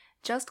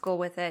Just Go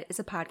With It is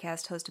a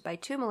podcast hosted by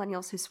two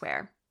millennials who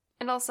swear.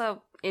 And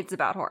also, it's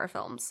about horror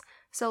films,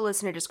 so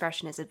listener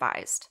discretion is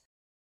advised.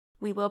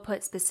 We will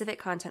put specific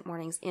content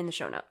warnings in the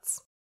show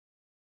notes.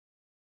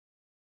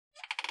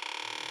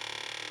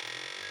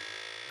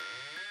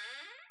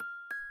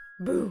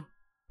 Boo.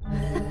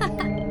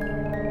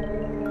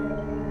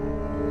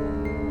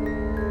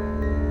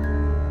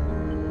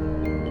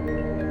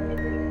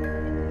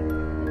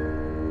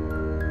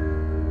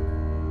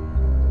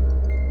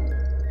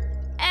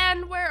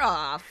 And we're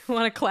off.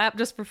 Want to clap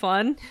just for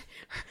fun?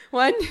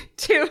 1,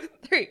 2,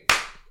 3.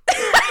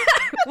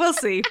 We'll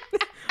see.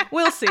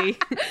 We'll see.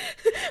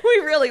 We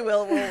really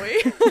will, won't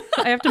we?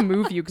 I have to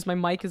move you because my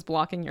mic is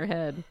blocking your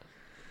head.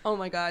 Oh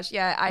my gosh.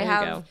 Yeah,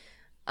 There you go.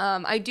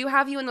 I do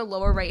have you in the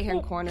lower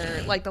right-hand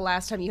corner, like the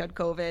last time you had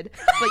COVID,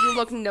 but you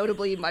look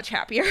notably much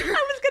happier. I was going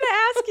to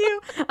ask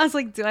you. I was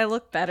like, do I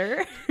look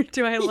better?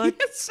 Do I look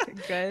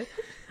good?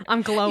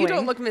 I'm glowing. You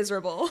don't look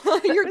miserable.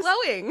 You're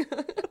glowing.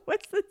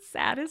 What's the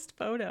saddest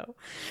photo?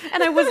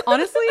 And I was,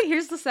 honestly,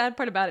 here's the sad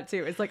part about it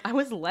too. It's like I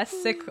was less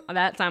sick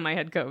that time I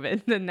had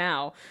COVID than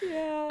now.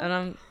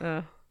 Yeah.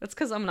 And that's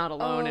because I'm not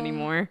alone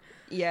anymore.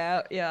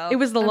 Yeah. It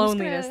was the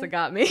loneliness that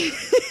got me.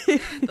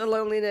 The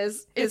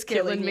loneliness is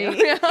killing me.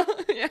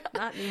 Yeah.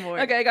 Not anymore.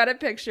 Okay, I got a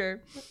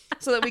picture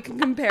so that we can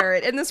compare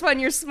it. In this one,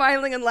 you're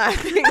smiling and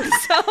laughing.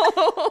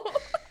 So,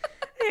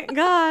 Thank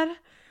God.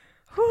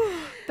 Whew,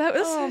 that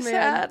was so man.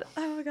 sad.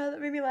 Oh my God,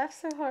 that made me laugh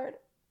so hard.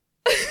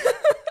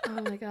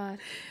 Oh my God.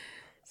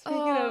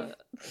 Speaking of,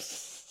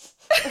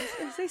 I was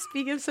gonna say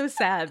speaking of so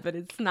sad, but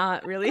it's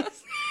not really.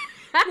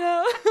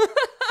 no.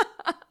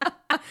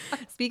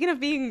 Speaking of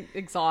being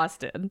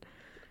exhausted,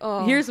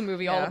 here's a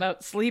movie all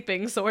about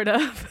sleeping, sort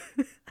of.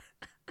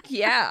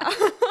 Yeah.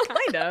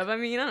 Kind of. I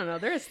mean, I don't know.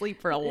 They're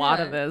asleep for a lot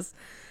of this.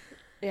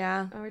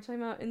 Yeah. Are we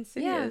talking about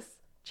Insidious?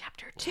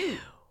 Chapter 2.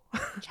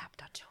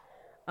 Chapter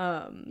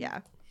 2.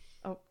 Yeah.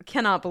 Oh,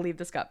 cannot believe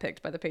this got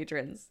picked by the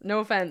patrons. No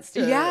offense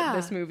to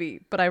this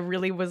movie, but I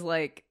really was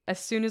like, as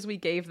soon as we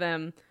gave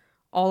them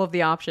all of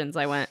the options,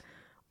 I went,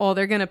 oh,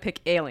 they're going to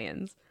pick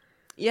Aliens.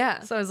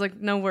 Yeah. So I was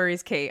like, no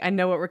worries, Kate. I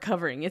know what we're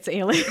covering. It's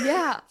Aliens.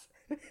 Yeah.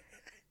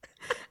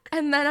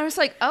 And then I was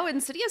like, oh,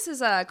 Insidious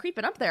is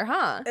creeping up there,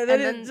 huh? And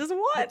then it just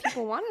what?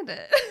 People wanted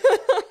it.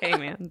 Hey,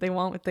 man, they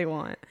want what they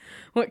want.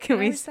 What can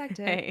we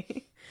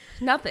say?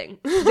 Nothing.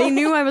 They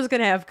knew I was going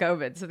to have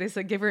COVID, so they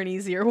said, give her an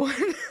easier one.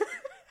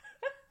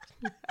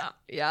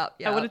 Yeah.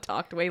 I would have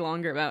talked way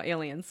longer about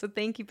Aliens, so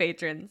thank you,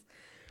 patrons.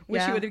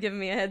 Wish you would have given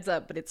me a heads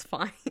up, but it's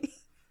fine.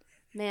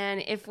 Man,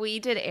 if we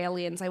did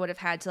Aliens, I would have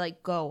had to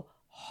like go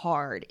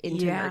hard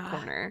into Nerd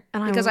Corner.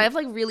 And because I have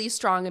like really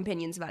strong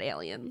opinions about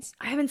Aliens.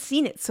 I haven't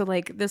seen it, so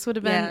like this would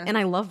have been, and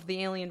I love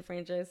the Alien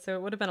franchise, so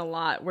it would have been a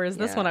lot. Whereas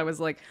this one, I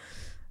was like,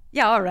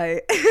 yeah, all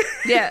right.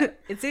 Yeah.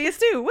 Insidious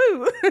 2,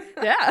 woo.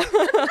 Yeah.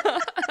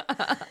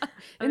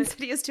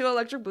 Insidious 2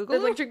 Electric Boogaloo?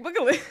 Electric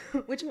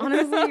Boogaloo. Which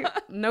honestly,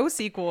 no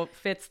sequel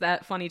fits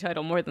that funny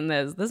title more than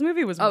this. This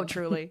movie was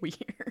truly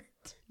weird.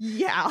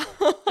 Yeah.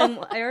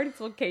 And I already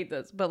told Kate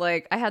this, but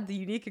like I had the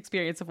unique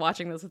experience of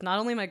watching this with not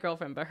only my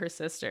girlfriend, but her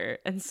sister.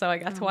 And so I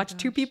got to watch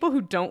two people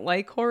who don't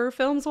like horror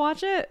films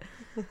watch it.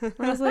 And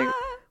I was like,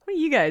 what are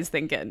you guys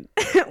thinking?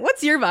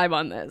 What's your vibe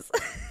on this?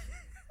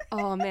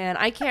 Oh man,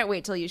 I can't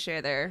wait till you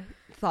share their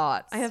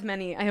thoughts. I have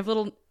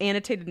little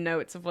annotated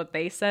notes of what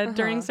they said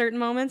during certain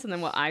moments and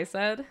then what I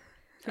said.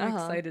 I'm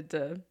excited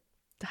to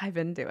dive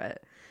into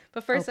it.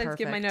 But first I just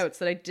give my notes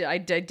that I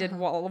did a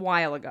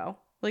while ago.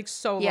 Like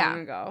so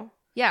long ago.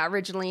 Yeah,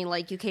 originally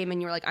like you came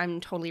in, you were like,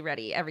 I'm totally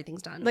ready.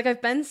 Everything's done. Like I've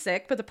been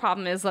sick, but the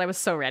problem is that I was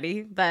so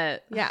ready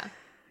that yeah.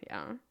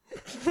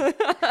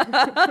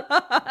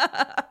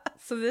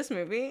 So this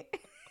movie,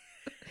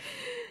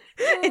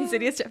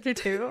 Insidious Chapter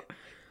 2,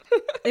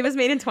 it was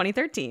made in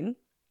 2013.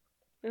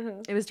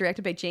 It was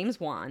directed by James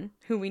Wan,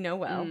 who we know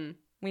well.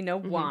 We know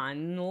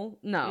Wan.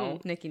 No,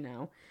 Nikki,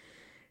 no.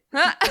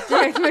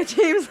 Directed by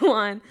James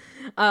Wan.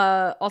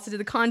 Also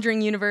did the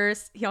Conjuring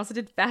universe. He also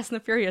did Fast and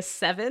the Furious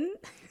 7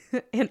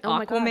 and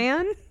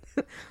Aquaman.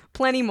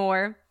 Plenty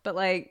more, but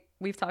like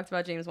we've talked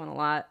about James Wan a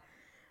lot.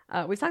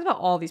 We've talked about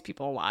all these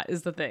people a lot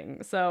is the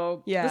thing.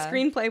 So the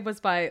screenplay was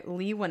by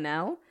Lee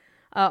Whannell.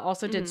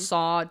 Also did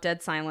Saw,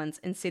 Dead Silence,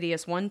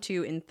 Insidious 1,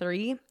 2, and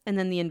 3, and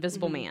then The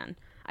Invisible Man.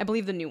 I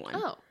believe the new one.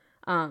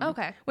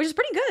 Okay. Which is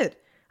pretty good.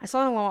 I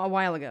saw it a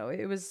while ago.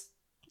 It was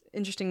an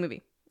interesting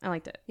movie. I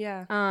liked it.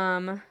 Yeah.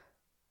 And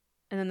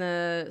then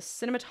the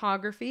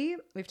cinematography,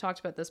 we've talked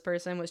about this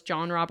person, was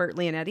John Robert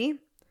Leonetti.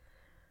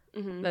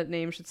 That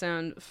name should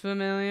sound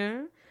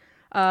familiar.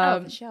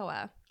 The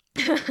show.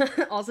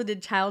 Also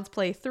did Child's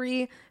Play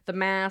 3, The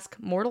Mask,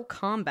 Mortal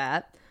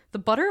Kombat, The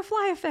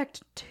Butterfly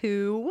Effect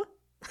 2,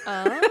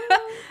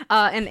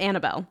 and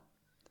Annabelle.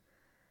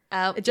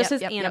 It just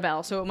says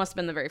Annabelle, so it must have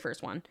been the very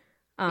first one.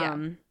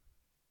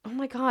 Oh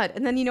my God.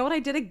 And then you know what I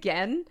did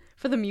again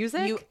for the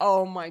music?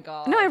 Oh my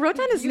God. No, I wrote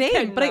down his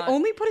name, but I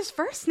only put his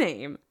first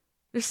name.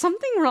 There's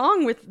something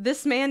wrong with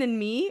This Man and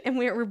Me, and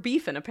we're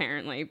beefing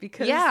apparently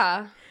because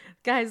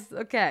guys,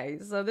 okay,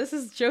 so this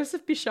is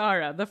Joseph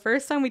Bishara. The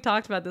first time we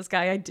talked about this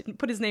guy, I didn't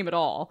put his name at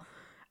all.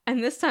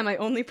 And this time I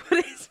only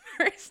put his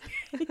first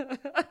name.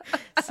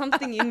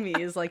 Something in me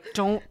is like,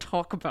 don't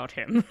talk about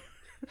him.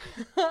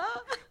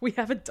 We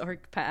have a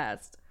dark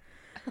past.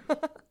 All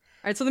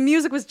right, so the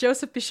music was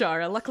Joseph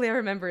Bishara. Luckily, I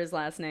remember his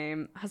last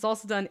name. Has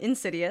also done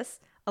Insidious,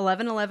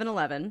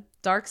 11-11-11,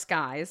 Dark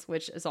Skies,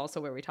 which is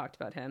also where we talked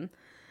about him.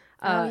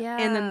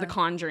 And then the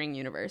Conjuring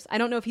universe. I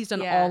don't know if he's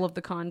done all of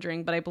the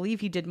Conjuring, but I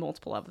believe he did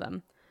multiple of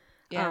them.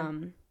 Yeah.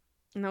 And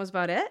that was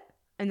about it.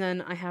 And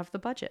then I have the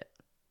budget.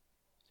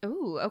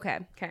 Ooh, okay.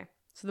 Okay.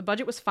 So the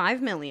budget was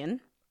 $5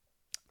 million.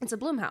 It's a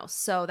Blumhouse,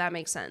 so that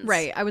makes sense.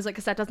 Right. I was like,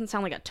 because that doesn't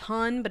sound like a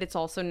ton, but it's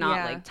also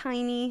not like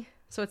tiny.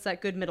 So it's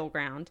that good middle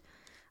ground.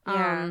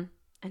 And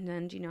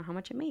then do you know how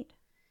much it made?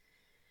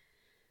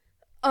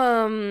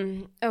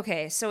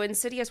 Okay, so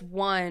Insidious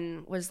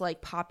 1 was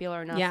like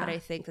popular enough that I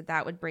think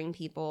that would bring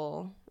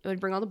people, it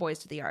would bring all the boys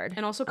to the yard.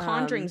 And also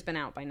Conjuring's been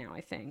out by now,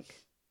 I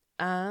think.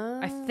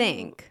 I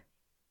think.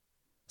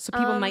 So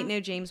people might know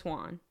James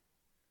Wan.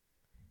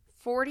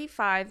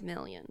 45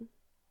 million.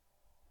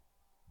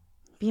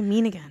 Being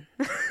mean again.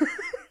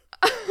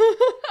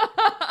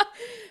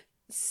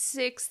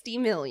 60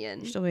 million.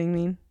 You're still being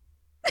mean.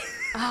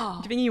 Oh,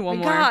 giving you one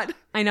more. God.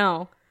 I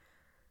know.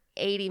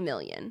 80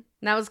 million.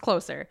 That was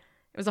closer.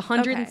 It was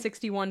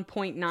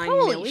 161.9 million.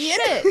 Holy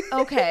shit.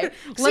 Okay.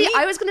 See,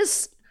 I was going to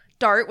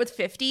start with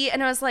 50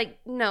 and I was like,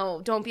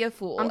 no, don't be a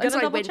fool. And so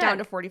I went down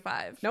to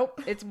 45.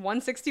 Nope. It's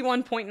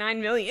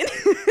 161.9 million.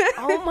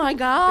 Oh my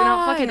God. They're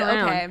not fucking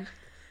around. Okay.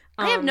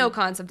 I have no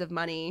concept of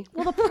money.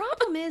 Well, the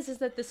problem is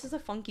that this is a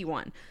funky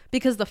one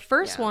because the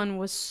first one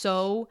was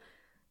so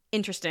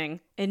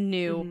interesting and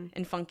new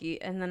and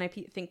funky, and then I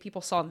think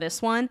people saw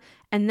this one,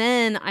 and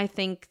then I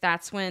think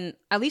that's when,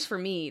 at least for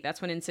me,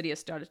 that's when Insidious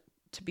started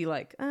to be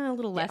like a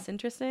little less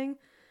interesting.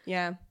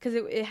 Yeah, because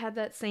it had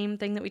that same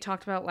thing that we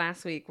talked about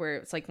last week, where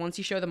it's like once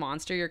you show the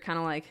monster, you're kind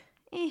of like,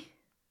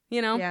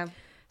 you know. Yeah.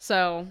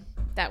 So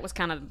that was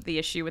kind of the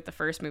issue with the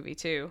first movie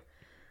too.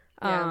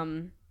 Yeah.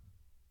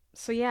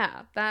 So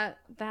yeah,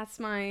 that's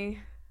my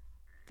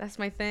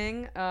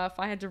thing. If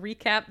I had to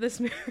recap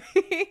this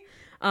movie,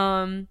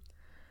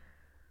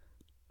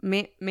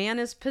 man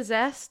is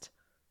possessed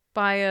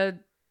by a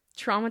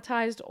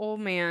traumatized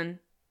old man,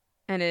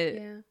 and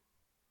it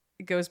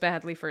goes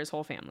badly for his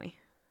whole family.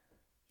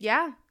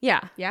 Yeah.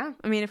 I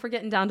mean, if we're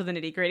getting down to the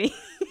nitty gritty.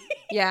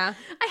 Yeah.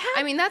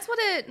 I mean, that's what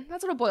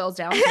it boils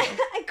down to.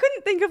 I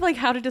couldn't think of like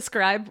how to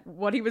describe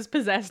what he was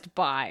possessed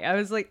by. I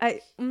was like,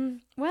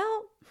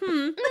 well,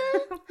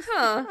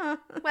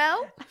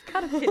 well, I've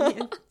got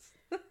opinions.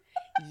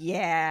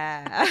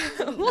 Yeah.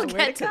 We'll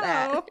get to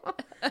that.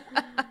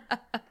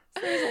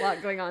 So there's a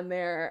lot going on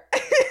there.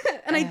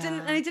 And I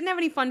didn't have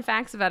any fun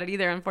facts about it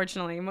either,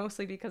 unfortunately,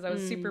 mostly because I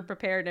was super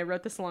prepared. I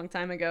wrote this a long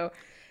time ago.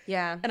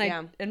 Yeah. And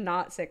I am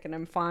not sick and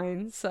I'm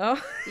fine. So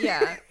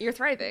yeah, you're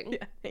thriving.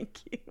 Yeah, thank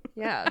you.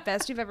 Yeah,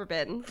 best you've ever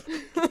been.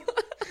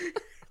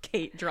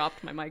 Kate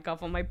dropped my mic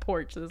off on my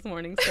porch this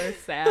morning, so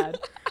sad,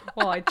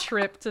 while I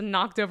tripped and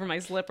knocked over my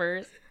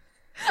slippers.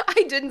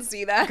 I didn't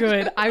see that.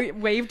 Good. I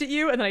waved at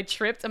you and then I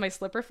tripped and my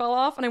slipper fell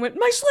off and I went,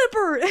 my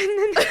slipper!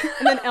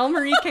 And then Elle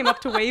Marie came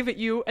up to wave at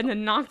you and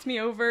then knocked me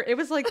over. It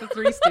was like the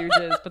Three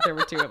Stooges, but there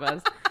were two of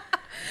us.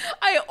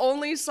 I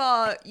only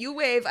saw you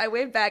wave, I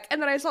waved back,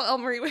 and then I saw Elle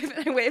Marie wave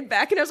and I waved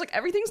back, and I was like,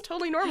 everything's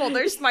totally normal.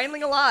 They're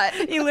smiling a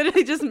lot. You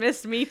literally just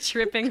missed me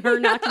tripping, her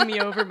knocking me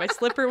over. My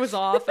slipper was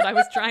off and I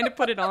was trying to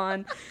put it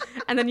on.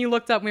 And then you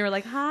looked up and we were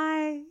like,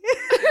 hi. I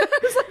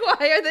was like,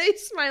 why are they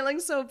smiling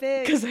so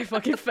big? Because I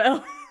fucking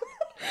fell.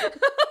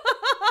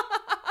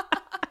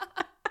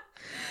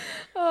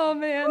 Oh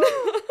man.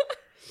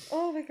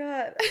 Oh my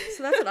God.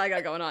 So that's what I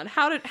got going on.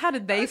 How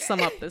did they sum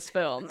up this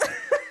film?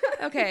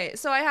 Okay,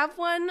 so I have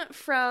one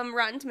from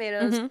Rotten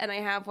Tomatoes and I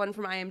have one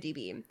from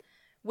IMDb.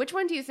 Which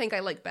one do you think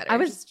I like better? I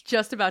was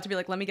just about to be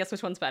like, let me guess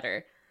which one's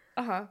better.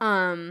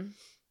 I'm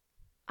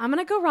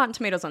gonna go Rotten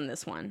Tomatoes on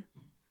this one.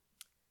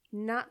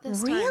 Not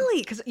this time.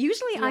 Really? Because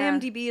usually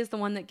IMDb is the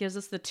one that gives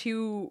us the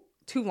too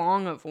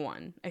long of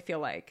one, I feel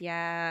like.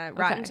 Yeah,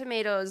 Rotten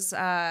Tomatoes,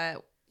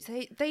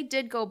 they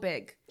did go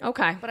big.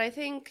 Okay. But I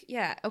think,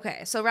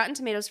 okay, so Rotten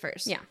Tomatoes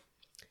first. Yeah.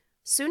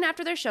 Soon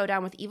after their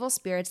showdown with evil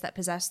spirits that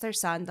possess their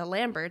son, the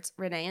Lamberts,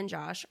 Renee and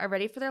Josh, are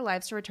ready for their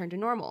lives to return to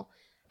normal.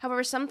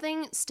 However,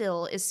 something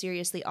still is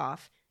seriously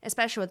off,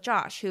 especially with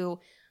Josh, who,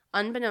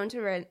 unknown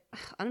or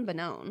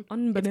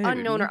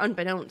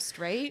unbeknownst,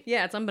 right?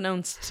 Yeah, it's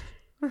unbeknownst.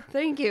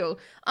 Thank you.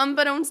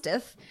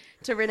 Unbeknownsteth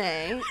to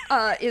Renee,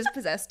 is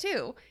possessed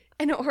too.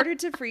 In order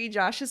to free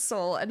Josh's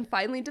soul and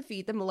finally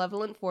defeat the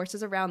malevolent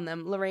forces around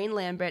them, Lorraine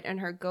Lambert and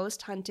her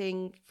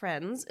ghost-hunting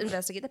friends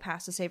investigate the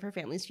past to save her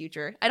family's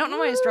future. I don't know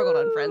why I struggled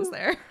on friends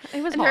there.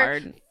 It was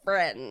hard.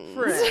 Friends.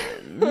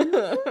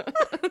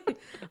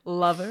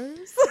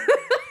 Lovers.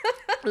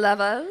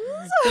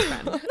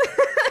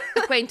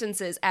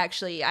 Acquaintances.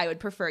 Actually, I would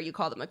prefer you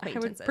call them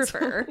acquaintances. I would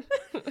prefer.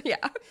 Yeah.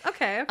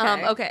 Okay.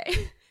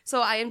 Okay.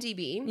 So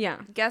IMDb.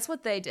 Yeah. Guess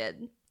what they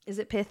did? Is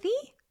it pithy?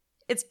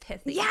 It's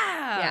pithy.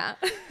 Yeah.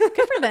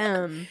 Good for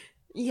them.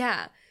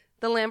 Yeah.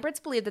 The Lamberts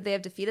believe that they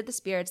have defeated the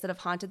spirits that have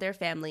haunted their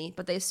family,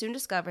 but they soon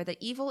discover that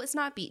evil is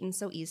not beaten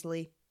so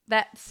easily.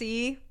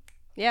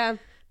 Yeah,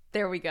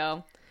 there we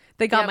go.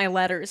 They got my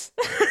letters.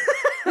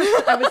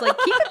 I was like,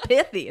 keep it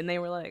pithy. And they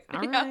were like,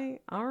 all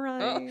right.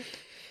 Oh.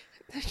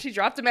 She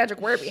dropped a magic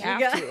word. We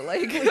have to.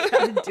 Like, we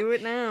gotta do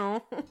it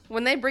now.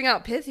 When they bring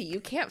out pithy, you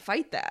can't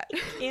fight that.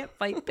 You can't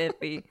fight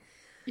pithy.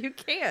 You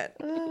can't.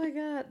 Oh my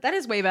god. That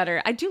is way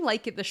better. I do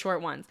like it, the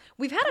short ones.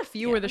 We've had a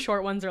few where the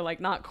short ones are like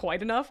not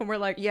quite enough and we're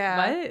like,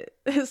 what?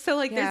 So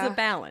like there's a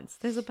balance.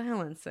 There's a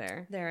balance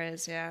there. There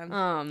is, yeah.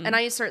 And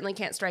I certainly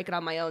can't strike it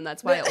on my own.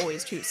 That's why I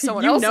always choose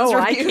someone else's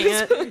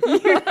reviews. I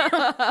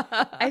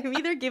can't. I'm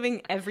either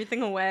giving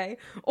everything away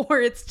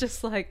or it's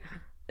just like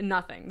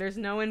nothing. There's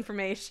no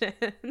information.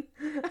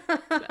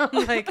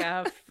 I'm like,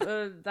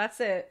 that's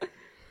it.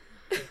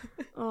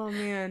 Oh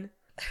man.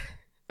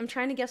 I'm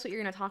trying to guess what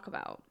you're going to talk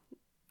about.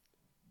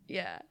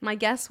 Yeah. My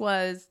guess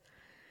was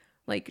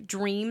like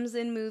dreams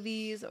in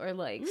movies or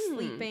like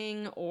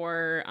sleeping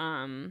or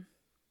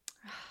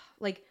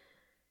like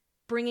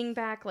bringing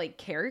back like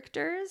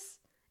characters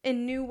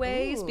in new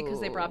ways because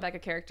they brought back a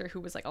character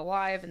who was like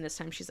alive and this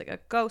time she's like a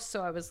ghost.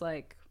 So I was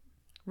like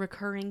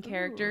recurring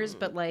characters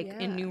but like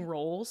in new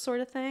roles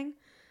sort of thing.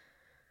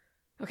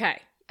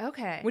 Okay.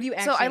 What do you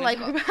actually talk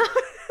about?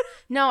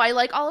 No, I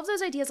like all of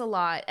those ideas a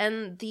lot.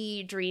 And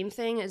the dream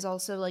thing is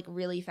also like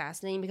really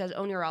fascinating because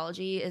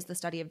oneurology is the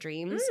study of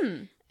dreams.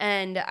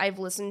 And I've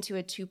listened to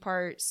a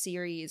 2-part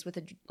series with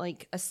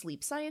a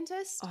sleep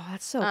scientist. Oh,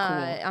 that's so cool.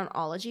 On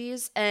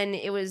ologies. And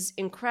it was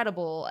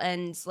incredible.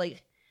 And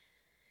like,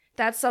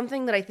 that's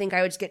something that I think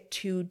I would just get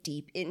too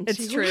deep into.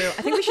 It's true.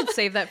 I think we should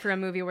save that for a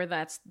movie where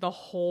that's the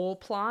whole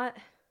plot.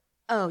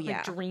 Oh, yeah.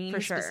 Like dreams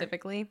for sure.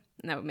 specifically.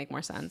 And that would make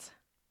more sense.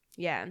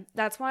 Yeah,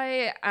 that's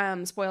why,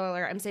 spoiler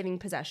alert, I'm saving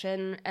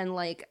possession and,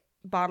 like,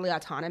 bodily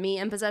autonomy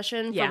and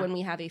possession for when we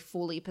have a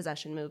fully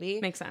possession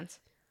movie. Makes sense.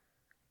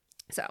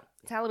 So,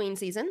 it's Halloween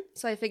season,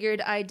 so I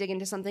figured I'd dig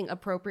into something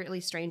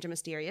appropriately strange and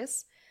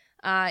mysterious.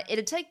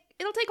 It'll take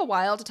a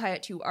while to tie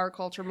it to our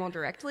culture more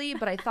directly,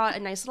 but I thought a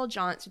nice little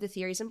jaunt through the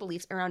theories and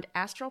beliefs around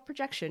astral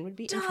projection would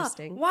be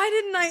interesting. Why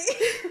didn't I?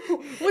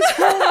 This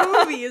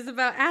whole movie is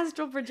about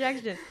astral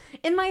projection.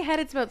 In my head,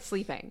 it's about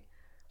sleeping.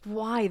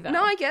 Why though?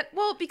 No,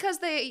 because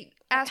they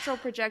astral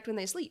project when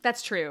they sleep.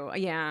 That's true.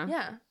 Yeah.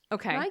 Yeah.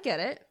 Okay. No, I get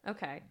it.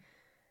 Okay.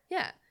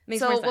 Yeah.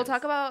 Makes more sense. we'll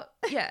talk about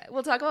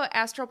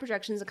astral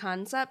projection as a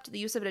concept, the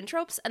use of it in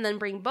tropes, and then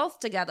bring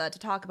both together to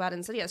talk about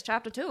Insidious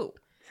Chapter 2.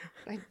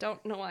 I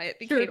don't know why it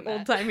became You're an that.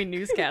 old-timey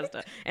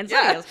newscaster.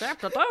 Insidious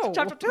Chapter 2.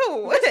 Chapter 2.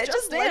 It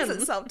just lends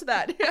itself to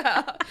that.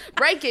 Yeah.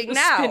 Breaking the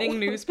now. Spinning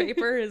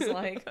newspaper is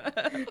like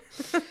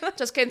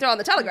just came through on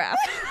the Telegraph.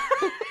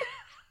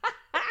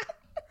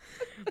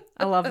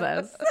 I love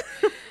this.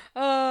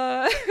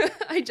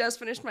 I just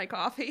finished my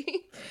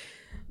coffee.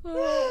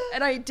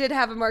 And I did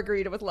have a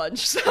margarita with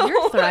lunch. So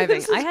you're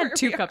thriving. I had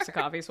 2 cups of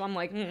coffee, so I'm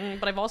like,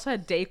 but I've also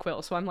had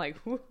Dayquil, so I'm like,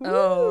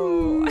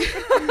 oh.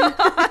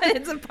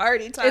 It's a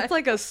party time. It's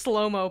like a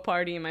slow-mo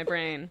party in my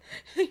brain.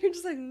 You're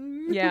just like,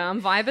 yeah,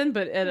 I'm vibing,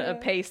 but at a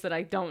pace that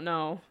I don't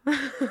know.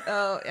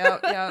 Oh,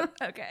 yeah.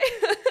 Okay.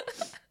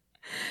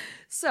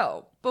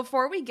 So,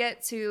 before we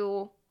get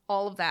to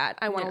all of that,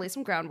 I want to lay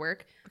some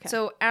groundwork. Okay.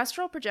 So,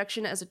 astral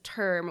projection as a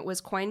term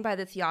was coined by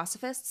the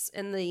Theosophists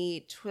in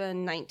the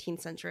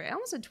 19th century. I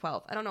almost said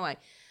 12th. I don't know why.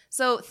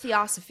 So,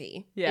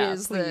 Theosophy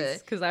is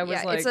please, because I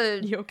was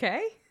like, you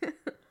okay?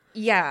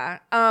 Yeah.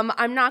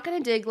 I'm not going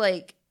to dig,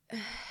 like,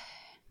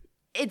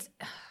 it's...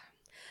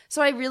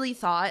 So, I really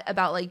thought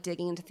about, like,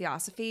 digging into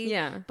Theosophy.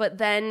 Yeah. But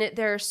then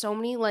there are so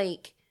many,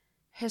 like,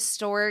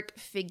 historic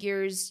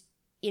figures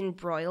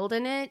embroiled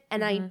in it,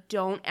 and I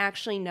don't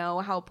actually know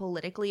how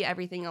politically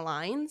everything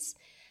aligns,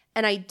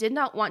 and I did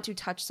not want to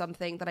touch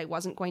something that I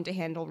wasn't going to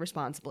handle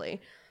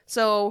responsibly.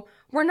 So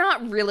we're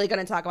not really going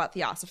to talk about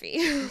Theosophy.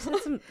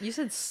 You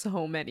said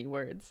so many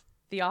words.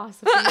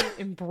 Theosophy,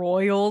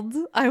 embroiled.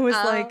 I was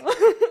like,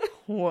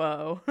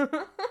 whoa.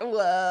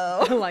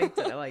 Whoa. I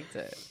liked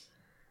it.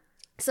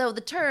 So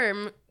the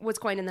term was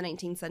coined in the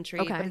 19th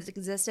century, but it's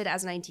existed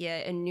as an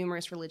idea in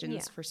numerous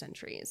religions for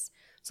centuries.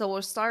 So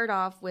we'll start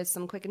off with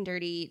some quick and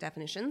dirty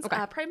definitions,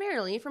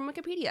 primarily from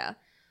Wikipedia.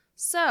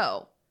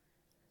 So,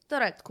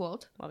 direct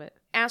quote. Love it.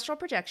 Astral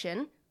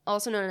projection,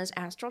 also known as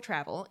astral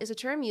travel, is a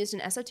term used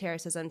in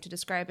esotericism to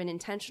describe an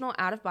intentional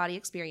out-of-body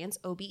experience,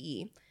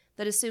 OBE,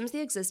 that assumes the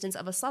existence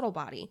of a subtle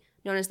body,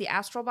 known as the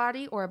astral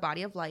body or a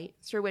body of light,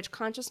 through which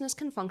consciousness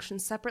can function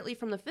separately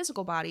from the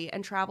physical body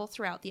and travel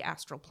throughout the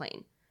astral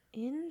plane.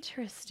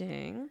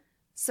 Interesting.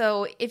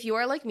 So if you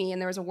are like me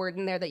and there was a word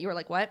in there that you were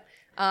like, what?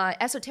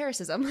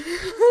 Esotericism.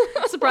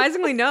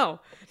 Surprisingly, no.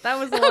 That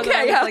was the one that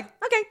I was like,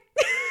 okay.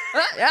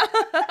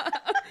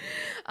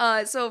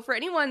 So for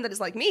anyone that is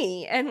like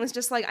me and was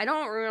just like, I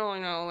don't really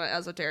know what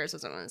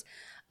esotericism is,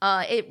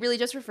 it really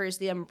just refers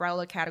to the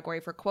umbrella category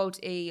for, quote,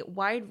 a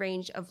wide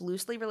range of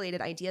loosely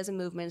related ideas and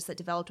movements that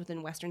developed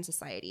within Western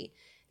society.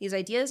 These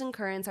ideas and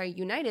currents are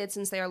united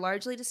since they are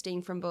largely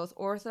distinct from both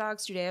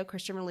Orthodox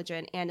Judeo-Christian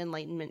religion and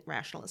Enlightenment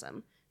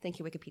rationalism. Thank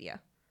you, Wikipedia.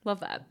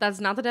 Love that.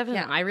 That's not the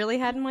definition I really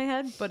had in my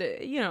head, but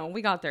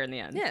we got there in the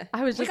end. Yeah.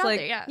 I was just like,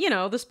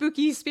 there, the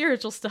spooky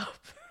spiritual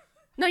stuff.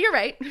 No, you're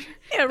right.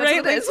 Yeah,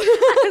 right. Like, I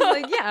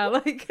was like, yeah,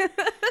 like,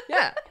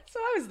 yeah. So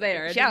I was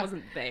there. I just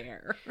wasn't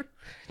there.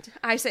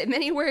 I say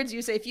many words,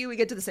 you say few, we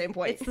get to the same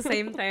point. It's the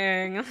same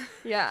thing.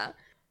 Yeah.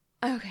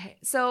 Okay,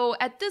 so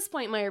at this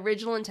point, my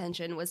original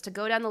intention was to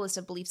go down the list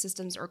of belief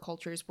systems or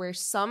cultures where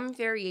some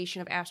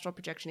variation of astral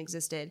projection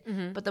existed.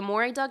 Mm-hmm. But the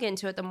more I dug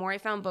into it, the more I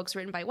found books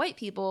written by white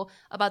people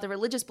about the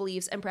religious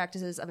beliefs and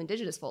practices of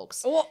indigenous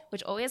folks,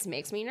 which always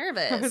makes me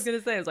nervous. I was going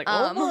to say, I was like,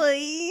 oh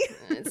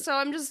boy. So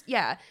I'm just,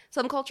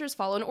 some cultures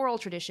follow an oral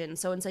tradition,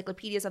 so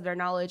encyclopedias of their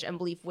knowledge and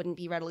belief wouldn't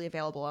be readily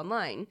available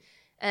online.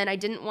 And I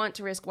didn't want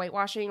to risk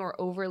whitewashing or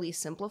overly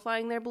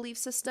simplifying their belief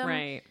system.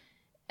 Right.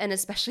 And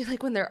especially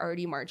like when they're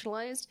already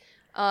marginalized.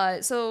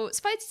 So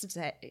suffice it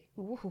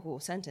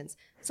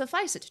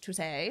to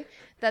say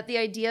that the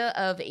idea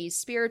of a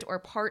spirit or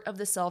part of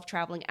the self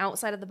traveling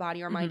outside of the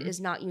body or mind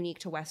is not unique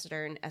to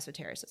Western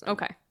esotericism.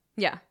 Okay.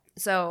 Yeah.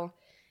 So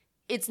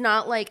it's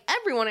not like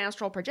everyone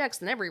astral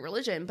projects in every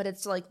religion, but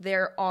it's like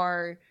there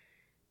are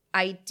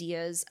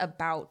ideas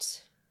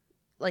about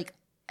like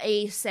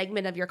a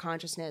segment of your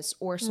consciousness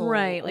or soul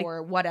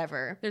or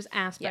whatever. There's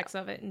aspects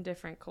of it in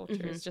different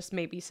cultures, just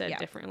maybe said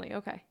differently.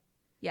 Okay.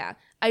 Yeah.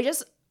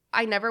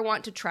 I never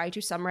want to try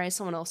to summarize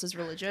someone else's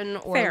religion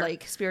or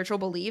like spiritual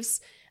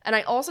beliefs. And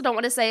I also don't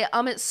want to say,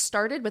 it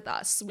started with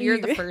us. We're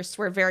the first.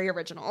 We're very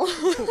original.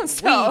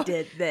 So, we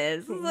did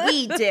this.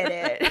 We did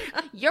it.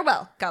 You're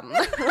welcome.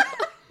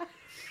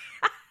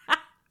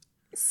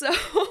 So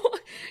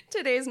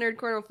today's Nerd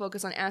Corner will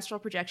focus on astral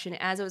projection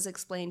as it was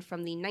explained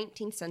from the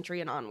 19th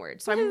century and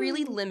onward. So I'm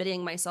really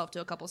limiting myself to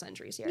a couple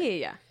centuries here.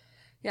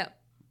 Yeah.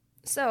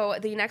 So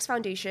the next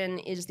foundation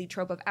is the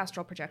trope of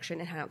astral projection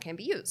and how it can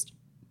be used.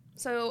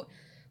 So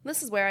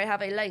this is where I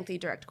have a lengthy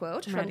direct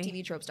quote from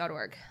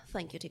tvtropes.org.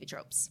 Thank you, TV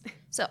Tropes.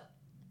 So,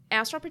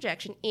 astral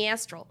projection,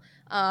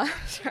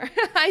 sorry.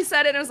 I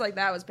said it and I was like,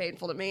 that was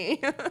painful to me.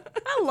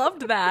 I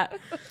loved that.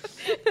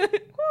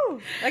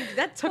 Like,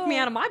 that took me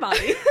out of my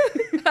body.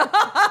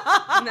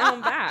 Now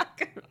I'm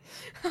back.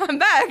 I'm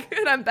back,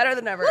 and I'm better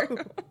than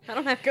ever. I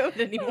don't have COVID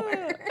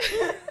anymore.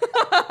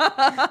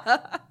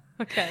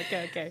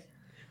 Okay.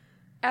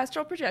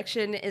 Astral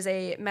projection is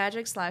a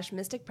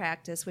magic/mystic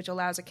practice which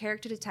allows a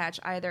character to detach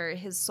either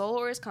his soul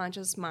or his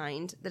conscious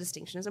mind, the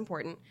distinction is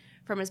important,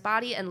 from his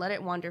body and let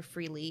it wander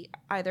freely,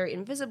 either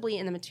invisibly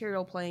in the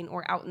material plane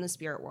or out in the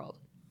spirit world.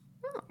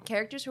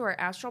 Characters who are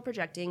astral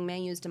projecting may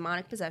use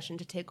demonic possession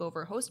to take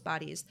over host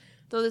bodies,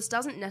 though this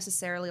doesn't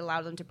necessarily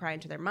allow them to pry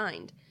into their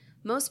mind.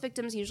 Most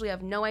victims usually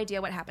have no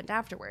idea what happened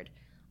afterward.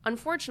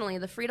 Unfortunately,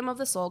 the freedom of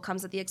the soul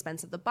comes at the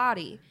expense of the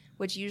body,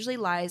 which usually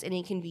lies in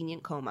a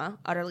convenient coma,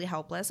 utterly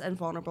helpless and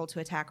vulnerable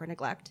to attack or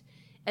neglect.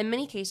 In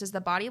many cases,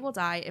 the body will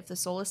die if the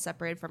soul is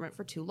separated from it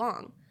for too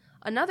long.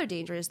 Another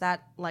danger is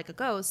that, like a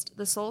ghost,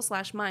 the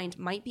soul/mind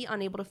might be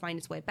unable to find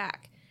its way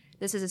back.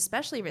 This is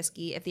especially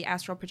risky if the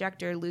astral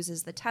projector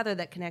loses the tether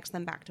that connects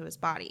them back to his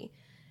body,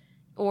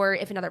 or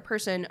if another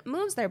person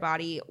moves their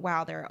body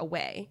while they're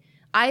away.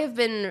 I have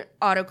been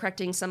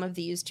autocorrecting some of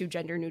these to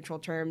gender-neutral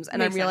terms,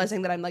 and I'm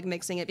realizing that I'm, like,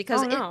 mixing it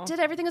because it did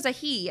everything as a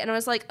he, and I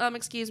was like,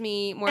 excuse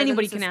me, more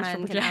anybody than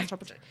can astral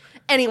project.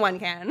 Anyone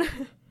can.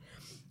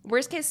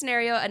 Worst-case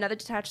scenario, another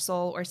detached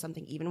soul, or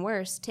something even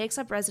worse, takes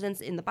up residence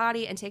in the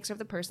body and takes over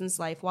the person's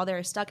life while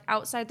they're stuck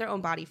outside their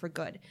own body for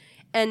good.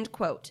 End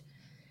quote.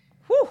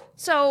 Whew.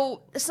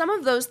 So, some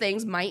of those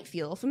things might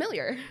feel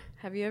familiar.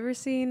 Have you ever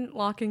seen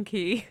Lock and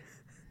Key?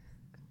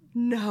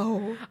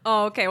 No.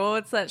 Oh, okay. Well,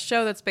 it's that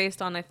show that's based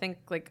on, I think,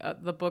 like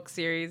the book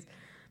series.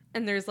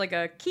 And there's like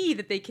a key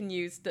that they can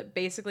use that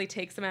basically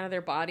takes them out of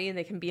their body and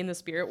they can be in the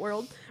spirit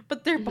world.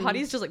 But their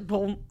body's just like,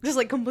 boom, just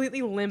like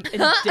completely limp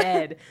and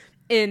dead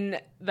in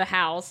the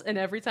house. And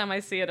every time I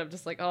see it, I'm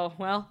just like, oh,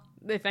 well,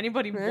 if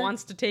anybody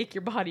wants to take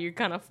your body, you're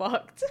kind of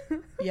fucked.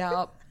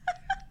 Yeah.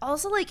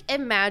 Also, like,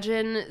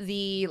 imagine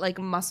the, like,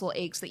 muscle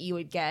aches that you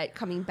would get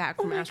coming back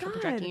from astral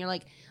projecting. You're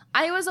like,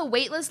 I was a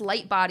weightless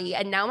light body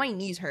and now my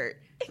knees hurt.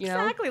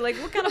 Exactly. Like,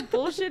 what kind of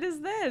bullshit is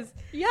this?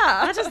 Yeah.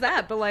 Not just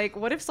that, but like,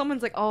 what if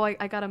someone's like, oh,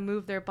 I gotta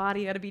move their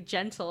body, I gotta be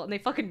gentle, and they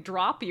fucking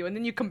drop you, and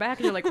then you come back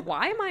and you're like,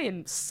 why am I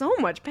in so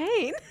much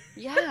pain?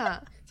 Yeah.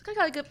 It's like I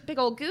got like a big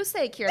old goose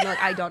egg here. And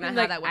like, I don't know how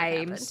that would have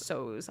happened. I'm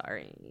so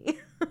sorry.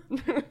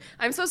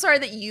 I'm so sorry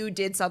that you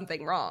did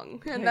something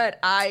wrong and that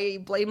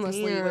I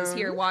blamelessly was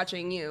here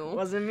watching you.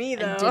 Wasn't me,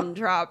 though. And didn't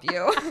drop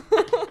you.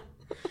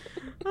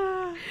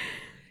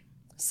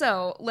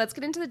 So let's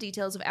get into the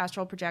details of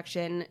astral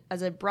projection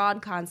as a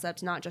broad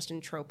concept, not just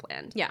in trope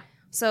land. Yeah.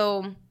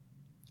 So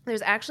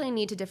there's actually a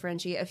need to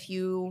differentiate a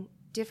few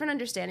different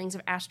understandings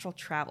of astral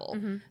travel.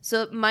 Mm-hmm.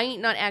 So it might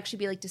not actually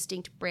be like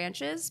distinct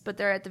branches, but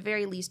there are at the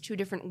very least two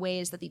different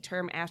ways that the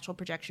term astral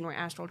projection or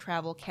astral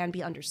travel can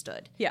be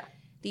understood. Yeah.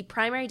 The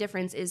primary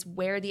difference is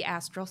where the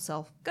astral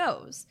self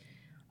goes.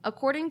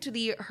 According to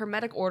the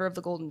Hermetic Order of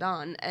the Golden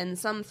Dawn and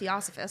some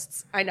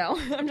theosophists, I know,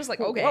 I'm just like,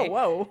 okay.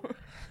 Whoa.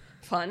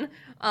 fun.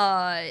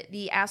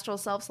 The astral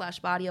self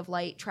 / body of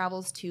light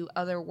travels to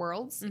other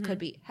worlds. It could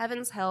be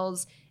heavens,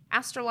 hells,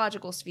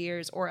 astrological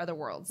spheres, or other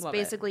worlds.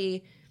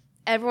 Basically,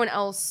 everyone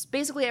else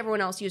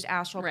used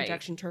astral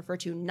projection to refer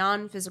to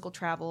non-physical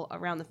travel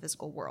around the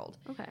physical world.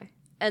 Okay.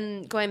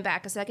 And going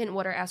back a second,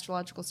 what are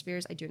astrological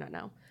spheres? I do not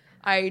know.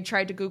 I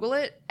tried to Google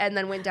it and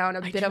then went down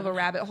a bit of a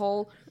rabbit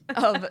hole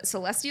of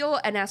celestial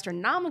and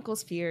astronomical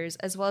spheres,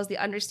 as well as the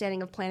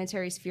understanding of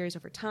planetary spheres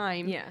over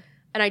time. Yeah.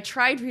 And I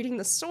tried reading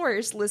the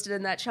source listed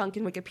in that chunk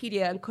in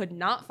Wikipedia and could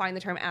not find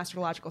the term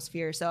astrological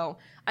sphere, so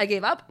I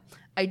gave up.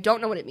 I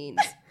don't know what it means.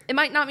 It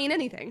might not mean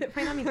anything. It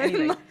might not mean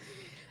anything.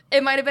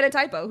 It might have been a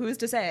typo. Who's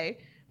to say?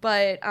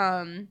 But,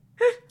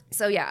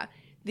 so yeah.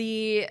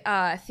 The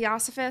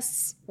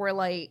Theosophists were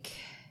like...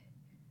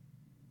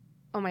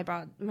 Oh my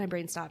god, my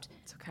brain stopped.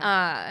 It's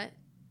okay.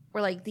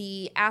 Where like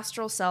the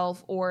astral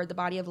self or the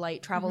body of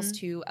light travels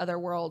to other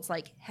worlds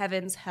like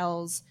heavens,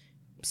 hells,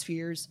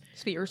 spheres,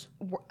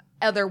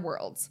 other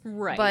worlds.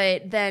 Right.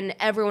 But then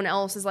everyone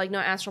else is like, no,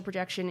 astral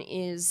projection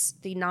is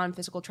the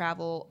non-physical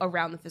travel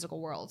around the physical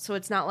world. So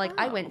it's not like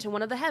I went to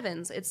one of the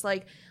heavens. It's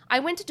like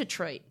I went to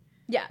Detroit.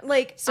 Yeah,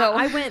 like so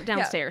I went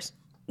downstairs.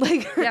 Yeah.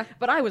 Like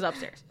but I was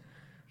upstairs.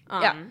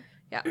 Yeah.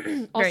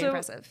 Very also,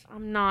 impressive.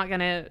 I'm not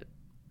gonna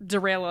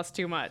derail us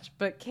too much,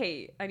 but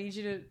Kate, I need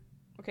you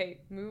to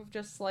move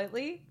just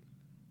slightly.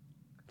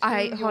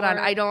 Hold on,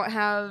 I don't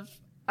have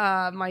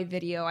my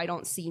video. I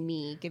don't see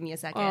me. Give me a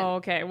second. Oh,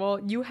 okay. Well,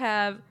 you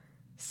have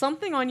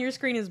something on your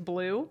screen is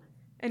blue,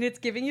 and it's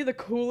giving you the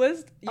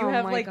coolest. You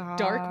have like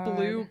dark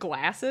blue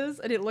glasses,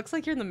 and it looks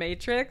like you're in the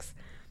Matrix.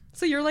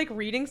 So you're like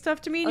reading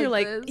stuff to me, and you're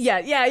like, this?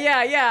 yeah.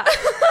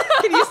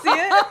 Can you see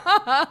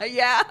it?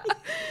 Yeah.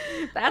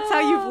 That's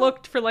how you've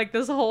looked for like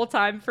this whole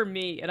time for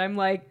me, and I'm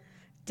like,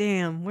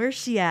 damn, where's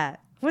she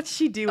at? What's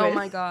she doing? Oh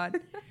my god.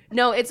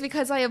 No, it's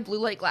because I have blue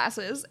light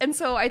glasses, and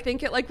so I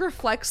think it like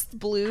reflects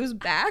blues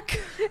back,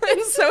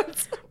 and so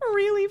it's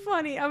really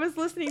funny. I was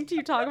listening to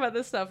you talk about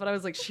this stuff, and I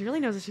was like, she really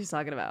knows what she's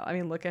talking about. I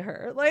mean, look at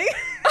her, like.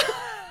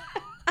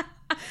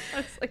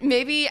 Like,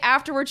 maybe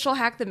afterwards she'll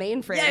hack the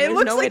mainframe. Yeah, it There's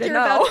looks no like way to you're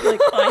know. about to,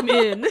 like, I'm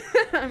in.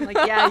 I'm like,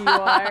 yeah, you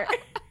are.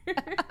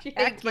 She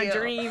hacked Thank my you.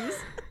 dreams.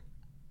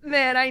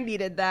 Man, I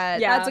needed that.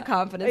 Yeah, That's a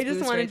confidence I just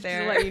boost wanted right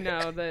there. to let you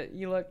know that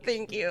you look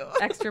Thank you.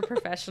 extra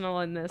professional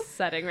in this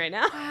setting right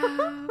now.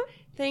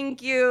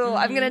 Thank you.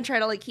 I'm gonna try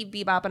to like keep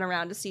bebopping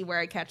around to see where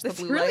I catch the It's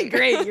blue really light.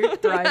 great. You're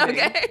thriving.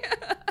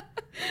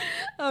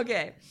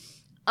 Okay.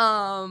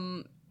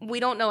 We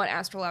don't know what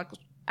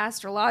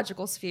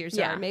astrological spheres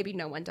are. Maybe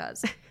no one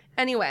does.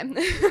 Anyway,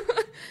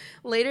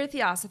 later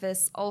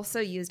Theosophists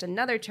also used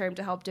another term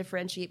to help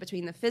differentiate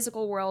between the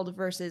physical world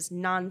versus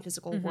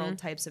non-physical world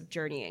types of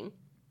journeying.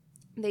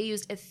 They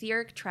used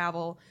etheric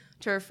travel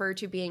to refer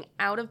to being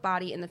out of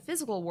body in the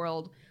physical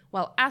world,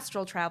 while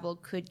astral travel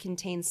could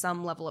contain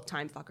some level of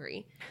time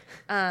fuckery.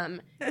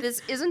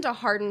 This isn't a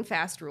hard and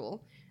fast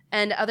rule,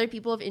 and other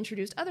people have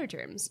introduced other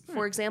terms.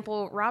 For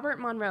example, Robert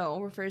Monroe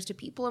refers to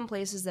people and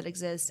places that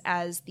exist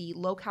as the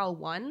locale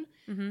one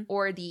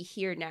or the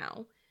here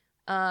now.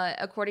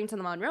 According to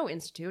the Monroe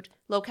Institute,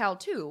 locale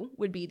 2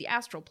 would be the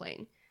astral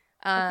plane.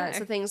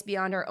 So things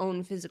beyond our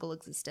own physical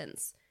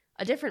existence.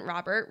 A different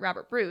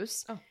Robert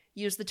Bruce,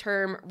 used the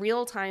term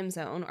real-time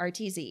zone,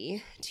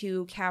 RTZ,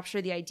 to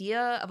capture the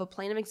idea of a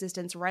plane of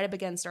existence right up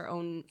against our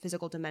own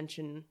physical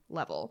dimension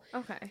level.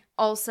 Okay.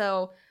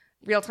 Also,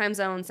 real-time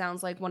zone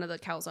sounds like one of the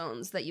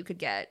calzones that you could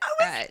get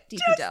at DP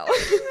Dough.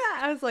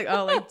 I was like,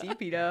 oh, like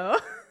DP Dough.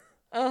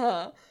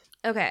 Uh-huh.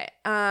 Okay,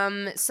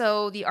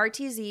 so the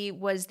RTZ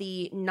was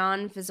the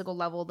non-physical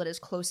level that is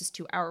closest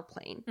to our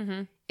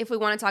plane. If we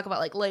want to talk about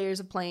like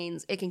layers of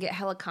planes, it can get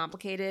hella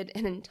complicated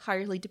and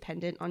entirely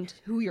dependent on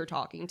who you're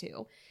talking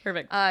to.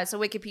 Perfect. So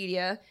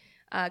Wikipedia,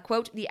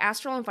 quote, the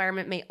astral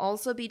environment may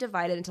also be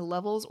divided into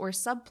levels or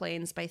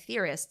subplanes by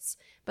theorists,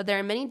 but there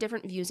are many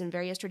different views in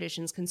various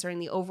traditions concerning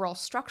the overall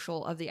structure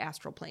of the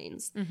astral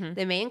planes.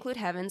 They may include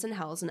heavens and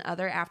hells and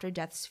other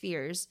after-death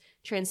spheres,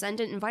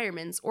 transcendent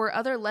environments, or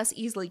other less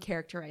easily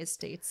characterized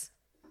states.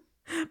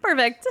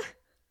 Perfect.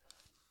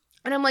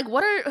 And I'm like,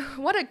 what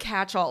a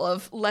catch-all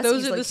of less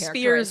those easily are the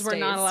characterized spheres we're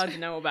states. not allowed to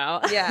know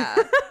about. Yeah.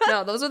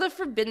 No, those are the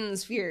forbidden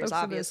spheres, Those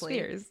obviously.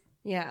 are the spheres.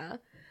 Yeah.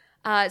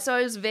 So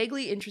I was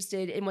vaguely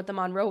interested in what the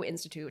Monroe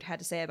Institute had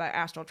to say about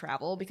astral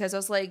travel because I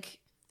was like,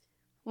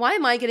 why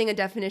am I getting a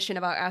definition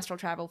about astral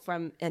travel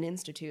from an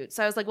institute?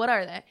 So I was like, what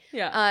are they?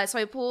 Yeah. So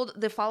I pulled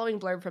the following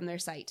blurb from their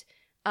site.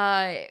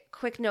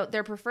 Quick note,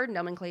 their preferred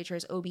nomenclature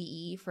is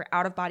OBE for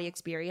out-of-body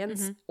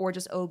experience or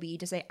just OB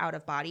to say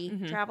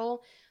out-of-body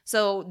travel.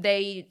 So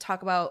they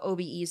talk about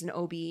OBEs and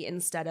OB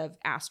instead of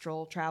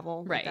astral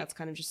travel. Right. Like that's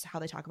kind of just how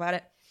they talk about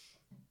it.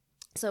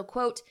 So,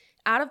 quote,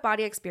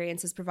 out-of-body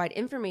experiences provide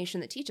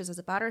information that teaches us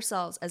about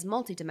ourselves as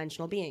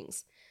multidimensional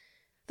beings.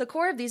 The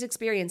core of these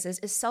experiences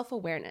is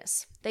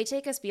self-awareness. They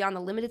take us beyond the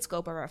limited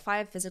scope of our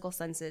 5 physical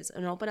senses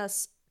and open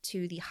us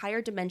to the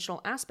higher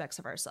dimensional aspects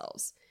of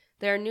ourselves.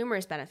 There are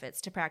numerous benefits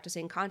to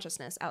practicing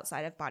consciousness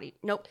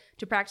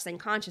to practicing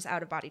conscious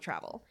out-of-body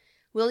travel.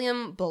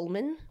 William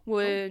Bullman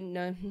would,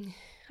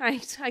 I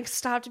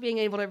stopped being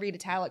able to read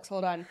italics.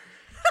 Hold on.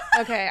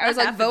 Okay, I was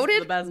like,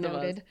 voted? The best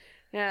Noted.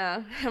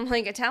 Yeah. I'm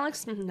like,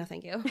 italics? No,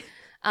 thank you.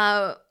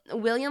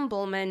 William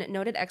Bullman,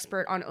 noted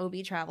expert on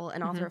OB travel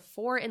and author of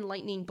 4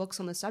 enlightening books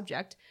on the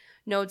subject,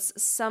 notes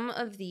some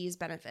of these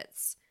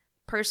benefits.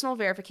 Personal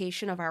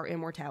verification of our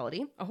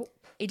immortality,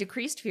 a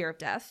decreased fear of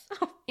death,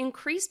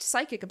 increased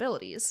psychic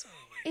abilities,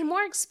 a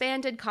more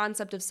expanded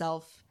concept of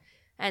self,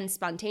 and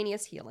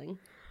spontaneous healing.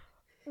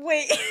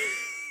 Wait.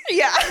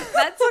 Yeah.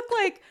 That took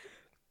like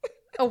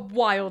a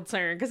wild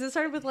turn because it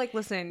started with like,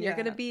 listen, you're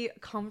going to be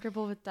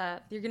comfortable with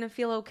death. You're going to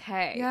feel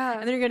okay. Yeah.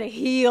 And then you're going to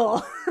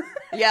heal.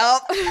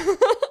 Yep.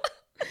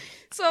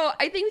 So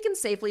I think we can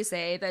safely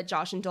say that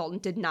Josh and Dalton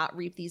did not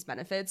reap these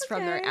benefits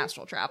from their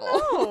astral travel.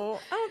 No,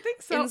 I don't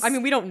think so. I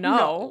mean, we don't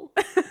know.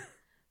 No.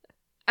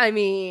 I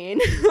mean,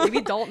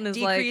 maybe Dalton is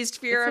decreased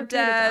fear of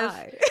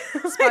death,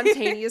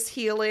 spontaneous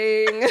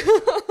healing.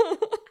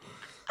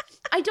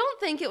 I don't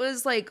think it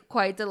was like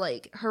quite the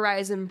like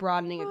horizon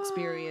broadening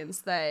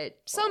experience that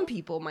some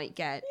people might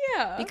get.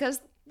 Yeah.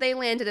 Because they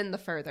landed in the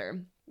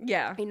further.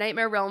 Yeah. A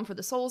nightmare realm for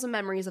the souls and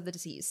memories of the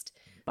deceased.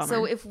 Bummer.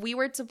 So if we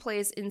were to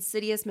place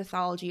Insidious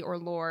mythology or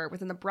lore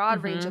within the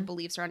broad range of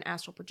beliefs around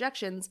astral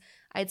projections,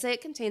 I'd say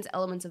it contains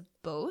elements of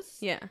both.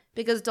 Yeah.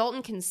 Because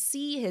Dalton can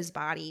see his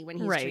body when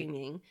he's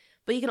dreaming,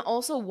 but he can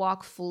also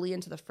walk fully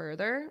into the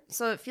further.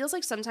 So it feels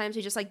like sometimes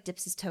he just like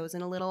dips his toes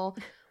in a little,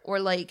 or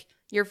like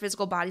your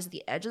physical body's at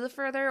the edge of the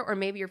further, or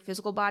maybe your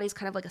physical body's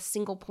kind of like a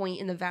single point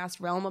in the vast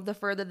realm of the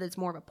further that's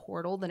more of a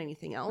portal than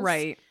anything else.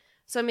 Right.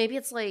 So maybe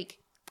it's like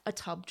a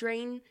tub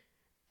drain.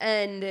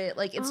 And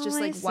it's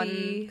just like one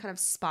kind of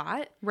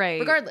spot. Right.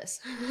 Regardless,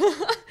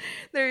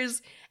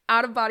 there's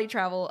out-of-body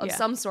travel of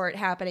some sort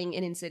happening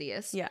in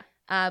Insidious. Yeah.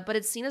 But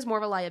it's seen as more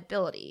of a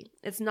liability.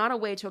 It's not a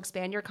way to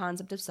expand your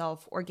concept of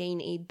self or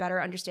gain a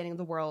better understanding of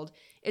the world.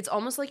 It's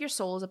almost like your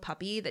soul is a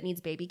puppy that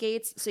needs baby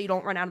gates so you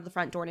don't run out of the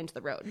front door and into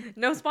the road.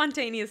 No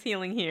spontaneous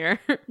healing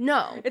here.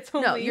 No. It's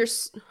only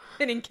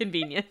an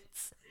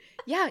inconvenience.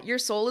 Yeah, your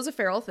soul is a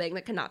feral thing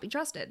that cannot be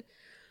trusted.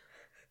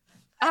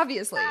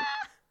 Obviously.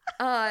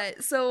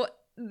 So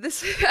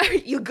this, are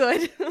you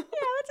good? Yeah,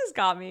 that just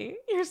got me.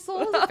 Your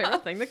soul is a feral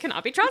thing that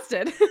cannot be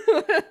trusted.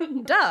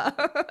 Duh.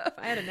 If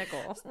I had a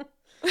nickel.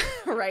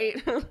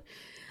 Right.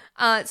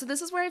 So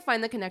this is where I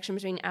find the connection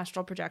between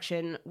astral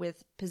projection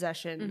with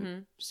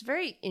possession. It's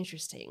very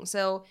interesting.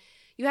 So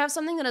you have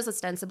something that is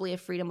ostensibly a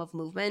freedom of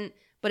movement,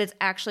 but it's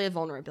actually a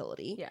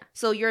vulnerability. Yeah.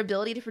 So your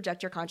ability to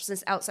project your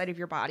consciousness outside of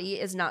your body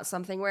is not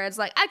something where it's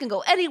like, I can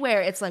go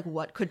anywhere. It's like,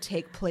 what could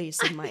take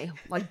place in my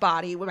like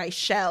body with my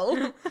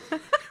shell?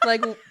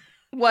 Like,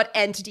 what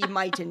entity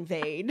might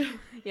invade?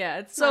 Yeah,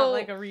 it's not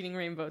like a reading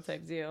rainbow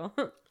type deal.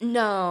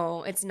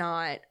 No, it's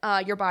not.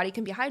 Your body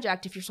can be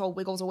hijacked if your soul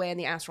wiggles away in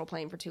the astral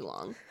plane for too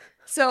long.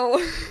 So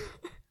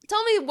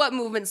tell me what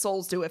movement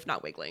souls do if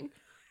not wiggling.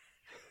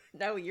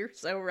 No, you're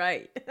so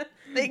right.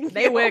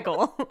 They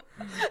wiggle.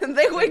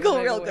 They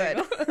wiggle real good.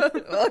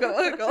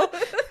 Wiggle.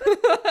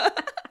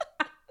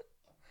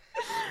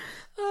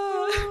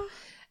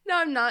 No,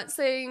 I'm not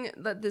saying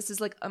that this is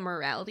like a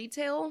morality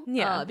tale.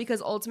 Yeah.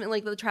 Because ultimately,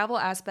 like, the travel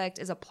aspect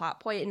is a plot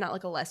point and not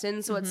like a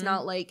lesson. So it's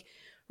not like,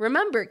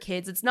 remember,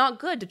 kids, it's not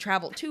good to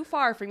travel too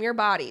far from your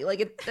body.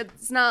 Like,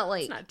 it's not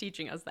like... It's not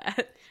teaching us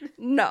that.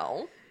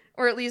 No.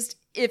 Or at least,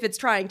 if it's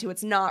trying to,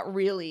 it's not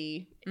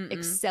really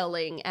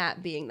excelling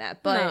at being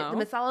that. But the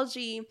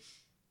mythology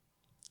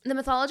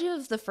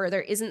of the further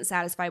isn't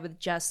satisfied with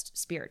just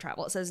spirit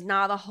travel. It says,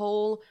 nah, the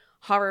whole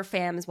horror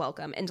fam is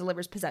welcome and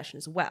delivers possession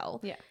as well.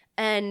 Yeah.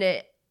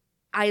 And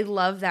I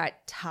love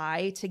that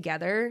tie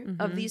together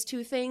of these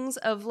two things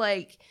of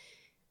like,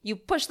 you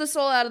push the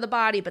soul out of the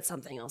body, but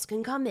something else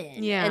can come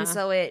in. Yeah. And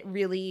so it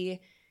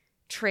really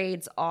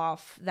trades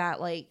off that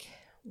like,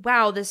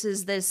 wow, this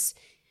is this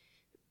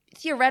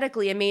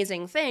theoretically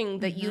amazing thing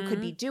that you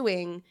could be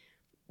doing,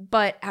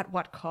 but at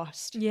what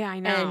cost? Yeah, I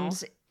know.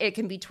 And it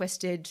can be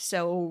twisted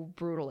so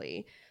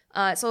brutally.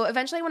 So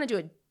eventually I want to do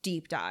a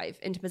deep dive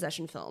into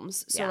possession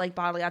films. So like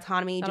bodily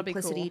autonomy,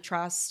 duplicity,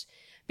 trust.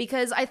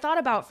 Because I thought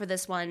about for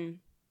this one,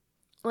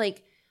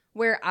 like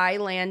where I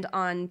land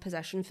on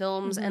possession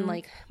films and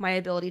like my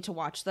ability to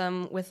watch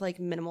them with like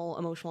minimal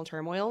emotional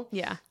turmoil.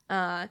 Yeah.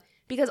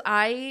 Because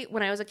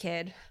when I was a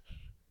kid,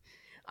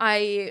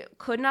 I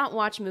could not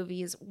watch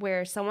movies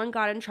where someone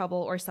got in trouble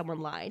or someone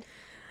lied.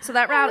 So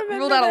that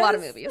ruled out a lot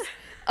of movies.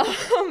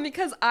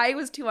 Because I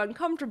was too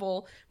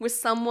uncomfortable with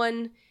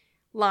someone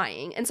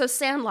lying. And so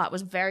Sandlot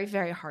was very,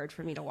 very hard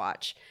for me to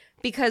watch.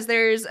 Because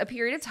there's a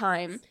period of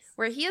time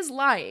where he is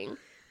lying.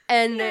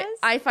 And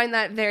I find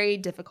that very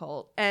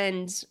difficult.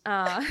 And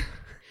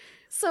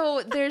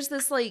so there's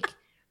this like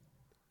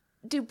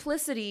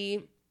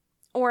duplicity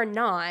or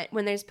not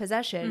when there's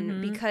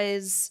possession.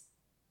 Because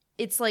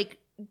it's like,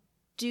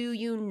 do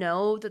you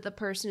know that the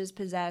person is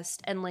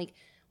possessed, and like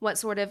what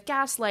sort of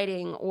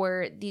gaslighting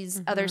or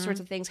these other sorts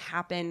of things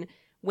happen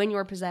when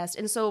you're possessed?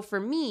 And so for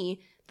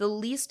me, the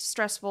least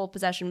stressful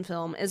possession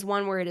film is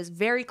one where it is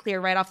very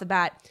clear right off the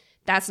bat,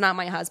 that's not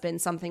my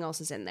husband, something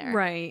else is in there.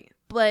 Right.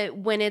 But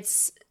when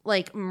it's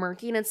like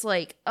murky and it's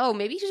like, oh,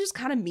 maybe she's just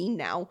kind of mean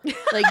now.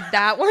 Like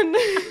that one.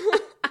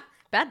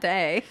 Bad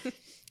day.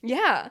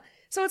 Yeah.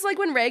 So it's like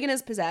when Reagan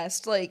is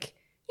possessed, like,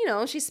 you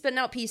know, she's spitting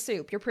out pea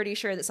soup. You're pretty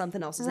sure that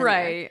something else is in there.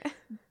 Right.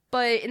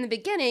 But in the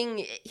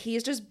beginning,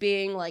 he's just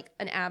being like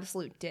an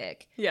absolute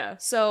dick. Yeah.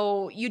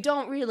 So you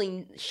don't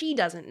really, she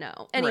doesn't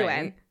know. Anyway,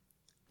 Right.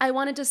 I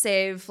wanted to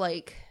save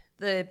like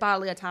the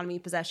bodily autonomy,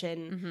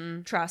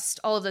 possession, trust,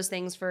 all of those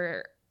things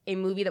for a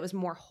movie that was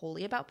more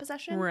wholly about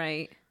possession.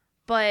 Right.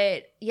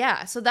 But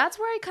yeah, so that's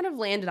where I kind of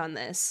landed on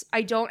this.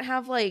 I don't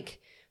have like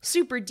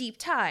super deep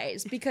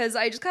ties because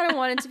I just kind of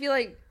wanted to be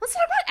like, let's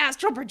talk about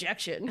astral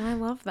projection. I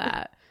love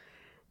that.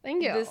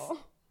 Thank you.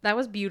 That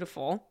was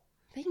beautiful.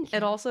 Thank you.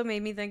 It also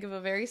made me think of a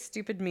very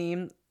stupid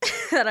meme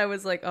that I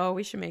was like, oh,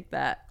 we should make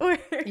that.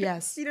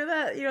 Yes. You know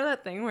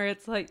that thing where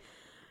it's like,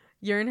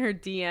 you're in her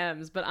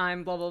DMs, but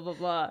I'm blah, blah, blah,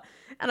 blah.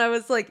 And I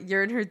was like,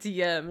 you're in her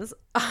DMs.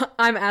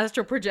 I'm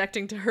astral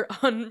projecting to her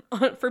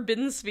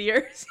forbidden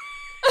spheres.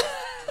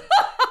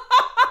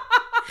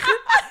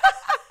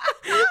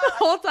 The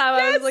whole time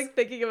I was like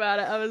thinking about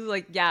it, I was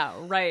like, yeah,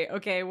 right.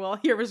 Okay, well,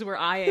 here's where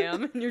I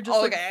am. And you're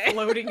just like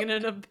floating in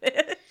an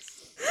abyss.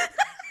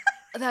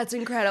 That's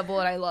incredible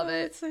and I love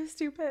it. It's so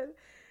stupid.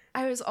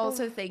 I was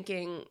also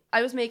thinking,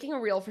 I was making a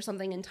reel for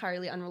something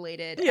entirely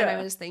unrelated, and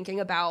I was thinking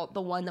about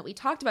the one that we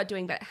talked about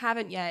doing but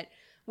haven't yet,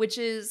 which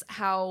is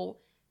how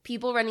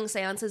people running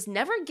seances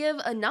never give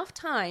enough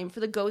time for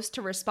the ghost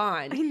to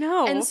respond. I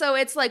know. And so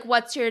it's like,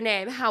 what's your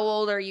name? How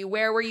old are you?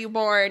 Where were you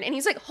born? And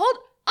he's like, hold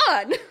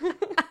on.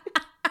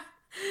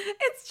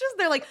 It's just,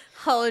 they're like,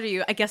 how old are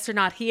you? I guess they're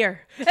not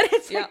here. And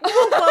it's like,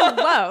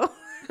 whoa.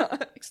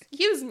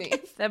 Excuse me.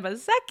 Give them a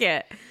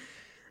second.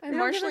 I'm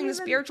marshalling the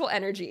spiritual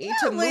energy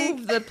to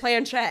move the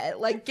planchette.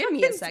 Like, give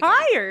me a second.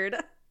 Tired.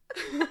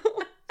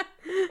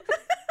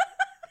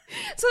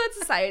 So that's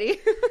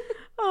society.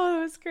 Oh, that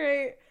was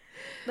great.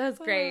 That's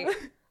great.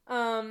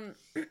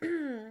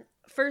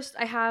 First,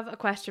 I have a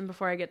question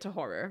before I get to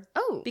horror.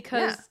 Oh,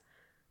 because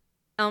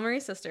Elle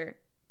Marie's sister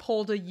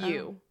pulled a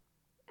U.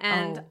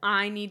 And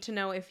I need to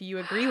know if you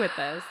agree with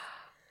this.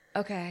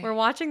 Okay. We're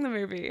watching the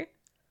movie,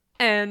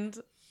 and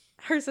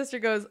her sister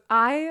goes,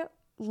 I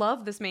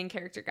love this main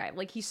character guy.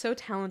 Like, he's so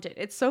talented.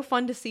 It's so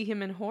fun to see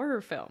him in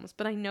horror films,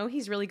 but I know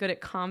he's really good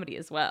at comedy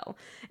as well.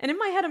 And in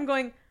my head, I'm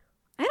going,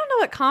 I don't know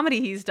what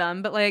comedy he's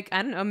done, but like,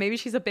 I don't know, maybe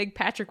she's a big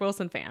Patrick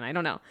Wilson fan. I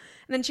don't know.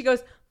 And then she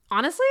goes,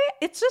 honestly,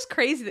 it's just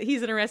crazy that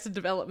he's in Arrested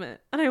Development.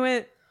 And I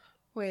went,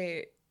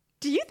 wait,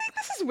 do you think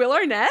this is Will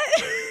Arnett?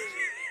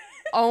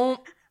 Oh,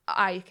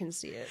 I can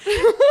see it. And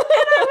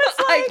I was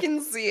like, I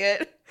can see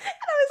it. And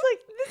I was like,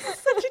 this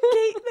is such a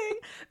Kate thing.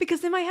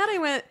 Because in my head, I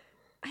went,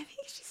 I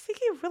think she's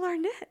thinking of Will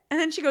Arnett. And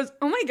then she goes,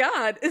 oh my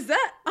God, is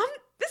that,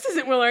 this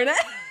isn't Will Arnett.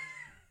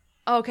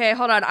 Okay,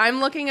 hold on. I'm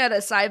looking at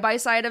a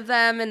side-by-side of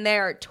them, and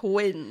they're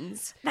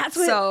twins. That's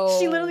what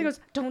she literally goes,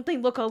 don't they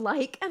look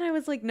alike? And I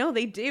was like, no,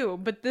 they do.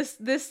 But this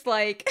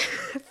like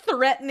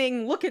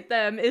threatening look at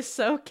them is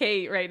so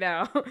Kate right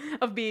now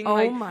of being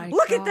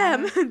look at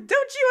them. Don't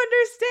you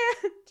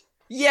understand?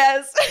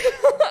 Yes.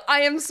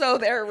 I am so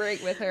there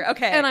right with her.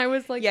 Okay. And I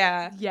was like,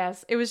 yeah.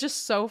 Yes. It was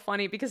just so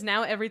funny because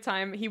now every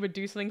time he would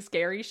do something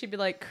scary, she'd be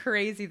like,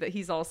 crazy that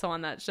he's also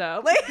on that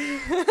show. Like,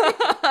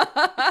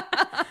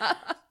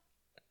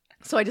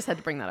 so I just had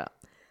to bring that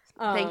up.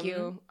 Thank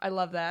you. I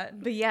love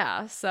that. But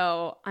yeah,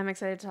 so I'm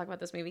excited to talk about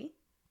this movie.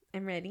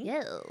 I'm ready.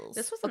 Yes.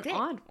 This was an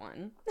odd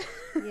one.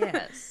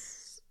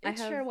 Yes. It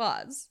sure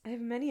was. I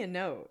have many a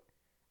note.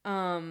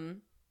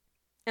 And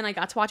I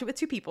got to watch it with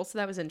two people, so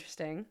that was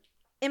interesting.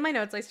 In my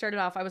notes, I started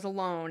off, I was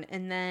alone,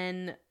 and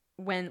then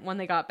when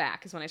they got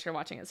back is when I started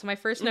watching it. So my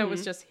first note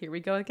was just, here we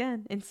go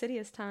again,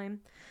 Insidious time.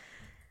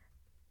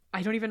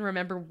 I don't even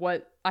remember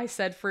what I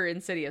said for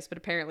Insidious, but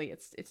apparently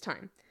it's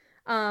time.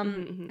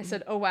 I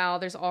said, oh wow,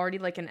 there's already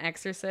like an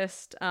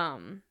Exorcist,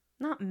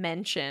 not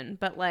mention,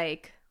 but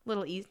like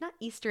little not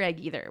Easter egg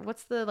either.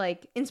 What's the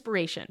like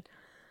inspiration?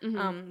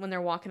 When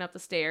they're walking up the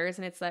stairs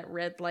and it's that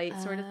red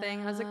light sort of thing.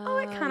 I was like, oh,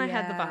 it kind of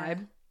had the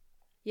vibe.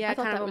 Yeah, I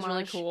thought that was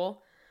really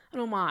cool. An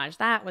homage.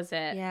 That was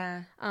it.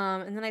 Yeah.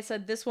 And then I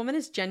said, this woman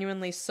is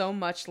genuinely so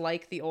much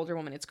like the older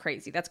woman. It's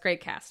crazy. That's great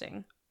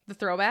casting. The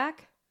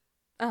throwback?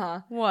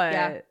 Uh-huh. What?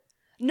 Yeah.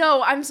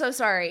 No, I'm so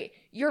sorry.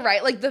 You're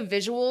right. Like the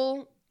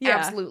visual,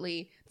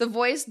 absolutely. The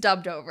voice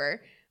dubbed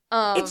over.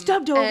 It's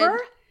dubbed over?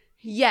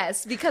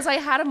 Yes, because I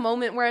had a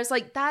moment where I was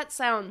like, that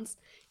sounds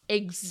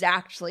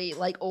exactly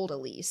like old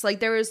Elise. Like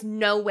there is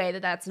no way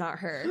that that's not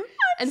her.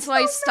 And so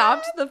I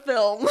stopped the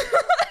film.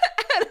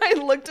 And I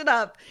looked it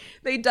up.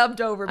 They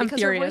dubbed over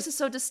because her voice is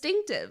so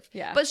distinctive.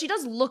 Yeah. But she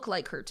does look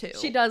like her too.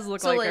 She does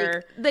look like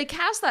her. They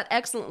cast that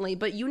excellently,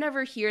 but you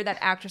never hear that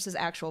actress's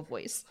actual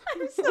voice.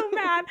 I'm so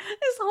mad.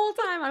 This whole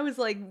time I was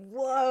like,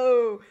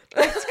 whoa,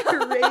 that's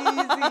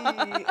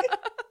crazy.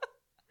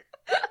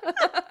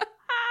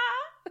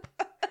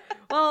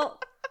 Well,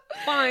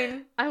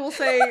 fine. I will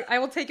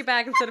take it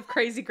back. Instead of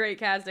crazy great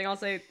casting, I'll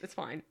say it's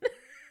fine.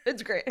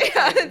 It's great.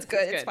 Yeah, it's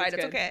good. It's fine.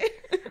 It's okay.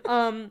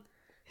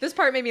 This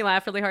part made me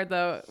laugh really hard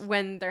though,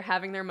 when they're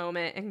having their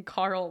moment and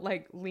Carl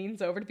like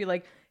leans over to be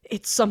like,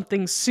 it's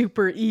something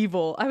super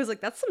evil. I was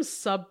like, that's some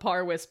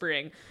subpar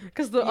whispering,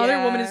 because the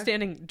other woman is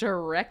standing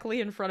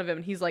directly in front of him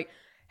and he's like,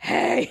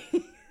 hey.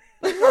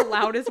 Like the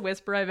loudest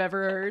whisper I've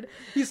ever heard.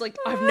 He's like,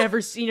 I've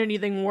never seen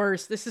anything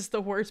worse. This is the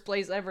worst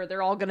place ever.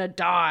 They're all gonna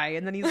die.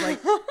 And then he's like,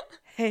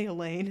 hey,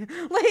 Elaine.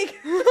 Like,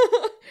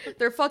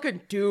 they're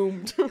fucking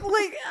doomed.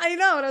 Like, I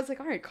know. And I was like,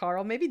 all right,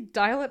 Carl, maybe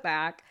dial it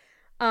back.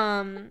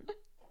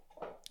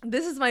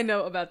 This is my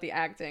note about the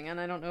acting, and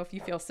I don't know if you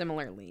feel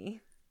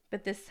similarly,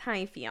 but this is how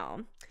I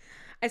feel.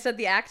 I said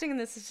the acting in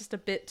this is just a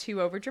bit too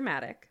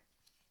overdramatic.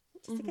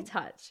 Just like a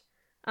touch.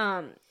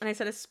 And I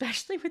said,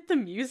 especially with the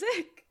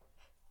music.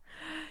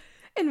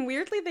 And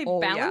weirdly, they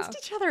balanced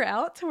each other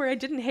out to where I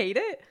didn't hate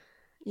it.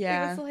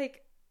 Yeah. It was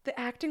like, the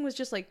acting was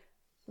just like,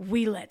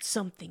 we let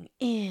something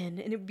in.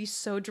 And it would be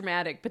so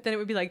dramatic. But then it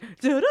would be like,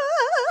 da-da!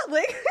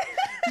 Like,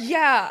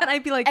 yeah. And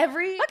I'd be like,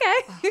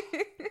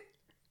 okay.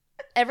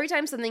 Every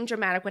time something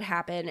dramatic would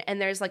happen and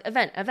there's like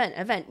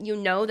event, you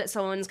know that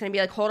someone's going to be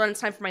like, hold on,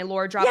 it's time for my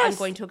lore drop. Yes. I'm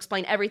going to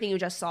explain everything you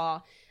just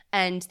saw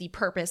and the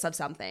purpose of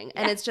something.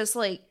 And it's just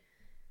like,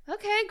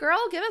 okay, girl,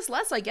 give us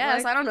less, I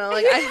guess. Like, I don't know.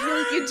 Like, I feel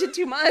like you did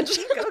too much.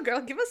 Go, girl,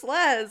 give us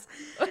less.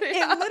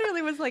 Yeah. It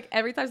literally was like,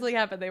 every time something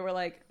happened, they were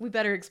like, we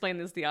better explain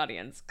this to the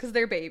audience because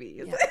they're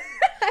babies. Yeah.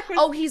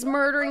 Oh, he's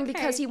murdering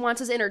because he wants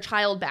his inner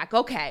child back.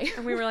 Okay.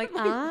 And we were like,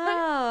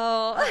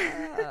 oh.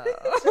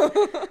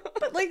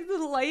 But like the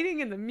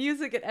lighting and the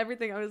music and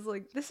everything, I was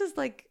like, this is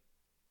like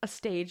a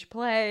stage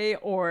play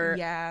or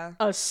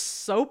a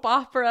soap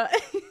opera.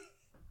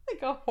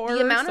 Like a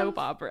horror soap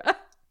opera.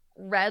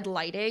 Red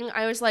lighting,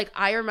 I was like,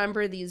 I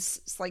remember these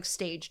like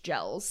stage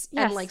gels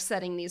and like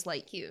setting these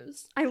light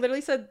cues. I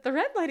literally said the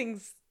red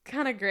lighting's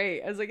kind of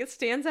great. I was like, it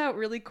stands out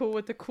really cool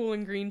with the cool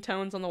and green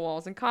tones on the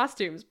walls and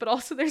costumes, but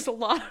also there's a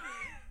lot of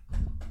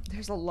it.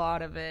 There's a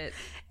lot of it.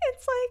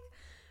 It's like,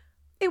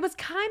 it was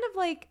kind of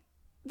like,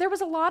 there was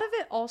a lot of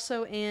it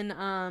also in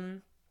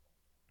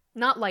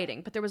not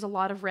lighting, but there was a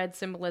lot of red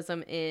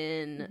symbolism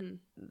in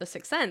The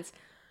Sixth Sense.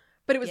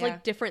 But it was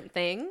like different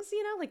things,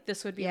 you know, like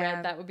this would be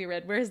red, that would be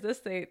red. Whereas this,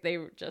 they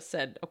just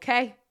said,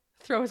 okay,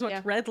 throw as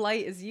much red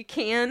light as you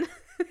can.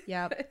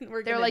 Yeah.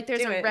 They're like,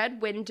 there's a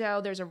red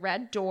window, there's a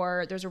red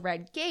door, there's a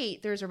red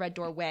gate, there's a red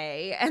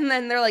doorway. And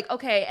then they're like,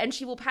 okay, and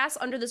she will pass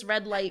under this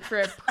red light for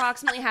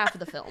approximately half of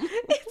the film.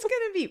 It's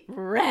going to be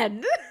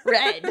red.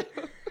 Red.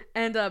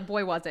 And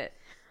boy, was it.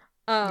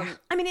 I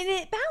mean, and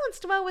it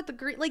balanced well with the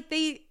green. Like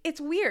it's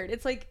weird.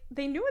 It's like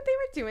they knew what they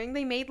were doing.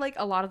 They made like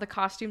a lot of the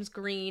costumes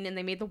green, and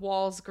they made the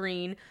walls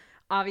green,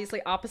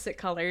 obviously opposite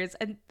colors.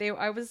 And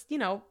I was, you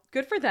know,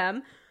 good for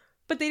them.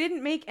 But they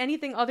didn't make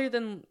anything other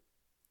than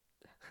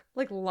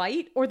like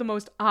light or the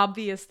most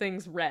obvious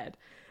things red.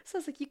 So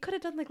it's like you could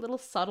have done like little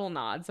subtle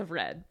nods of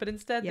red, but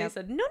instead they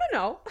said, no.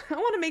 I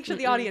want to make sure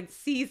the audience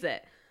sees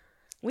it.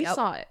 We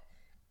saw it.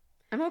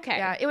 I'm okay.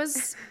 Yeah, it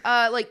was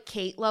like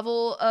Kate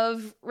level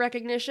of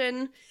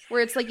recognition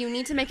where it's like you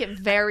need to make it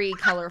very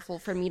colorful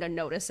for me to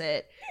notice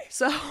it.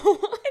 So and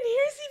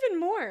here's even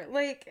more.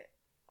 Like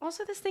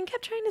also this thing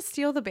kept trying to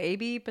steal the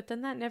baby, but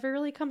then that never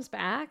really comes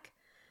back.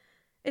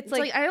 It's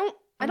like I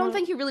don't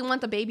think you really want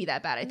the baby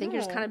that bad. I think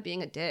you're just kind of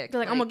being a dick. They're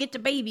like, I'm gonna get the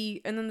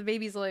baby, and then the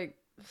baby's like,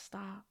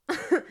 stop.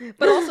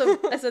 But also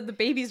I said the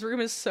baby's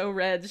room is so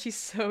red, she's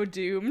so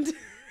doomed.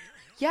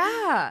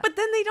 Yeah. But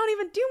then they don't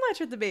even do much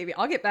with the baby.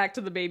 I'll get back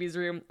to the baby's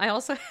room. I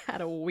also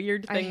had a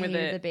weird thing with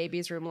it. The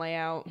baby's room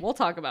layout. We'll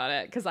talk about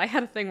it because I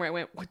had a thing where I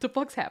went, what the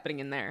fuck's happening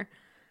in there?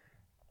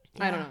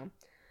 Yeah. I don't know.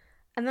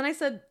 And then I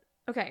said,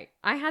 okay,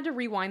 I had to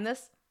rewind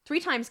this 3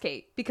 times,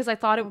 Kate, because I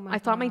thought my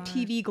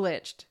TV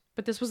glitched.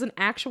 But this was an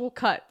actual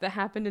cut that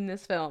happened in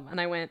this film.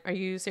 And I went, are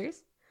you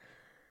serious?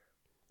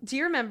 Do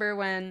you remember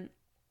when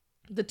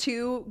the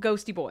 2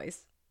 ghosty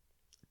boys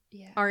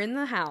are in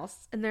the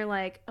house and they're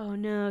like, oh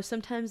no,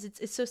 sometimes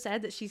it's so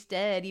sad that she's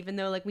dead, even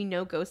though like we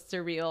know ghosts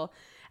are real.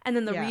 And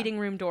then the reading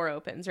room door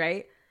opens,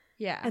 right?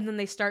 Yeah. And then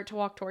they start to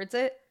walk towards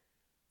it.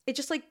 It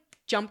just like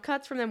jump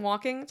cuts from them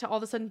walking to all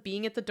of a sudden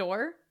being at the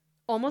door,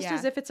 almost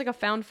as if it's like a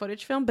found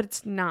footage film, but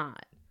it's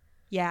not.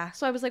 Yeah.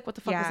 So I was like, what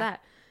the fuck was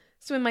that?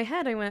 So in my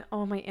head, I went,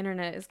 oh, my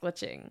internet is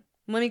glitching.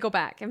 Let me go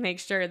back and make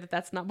sure that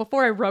that's not,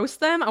 before I roast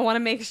them, I want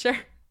to make sure.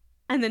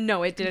 And then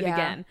no, it did it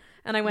again.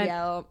 And I went,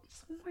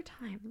 just one more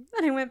time.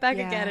 And I went back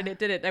again and it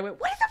did it. And I went,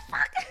 what the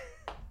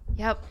fuck?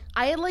 Yep.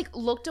 I had like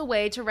looked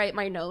away to write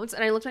my notes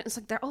and I looked at it, it's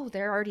like,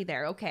 they're already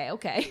there.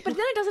 Okay. But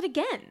then it does it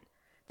again.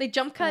 They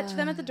jump cut to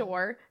them at the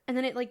door and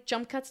then it like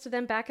jump cuts to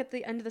them back at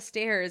the end of the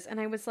stairs. And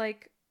I was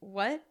like,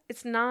 what?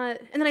 It's not.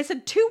 And then I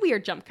said 2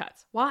 weird jump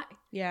cuts. Why?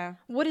 Yeah.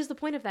 What is the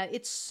point of that?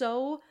 It's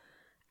so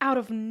out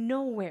of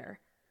nowhere.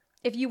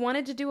 If you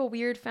wanted to do a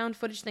weird found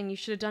footage thing, you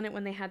should have done it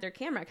when they had their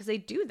camera, because they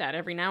do that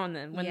every now and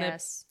then when the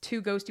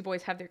 2 ghosty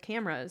boys have their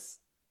cameras.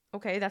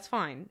 Okay, that's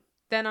fine.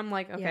 Then I'm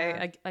like,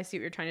 okay, I see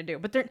what you're trying to do.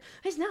 But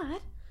it's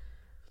not.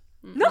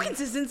 Mm-mm. No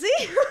consistency.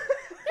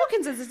 No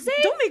consistency.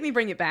 Don't make me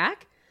bring it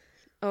back.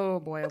 Oh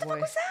boy, what the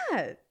fuck was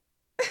that?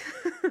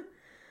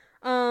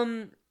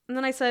 And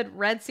then I said,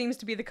 red seems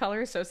to be the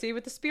color associated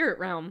with the spirit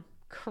realm.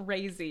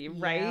 Crazy,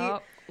 right?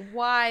 Yep.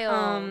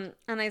 Wild.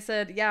 And I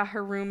said, yeah,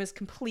 her room is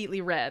completely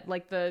red,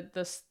 like the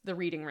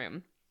reading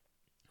room.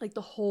 Like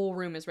the whole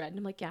room is red. And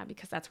I'm like, yeah,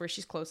 because that's where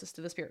she's closest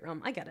to the spirit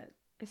realm. I get it.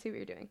 I see what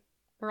you're doing.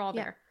 We're all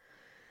there.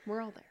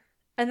 We're all there.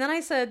 And then I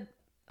said,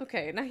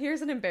 okay, now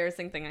here's an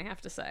embarrassing thing I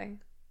have to say.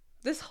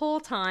 This whole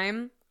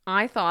time,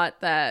 I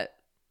thought that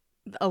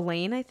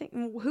Elaine, I think,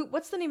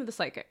 what's the name of the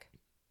psychic?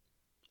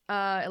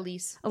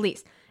 Elise.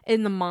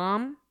 And the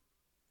mom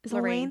is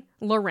Lorraine.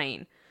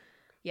 Lorraine.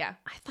 Yeah.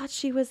 I thought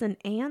she was an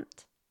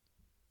aunt.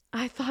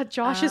 I thought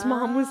Josh's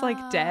mom was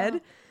like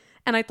dead.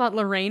 And I thought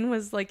Lorraine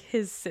was like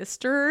his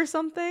sister or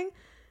something.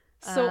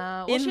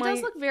 So she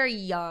does look very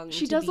young.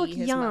 She does look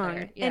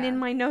young. Yeah. And in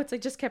my notes, I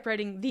just kept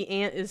writing, the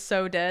aunt is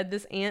so dead.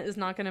 This aunt is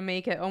not going to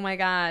make it. Oh my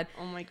God.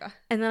 Oh my God.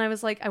 And then I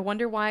was like, I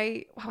wonder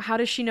why, how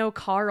does she know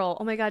Carl?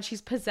 Oh my God,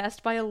 she's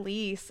possessed by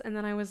Elise. And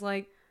then I was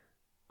like,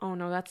 oh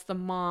no, that's the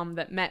mom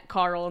that met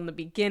Carl in the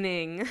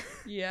beginning.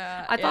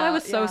 Yeah. I thought I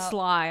was so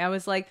sly. I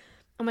was like,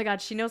 oh my God,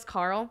 she knows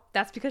Carl?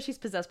 That's because she's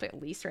possessed by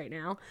Elise right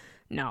now.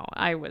 No,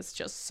 I was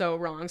just so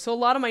wrong. So a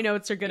lot of my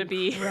notes are going to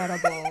be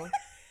incredible.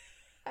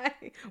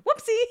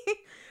 Whoopsie.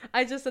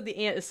 I just said the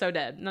aunt is so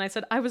dead. And I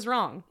said, I was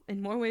wrong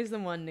in more ways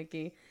than one,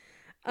 Nikki.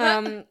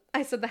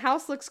 I said the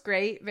house looks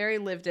great, very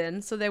lived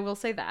in. So they will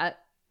say that.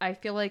 I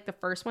feel like the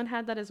first one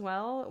had that as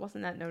well. It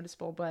wasn't that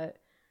noticeable, but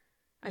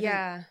I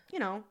think, you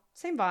know,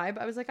 same vibe.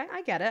 I was like,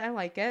 I get it. I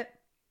like it.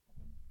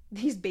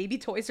 These baby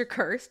toys are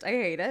cursed. I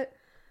hate it.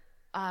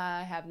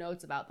 I have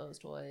notes about those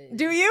toys.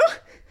 Do you?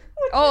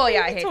 Oh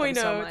yeah, I hate them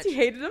so much. You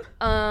hated them?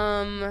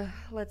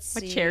 Let's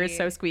see. My chair is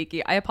so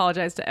squeaky. I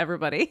apologize to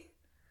everybody.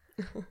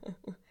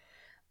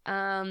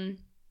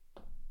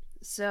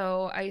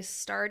 So I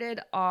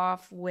started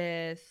off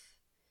with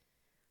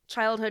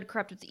childhood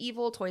corrupt with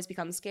evil, toys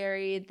become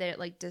scary, the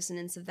like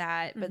dissonance of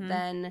that, but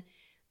then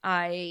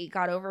I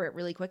got over it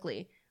really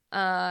quickly.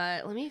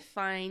 Let me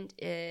find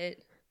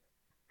it.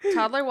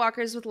 Toddler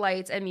walkers with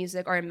lights and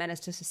music are a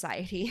menace to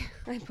society.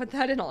 I put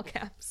that in all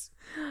caps.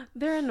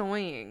 They're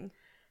annoying.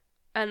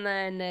 And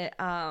then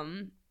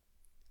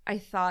I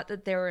thought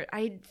that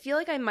I feel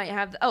like I might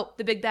have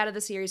the big bad of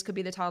the series could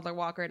be the toddler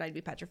walker and I'd be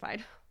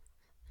petrified.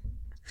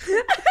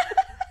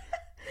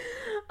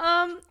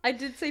 I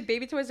did say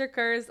baby toys are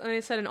cursed, and I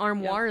said an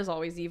armoire is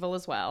always evil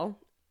as well.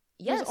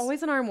 Yes. There's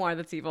always an armoire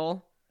that's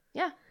evil.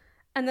 Yeah.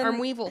 And then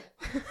Armweevil.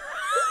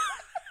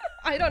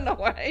 I don't know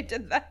why I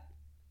did that.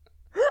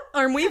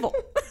 Armweevil.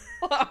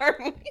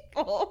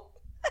 Armweevil.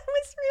 That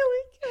was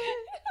really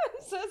good.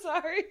 I'm so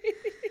sorry.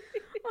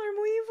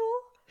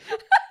 Armweevil.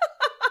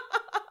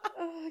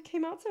 Oh, it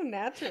came out so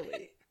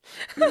naturally.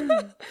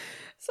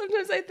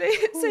 Sometimes I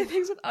say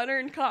things with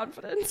unearned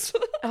confidence.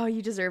 Oh,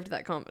 you deserved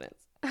that confidence.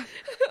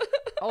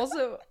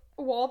 Also,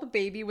 while the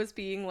baby was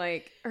being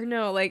like, or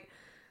no, like,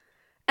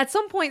 at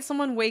some point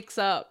someone wakes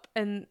up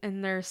and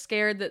they're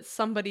scared that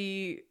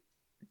somebody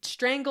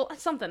strangled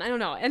something. I don't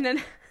know. And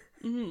then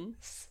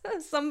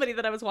somebody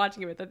that I was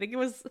watching it with, I think it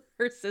was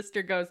her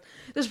sister, goes,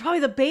 "There's probably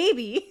the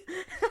baby."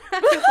 I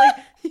was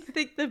like, "You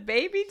think the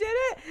baby did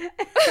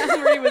it?"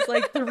 And Marie was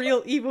like, "The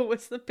real evil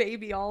was the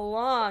baby all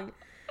along."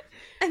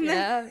 And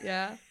then,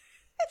 yeah.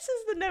 This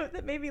is the note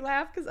that made me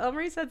laugh because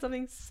Elmarie said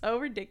something so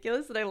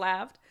ridiculous that I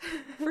laughed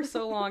for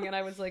so long, and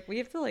I was like, we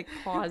have to like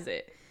pause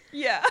it.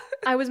 Yeah.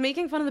 I was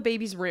making fun of the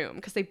baby's room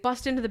because they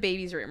bust into the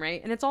baby's room,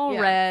 right? And it's all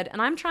red, and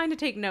I'm trying to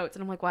take notes,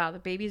 and I'm like, wow, the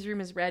baby's room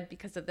is red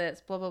because of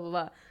this, blah, blah, blah,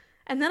 blah.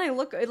 And then I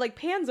look, it like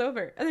pans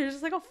over, and there's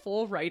just like a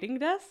full writing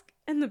desk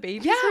in the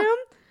baby's room.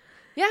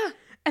 Yeah.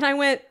 And I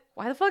went,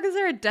 why the fuck is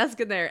there a desk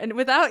in there? And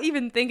without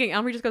even thinking,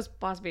 Elmarie just goes,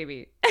 "Boss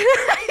baby."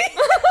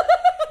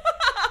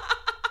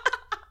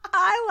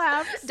 I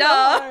laughed so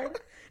hard.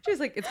 She was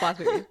like, "It's boss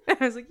baby." I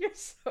was like, "You're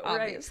so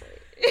Obviously.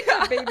 right.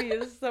 Yeah. Baby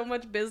is so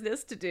much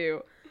business to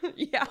do."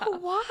 Yeah.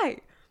 But why?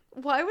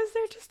 Why was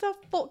there just a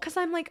full... Because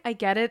I'm like, I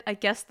get it. I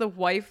guess the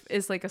wife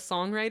is like a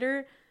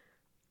songwriter.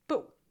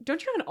 But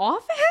don't you have an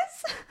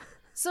office?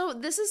 So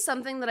this is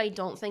something that I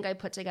don't think I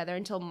put together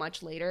until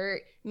much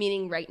later,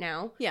 meaning right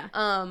now. Yeah.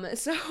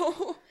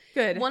 So...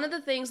 Good. One of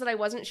the things that I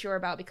wasn't sure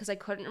about because I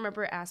couldn't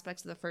remember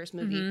aspects of the first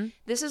movie,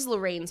 this is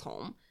Lorraine's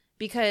home.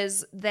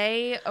 Because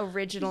they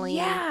originally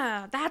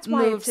that's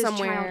why moved it's his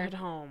somewhere. childhood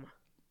home.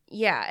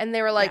 Yeah, and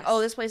they were like,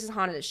 oh, this place is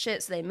haunted as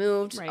shit, so they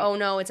moved. Right. Oh,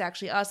 no, it's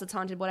actually us that's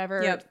haunted,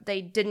 whatever. Yep.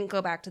 They didn't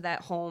go back to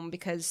that home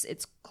because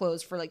it's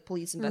closed for, like,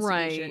 police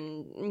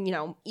investigation, you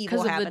know,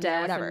 evil happened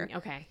or whatever.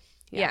 Okay.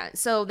 Yeah,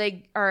 so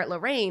they are at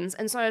Lorraine's,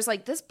 and so I was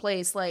like, this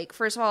place, like,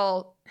 first of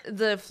all,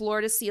 the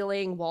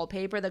floor-to-ceiling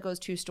wallpaper that goes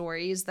 2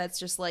 stories, that's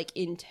just, like,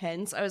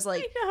 intense. I was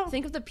like,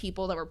 think of the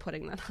people that were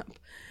putting that up.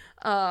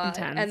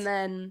 Intense. And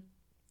then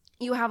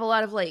you have a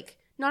lot of, like,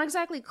 not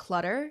exactly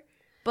clutter,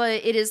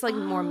 but it is like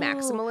more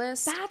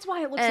maximalist. That's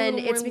why it looks and a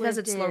little more it's because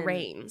it's lived in.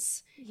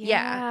 Lorraine's.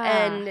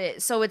 Yeah. And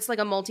so it's like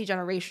a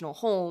multi-generational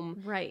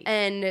home. Right.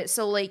 And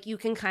so like you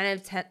can kind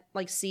of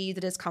like see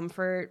the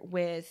discomfort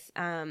with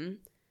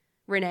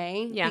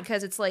Renee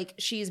because it's like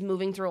she's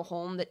moving through a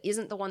home that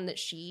isn't the one that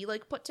she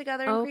like put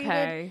together and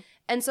created.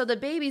 And so the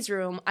baby's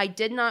room, I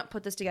did not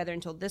put this together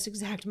until this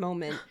exact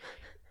moment,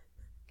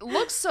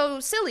 looks so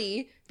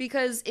silly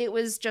because it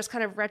was just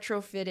kind of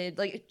retrofitted.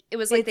 Like, it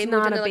was like It's they moved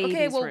in, not they're a like, okay,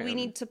 baby's well, room. we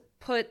need to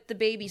put the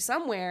baby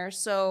somewhere,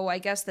 so I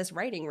guess this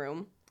writing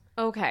room.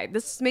 Okay,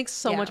 this makes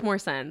so much more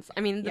sense.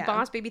 I mean, the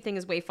boss baby thing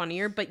is way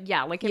funnier, but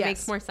yeah, like it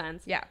makes more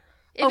sense. Yeah.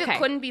 If it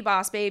couldn't be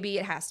boss baby,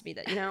 it has to be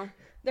that, you know?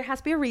 There has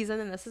to be a reason,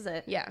 and this is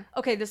it. Yeah.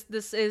 Okay,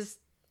 this is,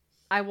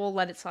 I will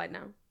let it slide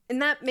now.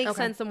 And that makes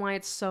sense and why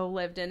it's so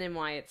lived in and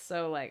why it's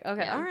so like,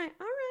 okay, all right,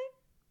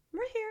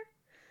 right here.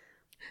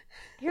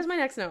 Here's my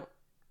next note.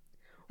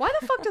 Why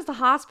the fuck does the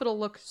hospital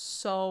look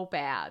so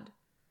bad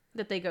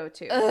that they go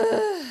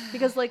to?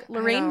 Because like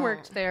Lorraine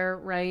worked there,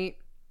 right?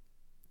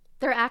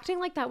 They're acting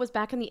like that was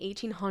back in the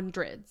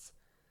 1800s.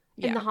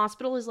 Yeah. And the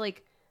hospital is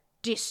like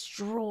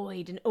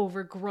destroyed and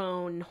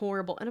overgrown and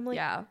horrible. And I'm like,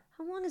 how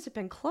long has it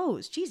been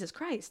closed? Jesus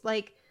Christ.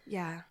 Like,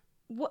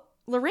 what?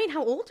 Lorraine,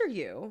 how old are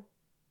you?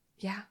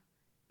 Yeah.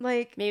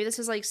 Like, maybe this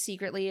is like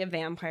secretly a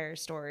vampire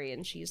story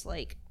and she's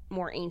like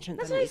more ancient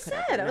than we could ever know. That's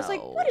what I said. I was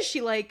like, what is she,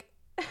 like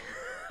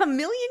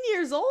 1,000,000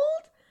 years old?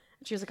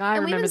 And she was like, I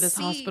remember this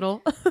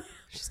hospital.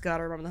 She's got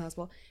to remember the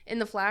hospital. In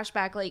the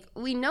flashback, like,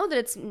 we know that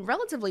it's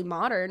relatively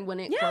modern when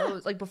it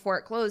closed, like before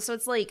it closed. So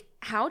it's like,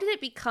 how did it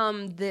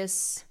become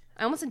this?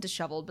 I almost said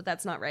disheveled, but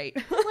that's not right.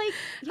 Like,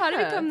 how did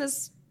it become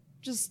this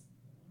just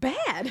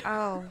bad?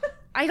 Oh,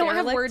 I don't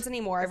have words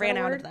anymore. I ran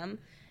out of them.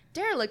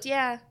 Derelict,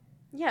 yeah.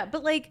 Yeah,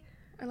 but like,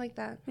 I like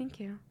that. Thank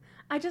you.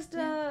 I just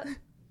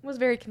was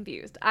very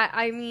confused.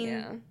 I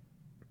mean,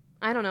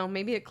 I don't know.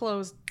 Maybe it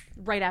closed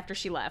right after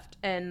she left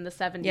in the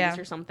 70s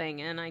or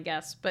something. And I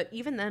guess, but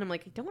even then I'm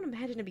like, I don't want to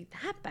imagine it to be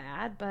that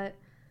bad, but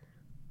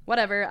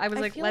whatever. I was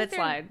like, let it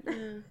slide.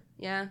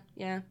 Yeah.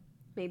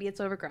 Maybe it's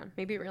overgrown.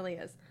 Maybe it really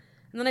is.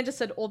 And then I just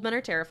said, old men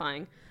are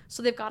terrifying.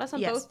 So they've got us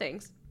on both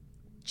things.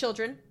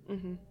 Children,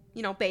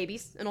 you know,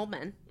 babies and old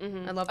men.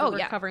 I love that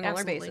we're covering all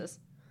our bases.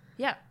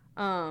 Yeah.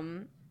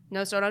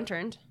 No stone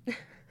unturned.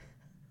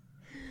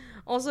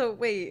 Also,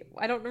 wait,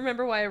 I don't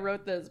remember why I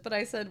wrote this, but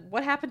I said,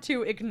 what happened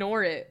to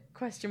ignore it?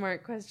 Question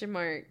mark.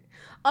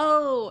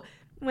 Oh,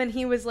 when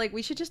he was like,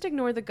 we should just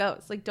ignore the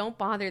ghosts. Like, don't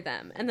bother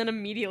them. And then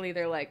immediately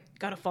they're like,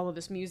 gotta follow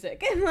this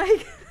music. And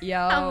like,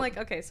 I'm like,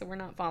 okay, so we're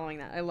not following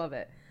that. I love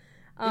it.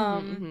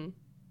 I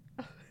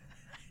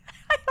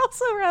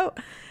also wrote,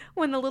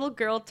 when the little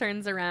girl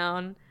turns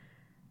around,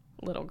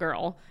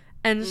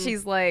 and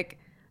she's like,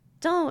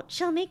 don't,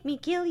 she'll make me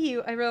kill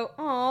you. I wrote,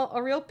 aw,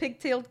 a real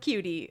pigtailed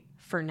cutie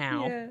for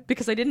now.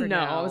 Because I didn't know.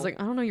 I was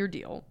like, I don't know your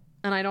deal.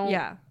 And I don't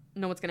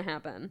know what's going to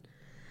happen.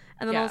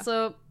 And then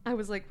also, I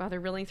was like, wow, they're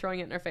really throwing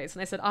it in our face.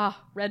 And I said,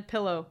 red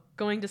pillow,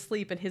 going to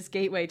sleep in his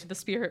gateway to the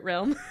spirit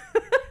realm.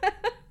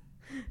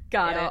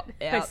 Got it.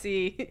 Yep. I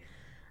see.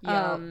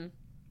 Yep.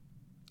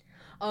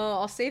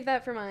 I'll save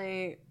that for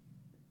my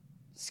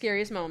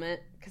scariest moment,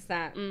 because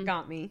that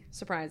got me,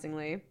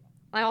 surprisingly.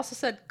 I also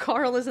said,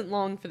 Carl isn't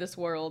long for this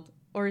world.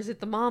 Or is it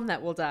the mom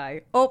that will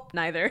die? Oh,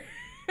 neither.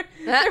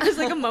 There was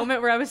like a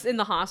moment where I was in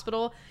the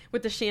hospital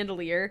with the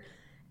chandelier,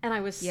 and I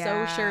was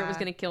so sure it was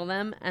going to kill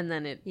them, and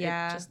then it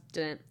just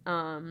didn't.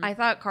 I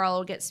thought Carl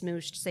would get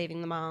smooshed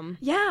saving the mom.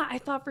 Yeah, I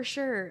thought for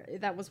sure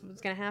that was what was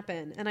going to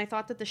happen. And I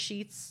thought that the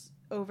sheets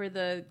over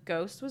the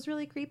ghost was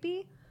really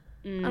creepy.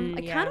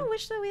 I kind of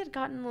wish that we had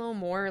gotten a little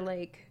more,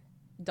 like,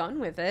 done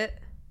with it.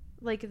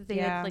 Like, if they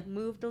had, like,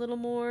 moved a little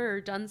more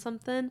or done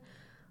something.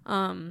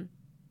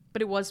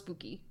 But it was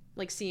spooky.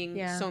 Like, seeing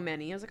so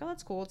many. I was like, oh,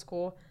 that's cool. It's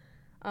cool.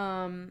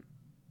 Then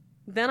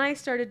I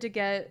started to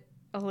get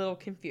a little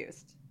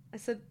confused. I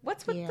said,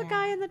 what's with the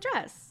guy in the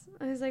dress?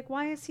 I was like,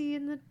 why is he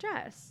in the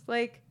dress?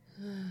 Like,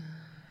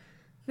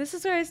 this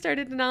is where I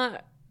started to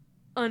not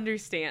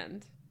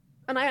understand.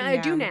 And I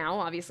do now,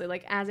 obviously.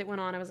 Like, as it went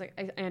on, I was like,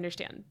 I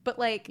understand. But,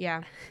 like,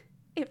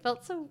 it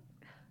felt so,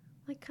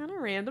 like, kind of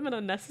random and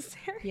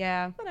unnecessary.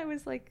 Yeah. But I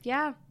was like,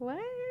 what?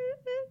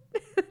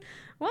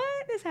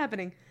 What is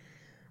happening?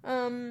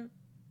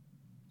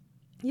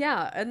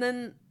 Yeah, and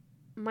then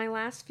my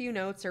last few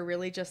notes are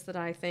really just that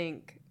I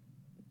think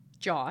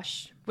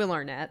Josh, Will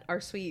Arnett,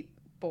 our sweet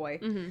boy,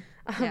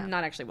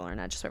 not actually Will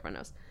Arnett, just so everyone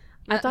knows,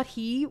 I thought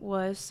he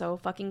was so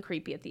fucking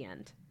creepy at the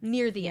end.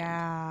 Near the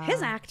end.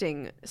 His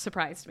acting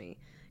surprised me.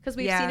 Because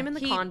we've seen him in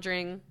The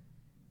Conjuring.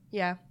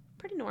 Yeah.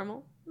 Pretty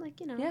normal. Like,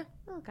 you know,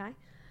 little guy.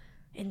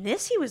 In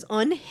this, he was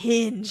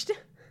unhinged.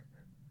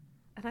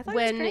 And I thought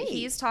when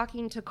he's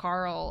talking to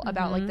Carl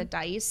about like the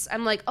dice,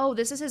 I'm like, oh,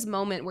 this is his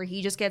moment where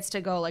he just gets to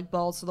go like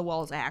balls to the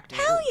walls acting.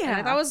 Hell yeah. And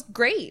I thought it was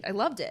great. I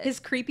loved it. His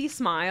creepy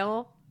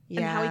smile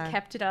and how he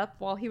kept it up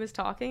while he was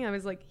talking. I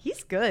was like,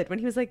 he's good. When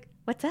he was like,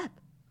 what's up?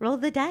 Roll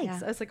the dice. Yeah.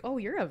 I was like, oh,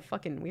 you're a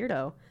fucking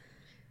weirdo.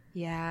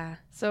 Yeah.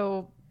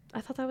 So I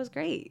thought that was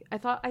great. I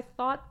thought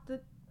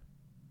that,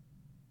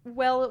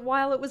 well,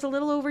 while it was a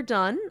little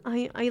overdone,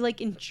 I like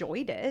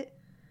enjoyed it.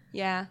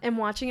 Yeah. And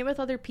watching it with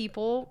other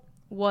people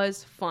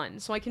was fun.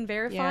 So I can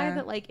verify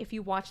that, like, if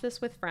you watch this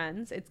with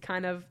friends, it's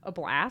kind of a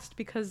blast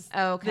because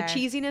the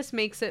cheesiness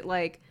makes it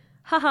like,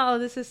 haha,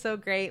 this is so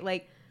great.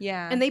 Like,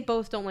 and they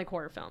both don't like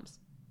horror films.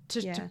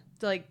 To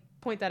like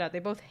point that out, they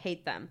both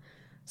hate them.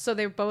 So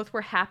they both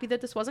were happy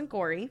that this wasn't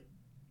gory.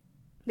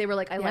 They were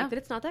like, I like that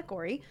it's not that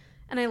gory.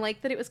 And I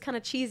like that it was kind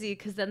of cheesy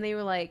because then they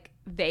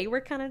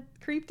were kind of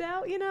creeped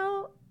out, you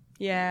know?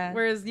 Yeah.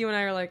 Whereas you and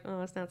I are like,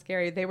 oh, it's not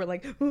scary. They were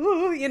like,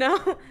 ooh, you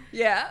know?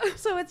 Yeah.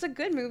 So it's a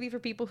good movie for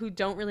people who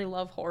don't really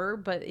love horror,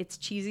 but it's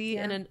cheesy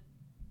and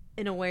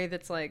in a way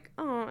that's like,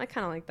 oh, I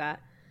kind of like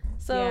that.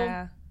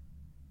 So,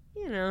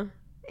 you know,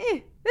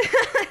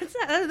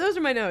 those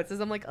are my notes. Is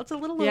I'm like, it's a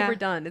little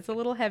overdone. It's a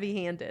little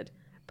heavy-handed,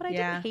 but I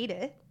didn't hate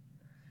it.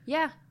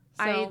 Yeah.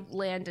 So, I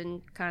land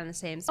in kind of the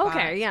same spot.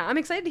 Okay, yeah. I'm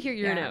excited to hear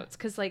your notes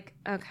because, like,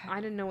 I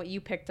didn't know what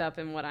you picked up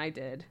and what I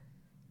did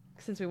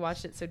since we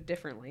watched it so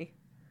differently.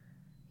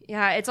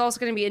 Yeah, it's also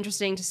going to be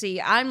interesting to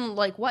see. I'm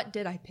like, what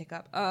did I pick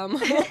up?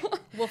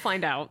 We'll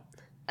find out.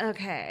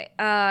 Okay.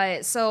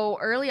 So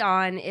early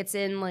on, it's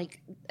in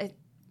like,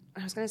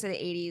 I was going to say the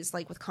 80s,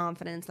 like with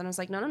confidence. Then I was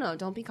like, no,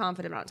 don't be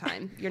confident about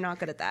time. You're not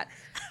good at that.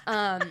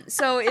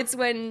 So it's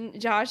when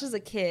Josh is a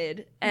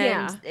kid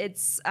and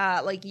it's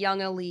like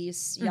young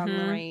Elise, young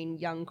Lorraine,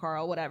 young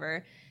Carl,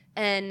 whatever.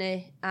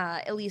 And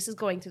Elise is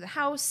going through the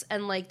house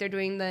and like they're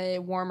doing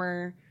the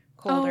warmer,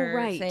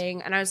 colder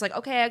thing. And I was like,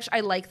 okay, actually,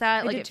 I like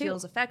that. Like it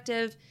feels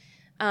effective.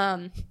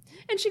 And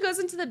she goes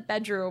into the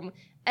bedroom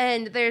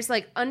and there's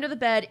like under the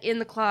bed in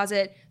the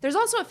closet, there's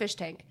also a fish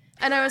tank.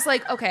 And I was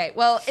like, okay,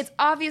 well, it's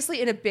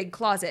obviously in a big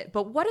closet,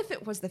 but what if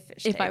it was the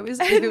fish tank? If it was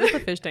the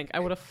fish tank, I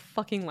would have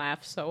fucking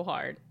laughed so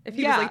hard. If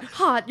he was like,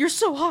 hot, you're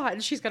so hot,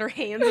 and she's got her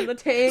hands in the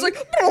tank. It's like,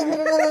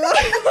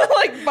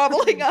 like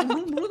bubbling up.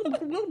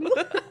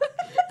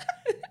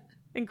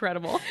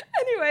 Incredible.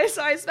 Anyway,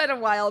 so I spent a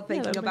while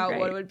thinking about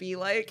what it would be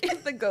like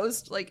if the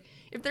ghost, like,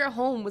 if their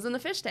home was in the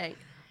fish tank.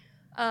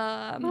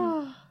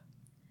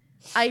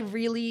 I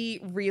really,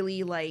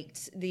 really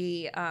liked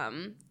the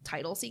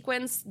title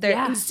sequence.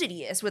 They're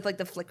Insidious with like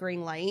the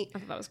flickering light. I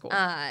thought that was cool.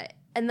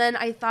 And then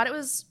I thought it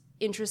was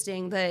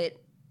interesting that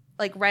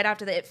like right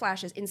after the it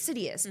flashes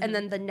Insidious, and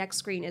then the next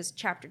screen is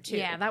chapter 2.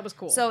 Yeah, that was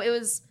cool. So it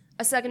was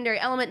a secondary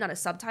element, not a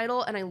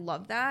subtitle, and I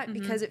love that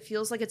because it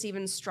feels like it's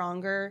even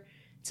stronger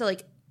to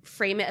like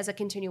frame it as a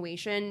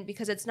continuation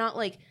because it's not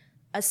like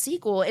a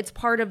sequel, it's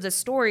part of the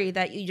story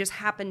that you just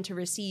happen to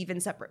receive in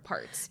separate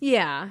parts.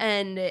 Yeah.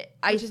 And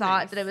I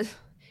thought that it was,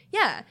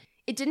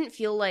 it didn't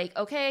feel like,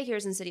 okay,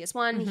 here's Insidious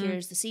 1,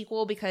 here's the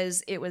sequel,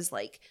 because it was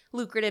like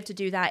lucrative to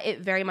do that. It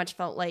very much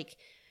felt like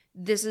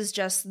this is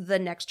just the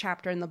next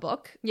chapter in the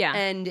book. Yeah.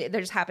 And there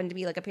just happened to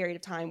be like a period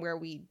of time where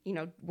we,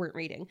 weren't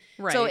reading.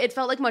 Right. So it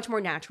felt like much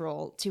more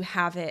natural to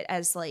have it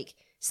as like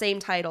same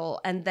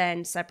title and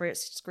then separate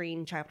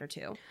screen chapter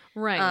 2.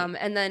 Right.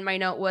 And then my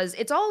note was,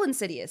 it's all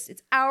Insidious.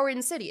 It's our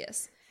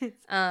Insidious.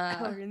 It's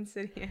our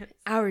Insidious.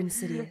 Our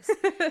Insidious.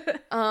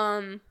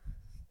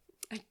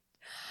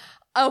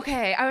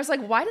 Okay. I was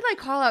like, why did I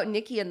call out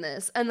Nikki in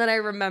this? And then I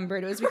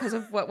remembered it was because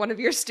of what one of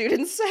your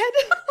students said.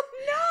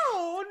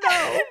 No.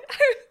 I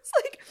was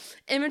like,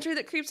 imagery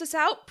that creeps us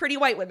out, pretty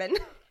white women.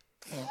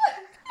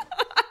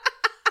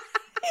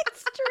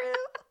 It's true.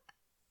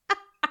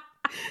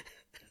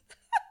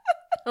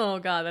 Oh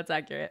God, that's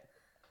accurate.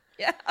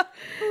 Yeah.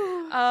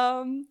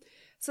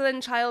 So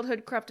then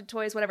childhood corrupted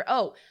toys, whatever.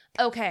 Oh,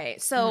 okay.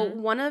 So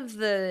one of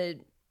the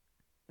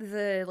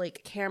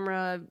like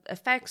camera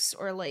effects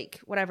or like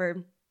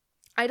whatever,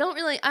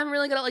 I'm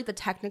really good at like the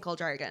technical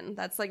jargon.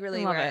 That's like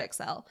really where I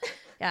excel.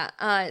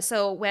 Yeah.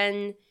 So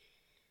when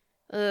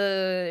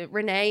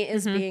Renee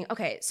is being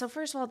okay, so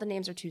first of all, the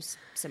names are too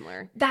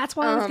similar. That's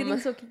why I was getting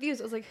so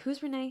confused. I was like,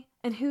 who's Renee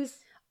and who's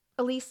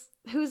Elise?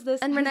 Who's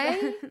this? And who's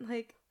Renee,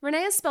 like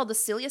Renee is spelled the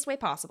silliest way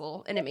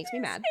possible, and it makes me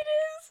mad. It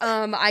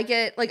is. I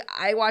get like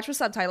I watch with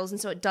subtitles, and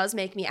so it does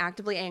make me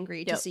actively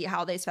angry to see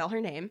how they spell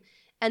her name.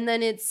 And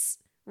then it's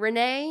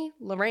Renee,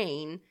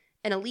 Lorraine,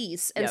 and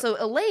Elise, and so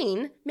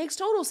Elaine makes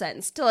total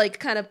sense to like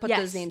kind of put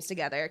those names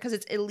together because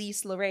it's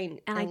Elise, Lorraine,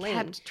 and Elaine.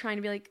 I kept trying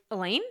to be like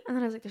Elaine, and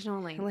then I was like, "There's no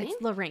Elaine.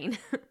 It's Lorraine."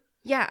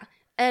 Yeah.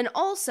 And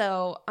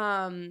also,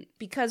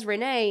 because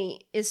Renee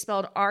is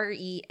spelled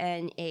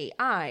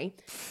Renai,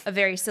 a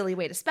very silly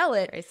way to spell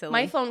it,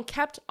 my phone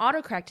kept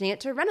autocorrecting it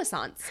to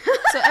Renaissance.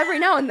 So every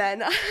now and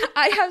then,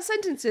 I have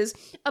sentences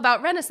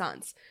about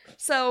Renaissance.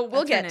 So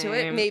we'll get to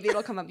it. Maybe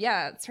it'll come up.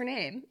 Yeah, it's her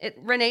name.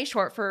 Renee,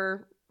 short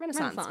for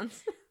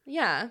Renaissance.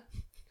 Yeah.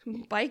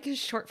 Bike is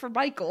short for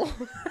Michael.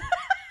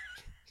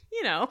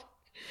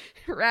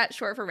 Rat,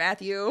 short for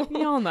Matthew.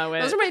 You all know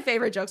it. Those are my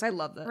favorite jokes. I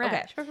love them.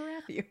 Rat, short for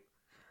Matthew.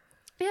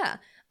 Yeah.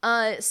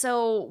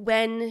 So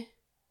when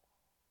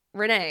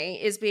Renee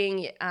is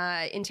being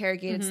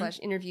interrogated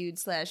 / interviewed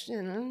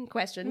 /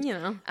 questioned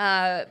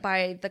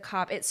by the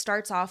cop, it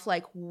starts off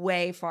like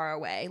way far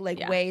away,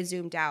 like way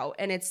zoomed out.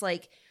 And it's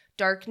like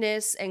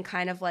darkness and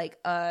kind of like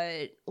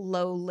a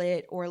low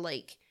lit or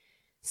like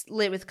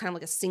lit with kind of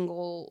like a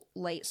single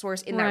light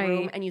source in that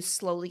room. And you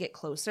slowly get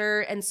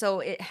closer. And so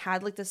it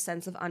had like this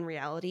sense of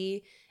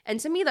unreality. And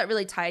to me, that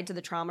really tied to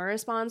the trauma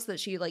response that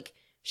she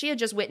had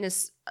just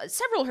witnessed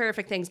several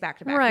horrific things back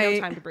to back, no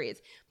time to breathe.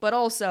 But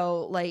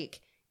also, like,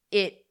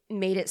 it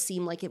made it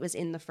seem like it was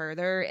in the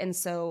further. And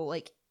so,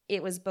 like,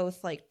 it was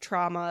both, like,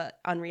 trauma,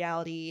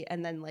 unreality,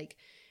 and then, like,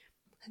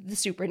 the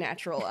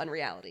supernatural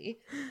unreality.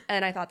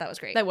 And I thought that was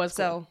great. That was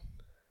cool. So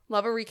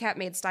love a recap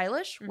made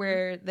stylish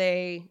where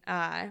they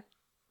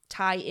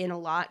tie in a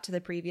lot to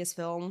the previous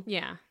film.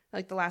 Yeah.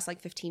 Like the last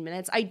 15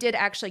 minutes. I did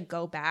actually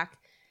go back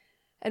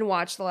and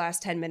watch the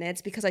last 10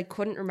 minutes because I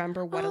couldn't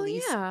remember what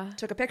Elise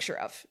took a picture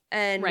of.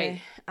 And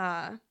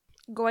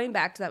going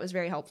back to that was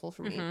very helpful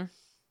for me.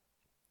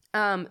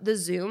 The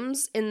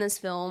zooms in this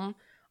film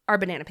are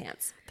banana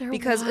pants.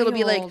 Because it'll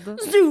be like,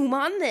 zoom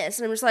on this.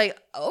 And I'm just like,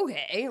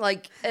 okay,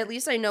 at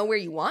least I know where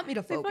you want me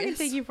to focus. They fucking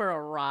take you for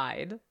a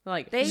ride.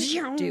 They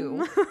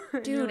do.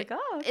 Dude, like,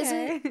 oh,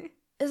 okay.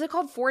 Is it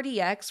called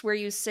 4DX where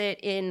you sit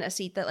in a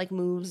seat that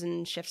moves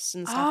and shifts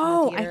and stuff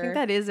in the theater? I think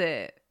that is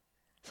it.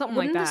 Something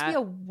like that. Wouldn't this be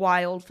a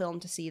wild film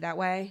to see that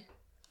way?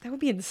 That would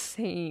be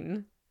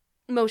insane.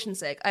 Motion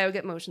sick. I would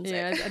get motion sick.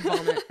 Yeah, I'd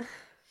vomit.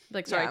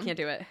 Sorry, I can't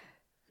do it.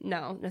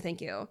 No,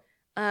 thank you.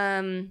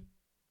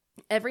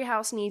 Every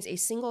house needs a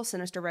single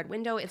sinister red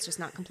window. It's just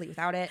not complete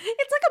without it.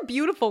 It's like a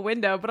beautiful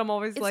window, but I'm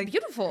always it's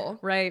beautiful.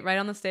 Right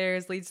on the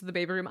stairs, leads to the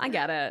baby room. I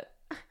get it.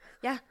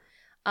 Yeah.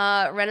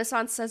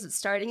 Renaissance says it's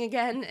starting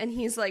again, and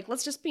he's like,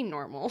 let's just be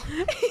normal.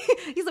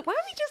 He's like, why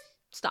don't we just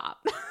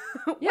stop?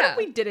 What if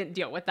we didn't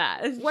deal with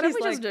that? What if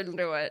we just didn't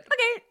do it?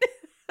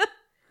 Okay.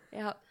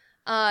 Yeah.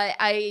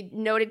 I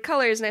noted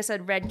colors, and I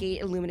said red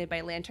gate illuminated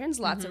by lanterns.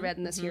 Lots of red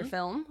in this here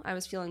film. I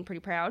was feeling pretty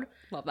proud.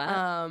 Love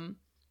that.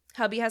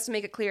 Hubby has to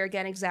make it clear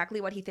again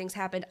exactly what he thinks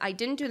happened. I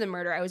didn't do the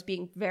murder. I was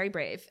being very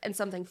brave. And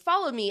something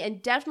followed me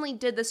and definitely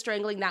did the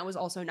strangling. That was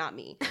also not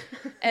me.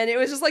 And it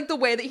was just the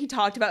way that he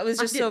talked about it was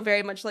just so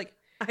very much I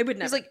would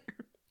never. He's like,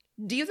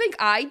 do you think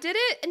I did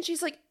it? And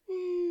she's like,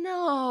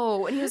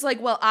 no. And he was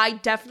like, well, I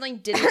definitely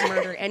didn't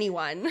murder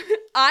anyone.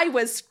 I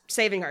was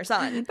saving our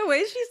son. The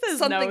way she says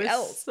something no is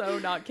else. So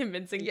not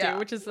convincing too,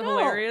 which is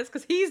hilarious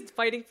because he's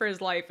fighting for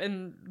his life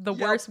in the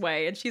worst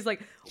way. And she's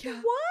like,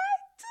 what?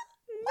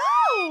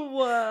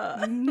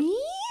 No. Me?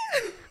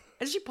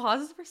 And she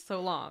pauses for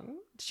so long.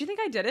 Did you think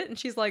I did it? And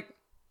she's like,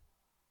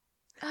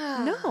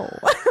 no.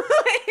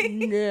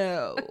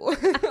 No.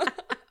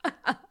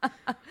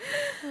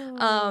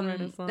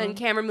 And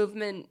camera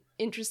movement,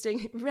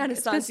 interesting.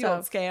 Renaissance, you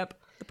old scamp.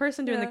 The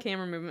person doing the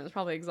camera movement was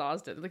probably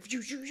exhausted.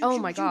 Oh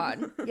my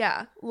god.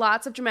 Yeah.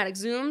 Lots of dramatic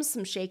zooms,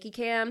 some shaky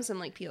cams,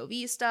 some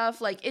POV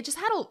stuff. It just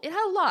had a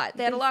lot.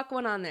 They had a lot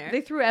going on there.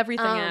 They threw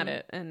everything at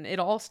it and it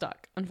all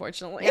stuck,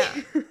 unfortunately. Yeah.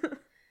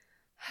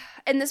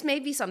 And this may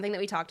be something that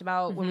we talked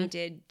about when we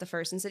did the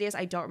first Insidious.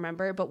 I don't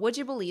remember, but would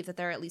you believe that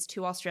there are at least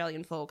 2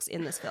 Australian folks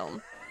in this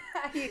film?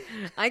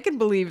 I can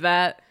believe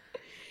that.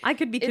 I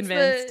could be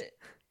convinced.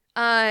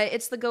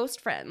 It's the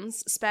ghost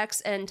friends, Specs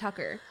and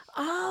Tucker.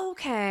 Oh,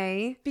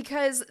 okay.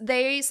 Because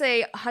they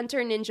say Hunter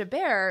Ninja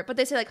Bear, but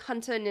they say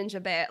Hunter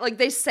Ninja Bear.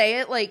 They say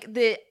it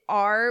the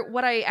R.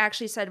 What I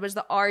actually said was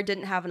the R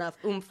didn't have enough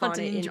oomph on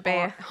it in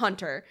Bear.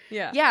 Hunter.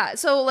 Yeah. Yeah.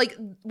 So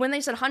when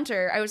they said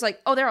Hunter, I was like,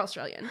 oh, they're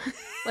Australian.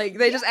 They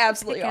just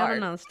absolutely are.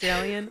 An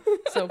Australian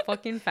so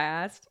fucking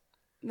fast.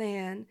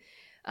 Man.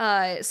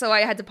 So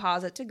I had to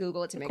pause it to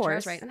Google it to make sure I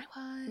was right, and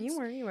I was.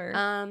 You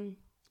were.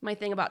 My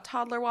thing about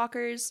toddler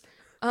walkers.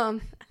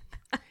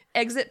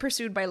 Exit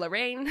pursued by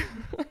Lorraine.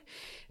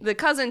 The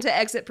cousin to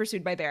exit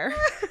pursued by Bear.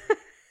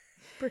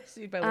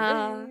 Pursued by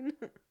Lorraine.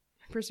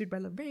 Pursued by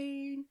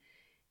Lorraine.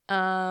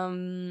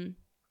 And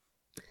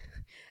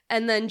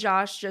then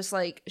Josh just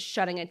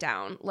shutting it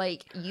down.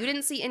 You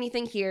didn't see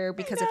anything here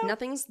because if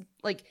nothing's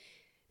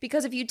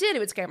because if you did, it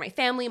would scare my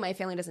family. My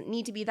family doesn't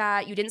need to be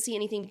that. You didn't see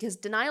anything because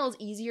denial is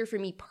easier for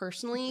me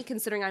personally,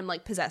 considering I'm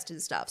possessed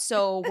and stuff.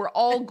 So we're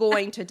all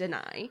going to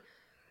deny.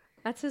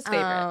 That's his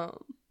favorite.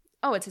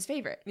 Oh, it's his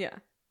favorite. Yeah.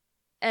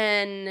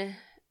 And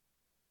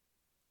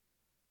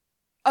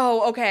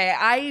okay.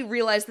 I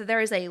realized that there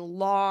is a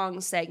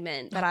long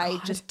segment that I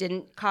just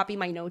didn't copy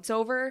my notes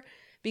over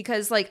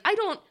because I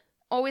don't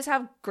always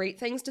have great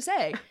things to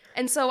say.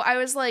 And so I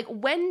was like,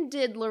 when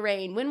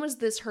was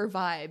this her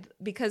vibe?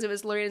 Because it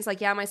was Lorraine's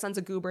yeah, my son's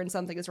a goober and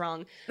something is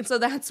wrong. So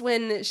that's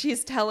when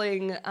she's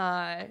telling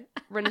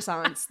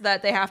Renaissance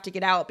that they have to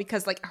get out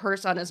because her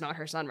son is not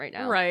her son right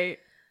now. Right.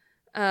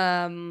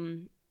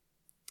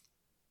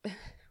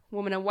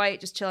 Woman in white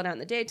just chilling out in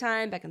the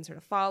daytime. Beckons her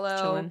to follow.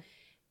 Chilling.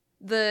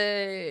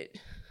 The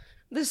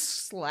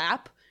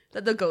slap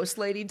that the ghost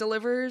lady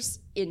delivers,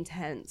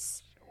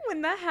 intense.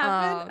 When that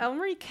happened,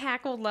 Elmarie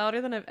cackled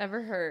louder than I've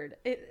ever heard.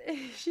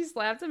 She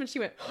slapped him and she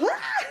went,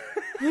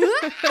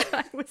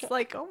 I was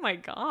like, oh my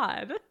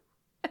god.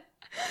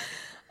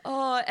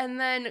 Oh, and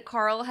then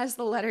Carl has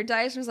the letter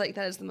dice and was like,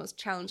 that is the most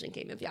challenging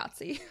game of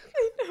Yahtzee.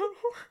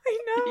 I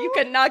know. You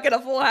could not get a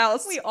full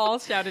house. We all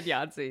shouted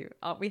Yahtzee.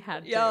 We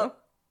had to. Yeah.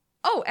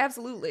 Oh,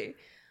 absolutely.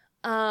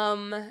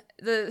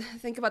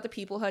 Think about the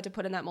people who had to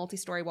put in that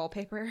multi-story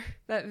wallpaper.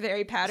 That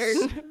very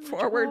patterned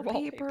forward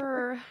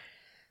wallpaper.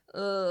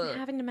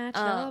 Having to match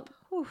it up.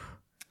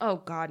 Oh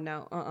god,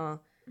 no.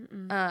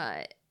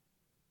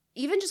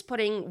 Even just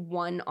putting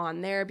one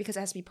on there because it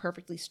has to be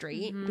perfectly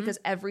straight because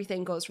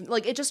everything goes from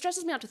it just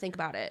stresses me out to think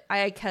about it.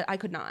 I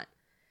could not.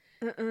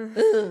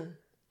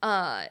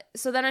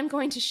 So then I'm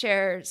going to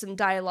share some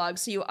dialogue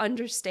so you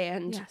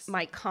understand Yes.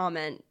 my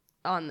comment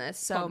on this.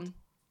 So, Pumped.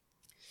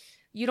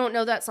 you don't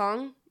know that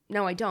song?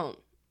 No, I don't.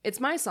 It's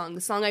my song,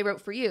 the song I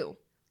wrote for you.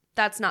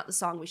 That's not the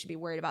song we should be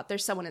worried about.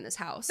 There's someone in this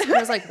house. And I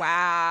was like,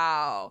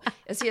 wow.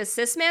 Is he a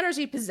cis man or is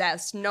he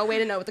possessed? No way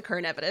to know with the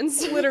current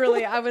evidence.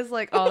 Literally, I was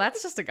like, oh,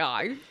 that's just a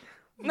guy.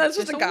 That's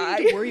just a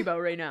guy. To worry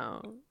about right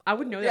now. I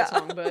would know that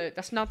song, but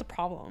that's not the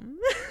problem.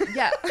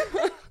 Yeah.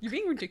 You're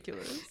being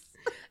ridiculous.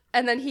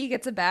 And then he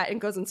gets a bat and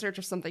goes in search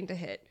of something to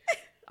hit.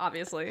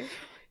 Obviously.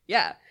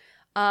 Yeah.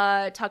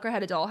 Tucker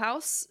had a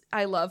dollhouse.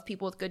 I love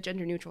people with good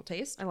gender neutral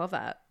taste. I love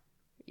that.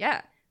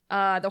 Yeah.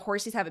 The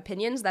horses have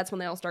opinions. That's when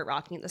they all start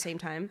rocking at the same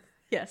time.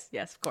 Yes,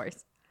 of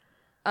course.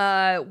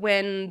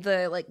 When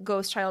the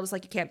ghost child is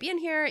like, you can't be in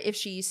here. If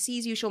she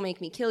sees you, she'll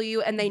make me kill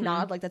you. And they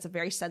nod like that's a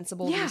very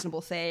sensible,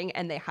 reasonable thing.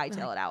 And they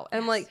hightail it out.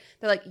 And they're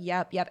like,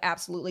 yep,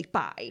 absolutely,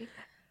 bye. And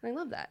I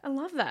love that. I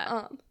love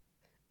that.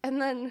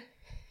 And then,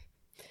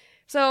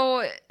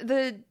 so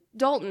the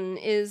Dalton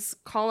is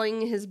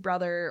calling his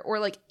brother,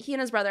 or he and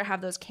his brother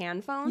have those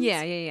can phones.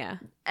 Yeah.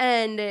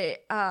 And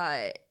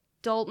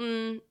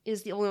Dalton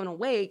is the only one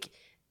awake.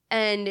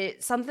 And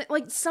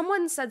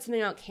someone said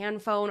something about can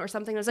phone or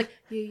something. I was like,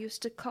 you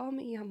used to call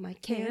me on my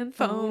can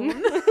phone.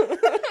 And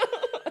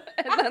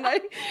then I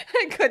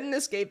couldn't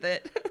escape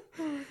it.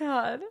 Oh,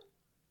 God.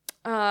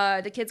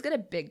 The kids get a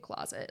big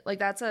closet.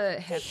 That's a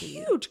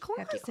hefty, huge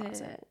closet. Hefty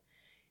closet.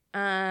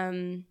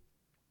 Then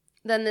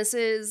this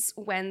is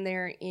when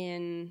they're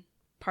in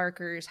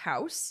Parker's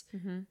house.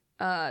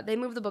 Mm-hmm. They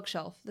move the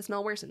bookshelf. The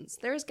smell worsens.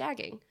 There's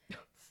gagging.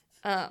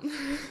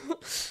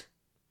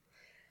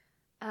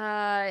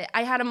 I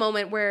had a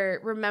moment where,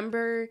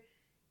 remember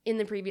in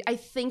the preview, I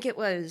think it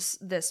was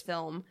this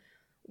film,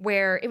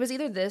 where it was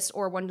either this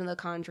or one of the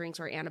Conjurings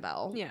or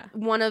Annabelle. Yeah.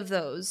 One of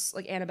those,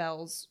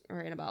 Annabelle,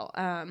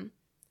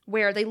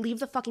 where they leave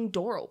the fucking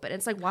door open.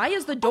 It's why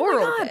is the door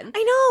open?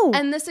 I know.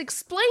 And this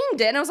explained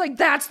it. And I was like,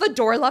 that's the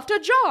door left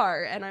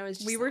ajar. And I was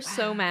just we were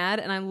so mad,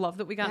 and I love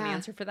that we got an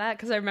answer for that,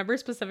 because I remember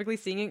specifically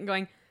seeing it and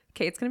going,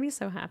 Kate's gonna be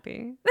so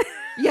happy.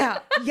 Yeah,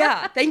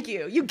 thank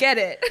you. You get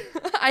it.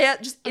 I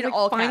had just in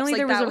all caps. Finally,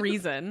 there was a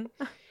reason.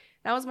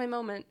 That was my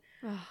moment.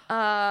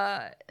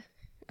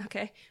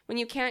 Okay. When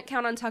you can't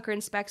count on Tucker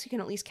and Specs, you can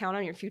at least count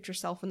on your future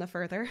self in the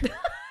further.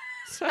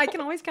 So, I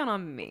can always count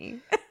on me.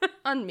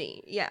 On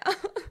me, yeah.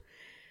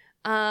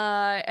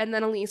 And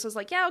then Elise was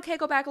like, yeah, okay,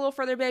 go back a little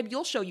further, babe.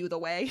 You'll show you the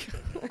way.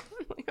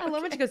 I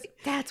love when she goes,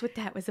 that's what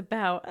that was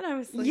about. And I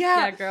was like,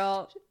 yeah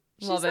girl.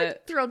 Love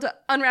it. Thrilled to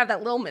unravel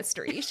that little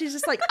mystery. She's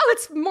just like, oh,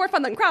 it's more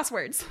fun than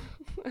crosswords.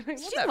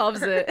 She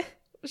loves it.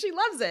 She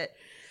loves it.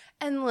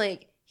 And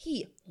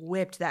he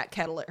whipped that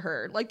kettle at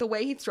her. The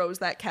way he throws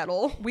that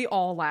kettle. We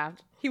all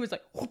laughed. He was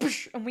like,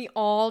 whoosh, and we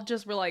all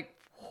just were like,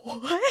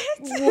 what?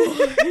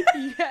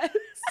 Yes.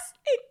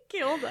 It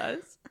killed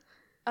us.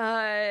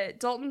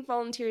 Dalton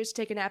volunteers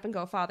to take a nap and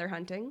go father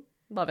hunting.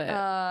 Love it.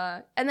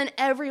 And then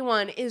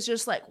everyone is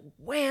just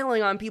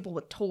wailing on people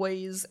with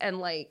toys,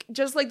 and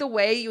just the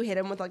way you hit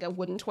him with a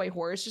wooden toy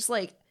horse, just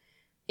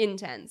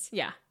intense.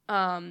 Yeah.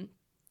 And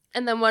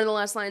then one of the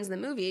last lines in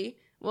the movie,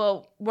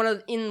 one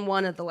of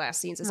the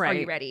last scenes is, Are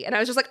you ready? And I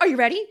was just like, are you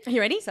ready? Are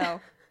you ready? So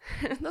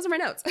those are my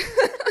notes.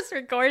 Those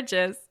are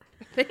gorgeous.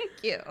 Thank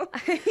you.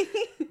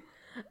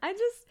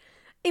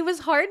 It was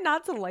hard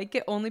not to like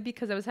it, only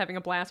because I was having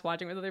a blast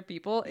watching with other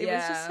people. It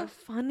was just so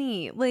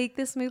funny.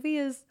 This movie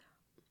is,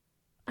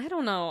 I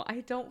don't know.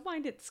 I don't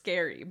find it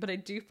scary, but I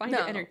do find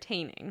it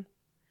entertaining.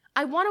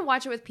 I want to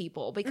watch it with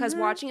people, because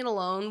watching it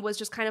alone was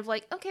just kind of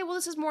okay, well,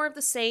 this is more of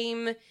the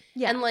same.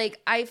 Yeah. And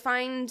I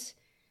find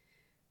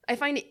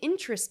it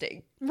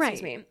interesting. Right.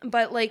 Excuse me.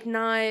 But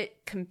not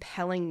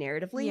compelling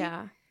narratively.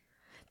 Yeah.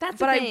 That's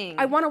the thing.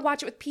 I want to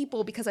watch it with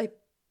people because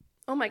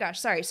oh my gosh,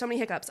 sorry, so many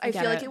hiccups. I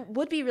feel like it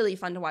would be really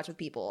fun to watch with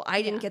people.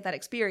 I didn't get that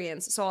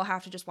experience, so I'll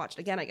have to just watch it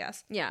again, I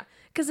guess. Yeah.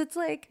 Because it's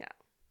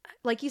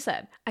like you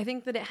said, I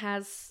think that it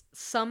has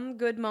some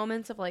good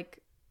moments of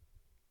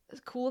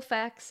cool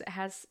effects.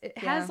 It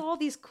has all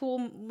these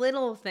cool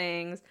little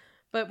things,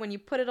 but when you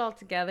put it all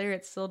together,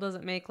 it still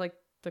doesn't make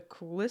the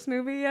coolest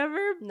movie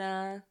ever.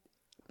 Nah.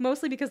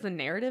 Mostly because the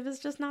narrative is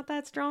just not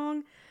that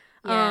strong.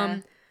 Yeah.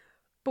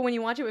 But when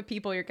you watch it with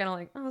people, you're kind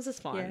of oh, this is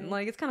fun. Yeah.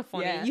 It's kind of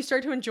funny. Yeah. You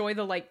start to enjoy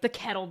the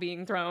kettle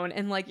being thrown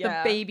and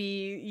the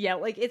baby. Yeah,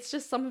 it's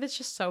just, some of it's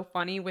just so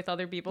funny with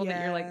other people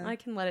that you're I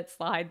can let it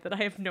slide, that I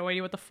have no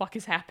idea what the fuck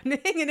is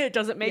happening and it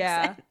doesn't make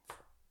sense.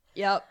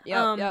 Yep.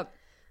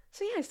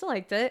 So yeah, I still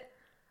liked it.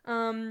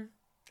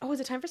 Is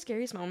it time for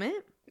scariest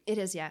moment? It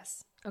is,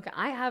 yes. Okay,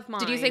 I have mine.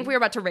 Did you think we were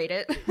about to rate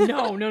it?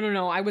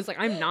 No. I was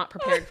I'm not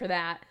prepared for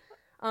that.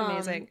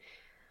 Amazing.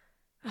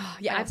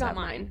 Yeah, I've got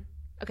mine.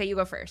 Okay, you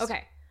go first.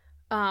 Okay.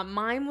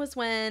 Mine was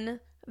when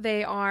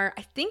they are,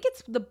 I think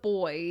it's the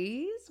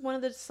boys, one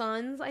of the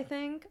sons, I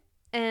think,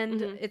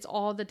 and it's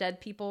all the dead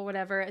people,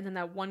 whatever, and then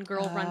that one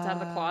girl runs out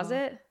of the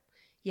closet.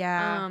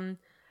 Yeah.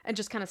 And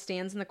just kind of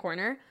stands in the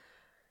corner.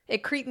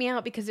 It creeped me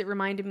out because it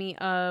reminded me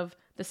of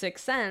The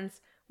Sixth Sense,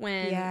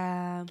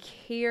 when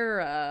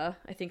Kira,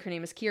 I think her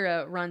name is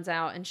Kira, runs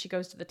out and she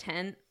goes to the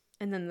tent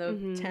and then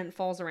the tent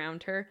falls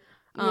around her.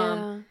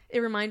 It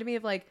reminded me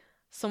of like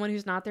someone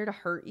who's not there to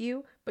hurt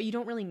you, but you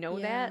don't really know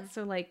that.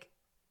 So like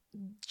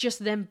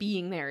just them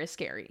being there is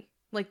scary.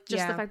 Like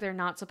just the fact they're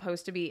not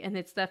supposed to be. And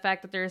it's the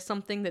fact that there is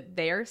something that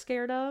they're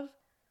scared of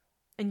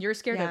and you're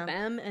scared of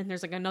them. And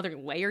there's like another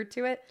layer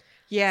to it.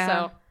 Yeah.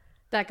 So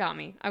that got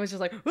me. I was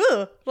just like,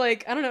 ugh.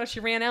 Like, I don't know. She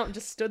ran out and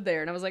just stood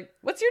there. And I was like,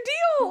 what's your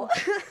deal?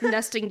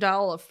 Nesting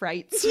doll of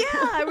frights. Yeah.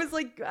 I was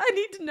like, I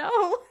need to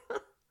know.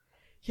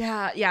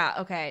 Yeah.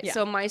 Okay. Yeah.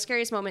 So my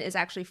scariest moment is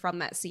actually from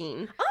that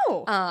scene.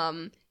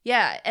 Oh.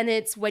 Yeah. And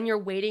it's when you're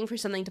waiting for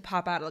something to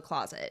pop out of the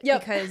closet. Yep.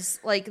 Because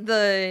like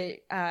the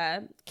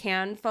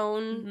can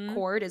phone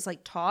cord is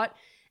like taut.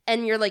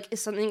 And you're like,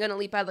 is something going to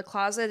leap out of the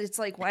closet? It's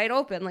like wide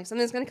open. Like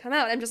something's going to come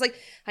out. I'm just like,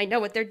 I know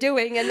what they're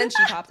doing. And then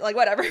she popped. Like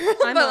whatever.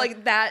 But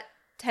like that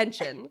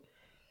tension.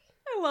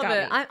 I love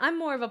it. I'm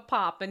more of a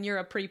pop and you're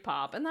a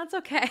pre-pop. And that's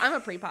okay. I'm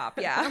a pre-pop.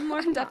 Yeah.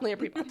 I'm definitely a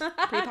pre-pop.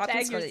 Pre-pop.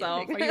 Tag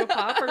yourself. Are you a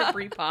pop or a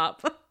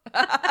pre-pop?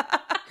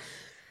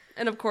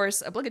 And of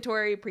course,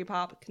 obligatory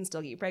pre-pop can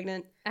still get you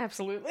pregnant.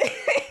 Absolutely.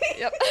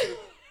 Yep.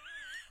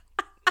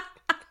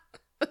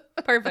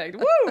 Perfect.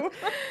 Woo!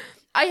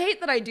 I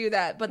hate that I do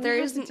that, but there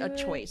isn't a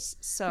choice.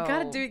 So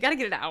you gotta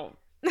get it out.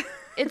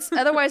 It's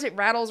otherwise it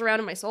rattles around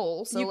in my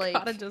soul. So you like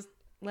gotta just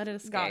let it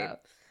escape.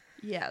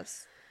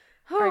 Yes.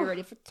 Are you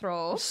ready for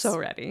throws? So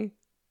ready.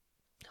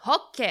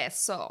 Okay,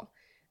 so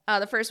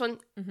the first one,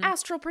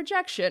 astral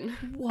projection.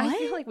 What? I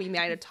feel like we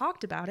might have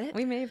talked about it.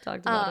 We may have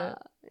talked about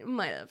it.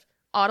 Might have.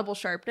 Audible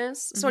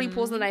sharpness. So when he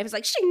pulls the knife, it's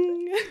like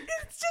shing.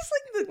 It's just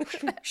like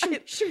the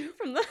shoot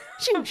from the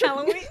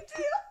Halloween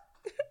too.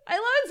 I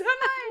love it so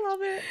much. I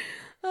love it.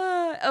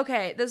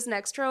 Okay, this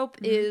next trope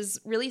is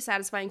really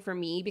satisfying for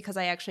me because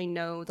I actually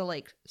know the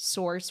like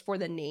source for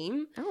the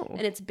name. Oh.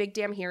 And it's Big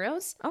Damn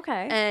Heroes.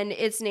 Okay. And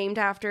it's named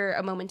after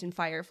a moment in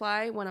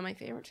Firefly, one of my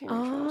favorite TV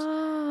shows.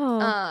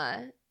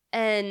 Oh.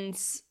 And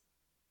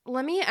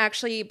let me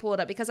actually pull it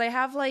up because I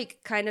have like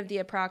kind of the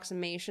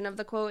approximation of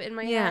the quote in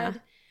my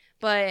head.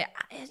 But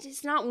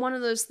it's not one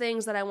of those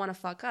things that I want to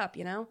fuck up,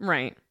 you know?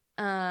 Right.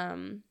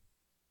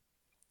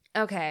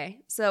 Okay,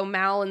 so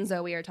Mal and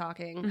Zoe are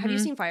talking. Have you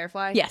seen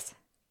Firefly? Yes.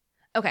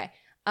 Okay.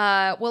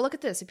 Well, look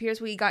at this. It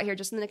appears we got here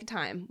just in the nick of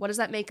time. What does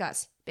that make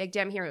us? Big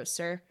damn heroes,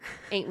 sir.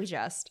 Ain't we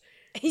just?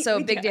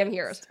 Big damn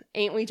heroes.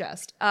 Ain't we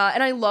just?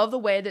 And I love the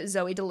way that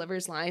Zoe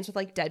delivers lines with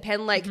like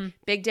deadpan, like,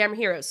 big damn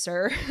heroes,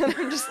 sir. And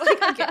I'm just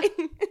like, okay.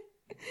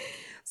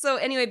 So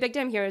anyway, Big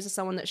Damn Heroes is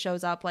someone that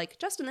shows up like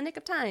just in the nick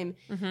of time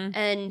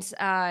and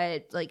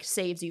like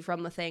saves you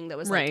from the thing that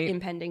was like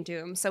impending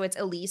doom. So it's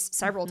Elise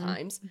several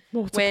times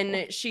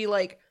when she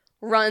like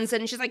runs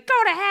and she's like,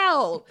 go to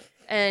hell.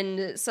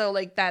 And so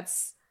like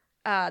that's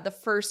the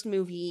first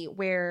movie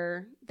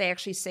where they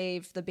actually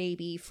save the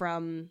baby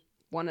from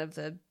one of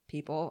the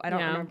people. I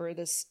don't remember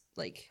this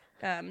like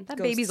that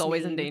baby's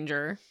always in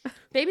danger.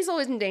 Baby's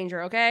always in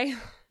danger, okay?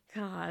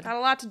 God. Got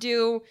a lot to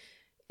do.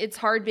 It's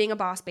hard being a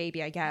boss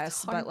baby, I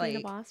guess. It's hard being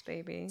a boss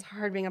baby. It's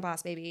hard being a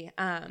boss baby.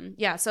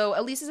 Yeah, so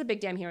Elise is a big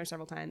damn hero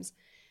several times.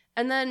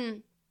 And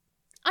then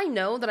I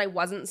know that I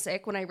wasn't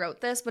sick when I wrote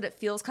this, but it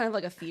feels kind of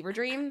like a fever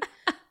dream.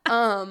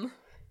 And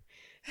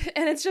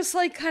it's just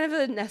like kind of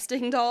a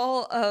nesting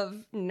doll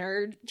of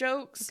nerd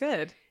jokes.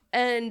 Good.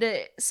 And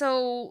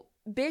so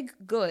Big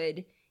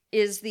Good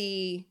is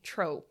the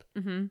trope.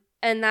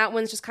 And that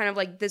one's just kind of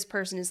like this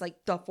person is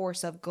like the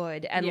force of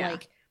good. And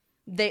like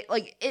they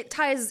like it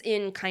ties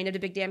in kind of to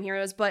Big Damn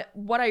Heroes, but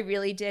what I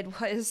really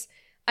did was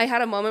I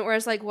had a moment where I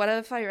was like, what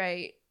if I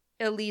write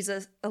Elise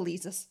as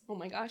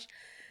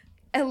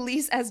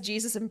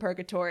Jesus in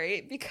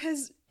Purgatory?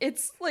 Because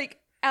it's like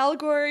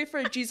allegory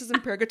for Jesus in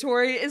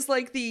Purgatory is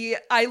like the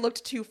I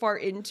looked too far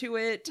into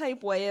it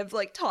type way of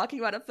like talking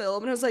about a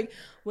film. And I was like,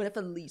 what if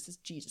Elise is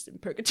Jesus in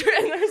Purgatory?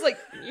 And I was like,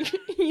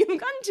 you've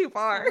gone too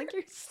far. Like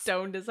you're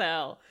stoned as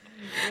hell.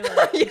 You're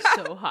like,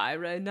 you're so high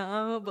right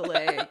now, but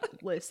like,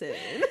 listen.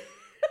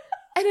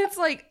 And it's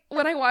like,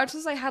 when I watched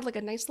this, I had like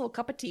a nice little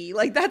cup of tea.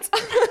 Like that's,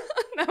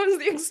 that was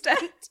the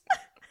extent.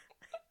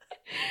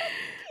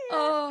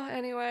 Oh,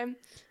 anyway.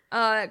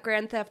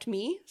 Grand Theft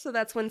Me. So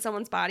that's when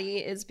someone's body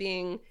is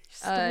being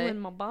stolen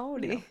my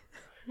body.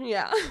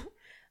 Yeah.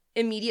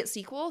 Immediate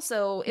sequel.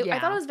 So I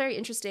thought it was very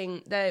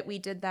interesting that we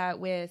did that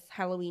with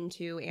Halloween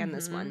 2 and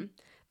this one.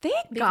 They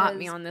got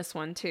me on this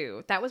one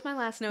too. That was my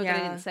last note that I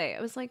didn't say.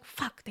 I was like,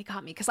 fuck, they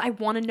got me because I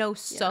want to know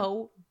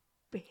so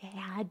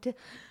bad.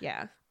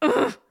 Yeah.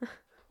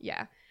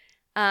 Yeah.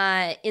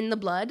 In the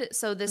blood.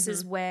 So this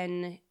is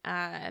when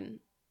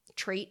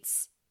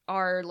traits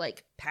are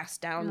like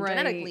passed down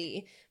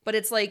genetically, but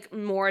it's like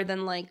more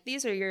than like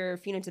these are your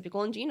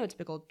phenotypical and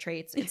genotypical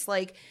traits. It's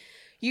like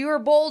you are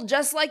bold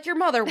just like your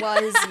mother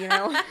was, you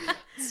know.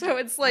 So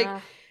it's like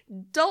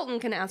Dalton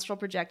can astral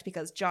project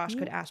because Josh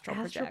could astral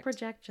project. Astral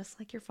project just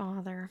like your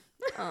father.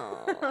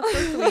 Oh,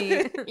 so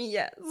sweet.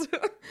 Yes.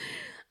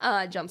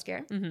 Jump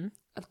scare,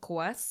 of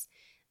course.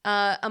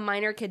 A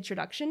minor kid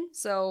introduction.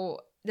 So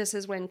this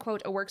is when,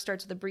 quote, a work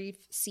starts with a brief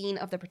scene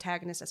of the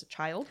protagonist as a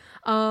child.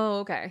 Oh,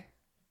 okay.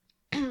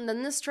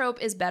 Then this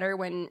trope is better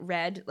when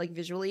read, like,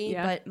 visually,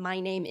 but my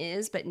name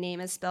is, but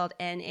name is spelled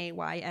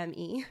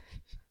Nayme.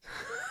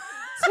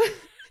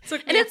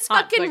 And it's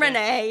fucking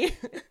Renee.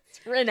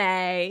 It's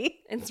Renee.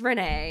 It's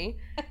Renee.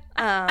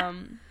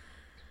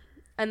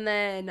 And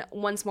then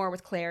once more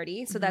with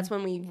clarity. So that's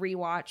when we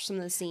rewatch some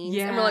of the scenes.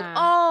 Yeah. And we're like,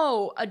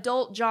 oh,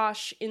 adult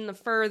Josh in the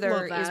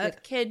further is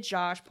with kid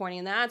Josh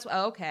pointing. That's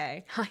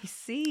okay. I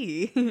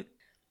see.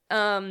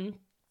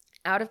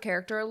 Out of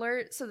character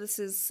alert. So this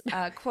is,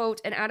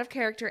 quote, an out of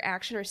character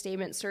action or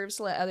statement serves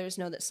to let others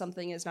know that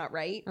something is not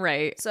right.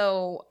 Right.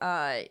 So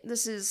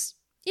this is,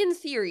 in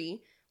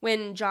theory,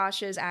 when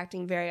Josh is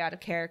acting very out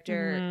of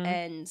character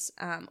and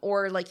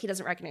or like he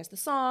doesn't recognize the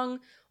song,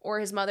 or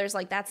his mother's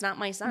like, that's not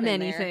my son.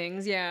 Many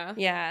things, yeah.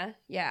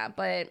 Yeah,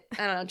 but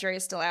I don't know,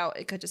 jury's still out.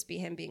 It could just be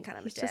him being kind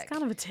of a dick. Just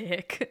kind of a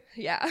dick.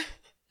 Yeah.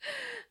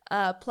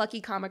 Plucky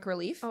comic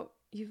relief. Oh,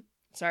 you...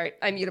 Sorry,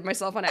 I muted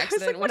myself on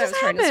accident when I was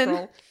trying to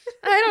scroll.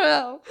 I don't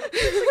know.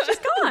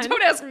 Just gone.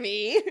 Don't ask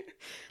me.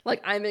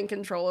 Like, I'm in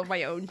control of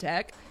my own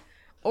tech.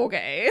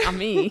 Okay. Not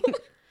me.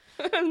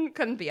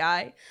 Couldn't be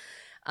I.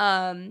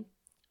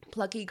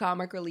 Plucky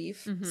comic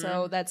relief.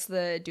 So that's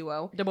the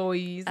duo. The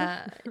boys.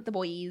 The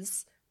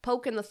boys.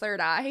 Poke in the third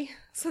eye.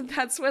 So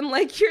that's when,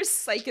 like, you're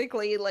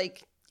psychically,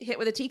 like, hit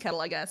with a tea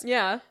kettle, I guess.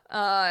 Yeah.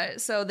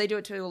 So they do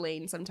it to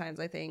Elaine sometimes,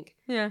 I think.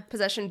 Yeah.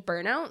 Possession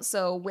burnout.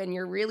 So when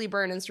you're really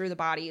burning through the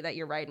body that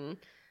you're riding.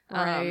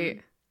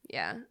 Right.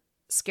 Yeah.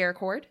 Scare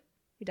cord.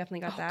 We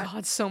definitely got that.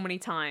 God, so many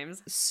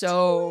times.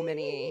 So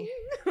many.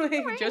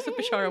 Like, Joseph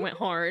Bishara went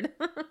hard.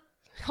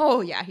 Oh,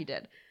 yeah, he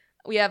did.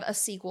 We have a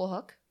sequel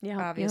hook. Yeah.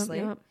 Obviously.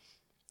 Yep.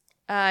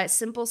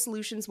 Simple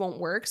solutions won't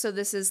work. So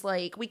this is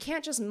like, we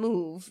can't just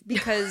move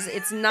because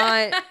it's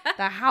not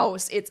the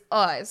house, it's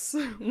us.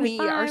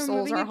 Our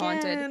souls are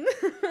haunted.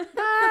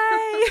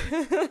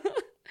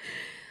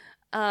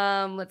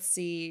 Bye. Let's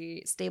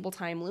see. Stable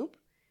time loop.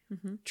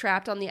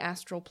 Trapped on the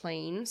astral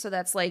plane. So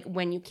that's like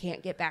when you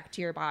can't get back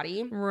to your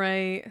body.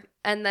 Right.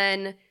 And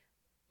then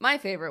my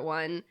favorite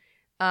one,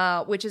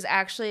 which is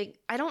actually,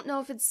 I don't know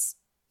if it's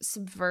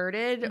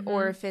subverted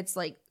or if it's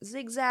like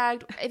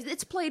zigzagged.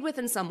 It's played with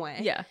in some way.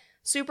 Yeah.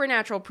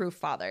 Supernatural proof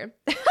father,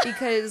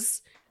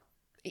 because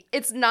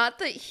it's not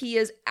that he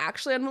is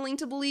actually unwilling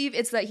to believe,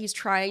 it's that he's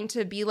trying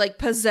to be like,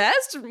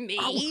 possessed me?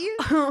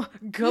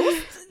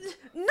 Ghost?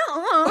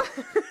 No.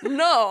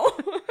 No,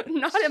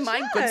 not in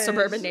my good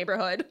suburban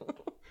neighborhood.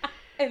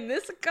 In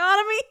this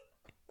economy?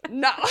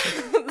 No.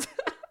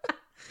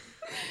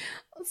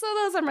 So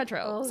those are my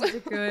tropes. Those are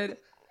good.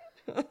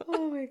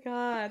 Oh my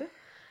god.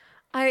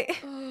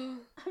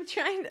 I'm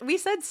trying. We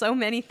said so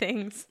many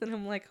things, and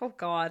I'm like, oh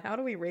god, how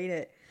do we rate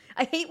it?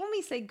 I hate when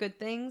we say good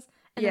things,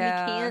 and then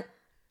we can't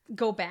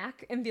go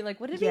back and be like,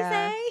 what did we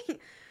say?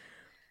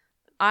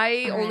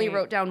 I only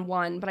wrote down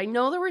one, but I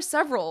know there were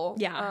several.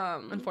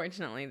 Yeah,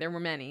 unfortunately, there were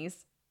many's.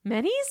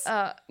 Many's?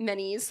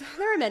 Many's.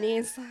 There were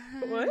many's.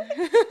 What?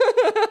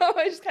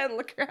 I just kind of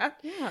look around.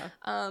 Yeah.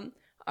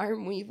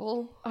 Arm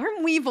weevil.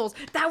 Arm weevils.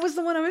 That was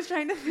the one I was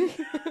trying to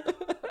think.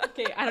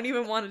 Okay, I don't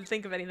even want to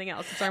think of anything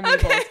else. It's arm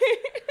weevils.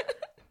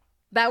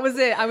 That was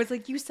it. I was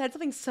like, you said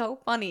something so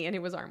funny, and it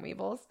was arm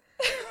weevils.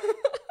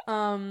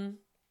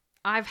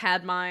 I've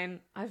had mine.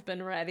 I've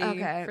been ready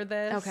for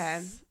this.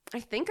 Okay. I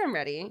think I'm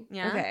ready.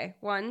 Yeah. Okay.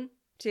 1,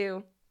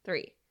 2,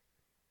 3.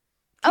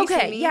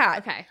 Okay. Yeah.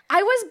 Okay.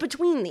 I was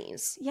between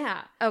these.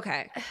 Yeah.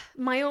 Okay.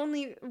 My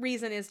only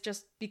reason is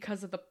just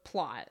because of the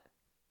plot.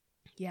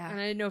 Yeah. And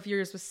I didn't know if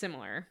yours was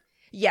similar.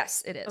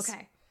 Yes, it is.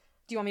 Okay.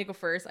 Do you want me to go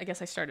first? I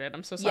guess I started.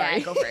 I'm so sorry.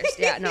 Yeah, go first.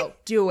 Yeah, no,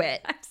 do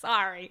it. I'm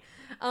sorry.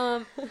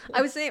 I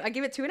was saying I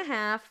gave it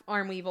 2.5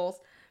 arm weevils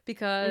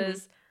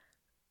because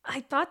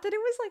I thought that it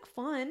was like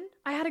fun.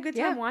 I had a good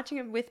time watching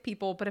it with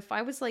people, but if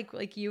I was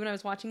like you and I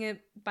was watching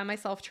it by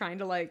myself trying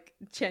to like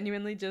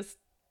genuinely just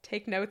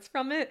take notes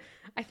from it,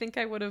 I think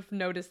I would have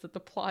noticed that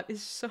the plot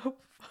is so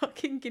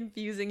fucking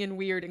confusing and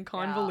weird and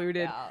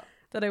convoluted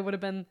that I would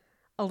have been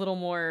a little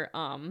more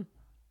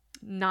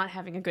not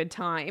having a good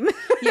time.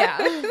 Yeah.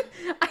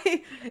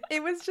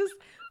 It was just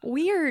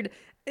weird.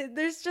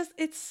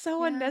 It's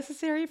so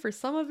unnecessary for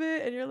some of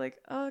it, and you're like,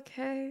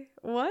 okay,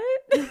 what?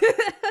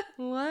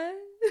 What?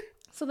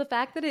 So the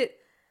fact that it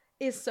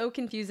is so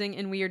confusing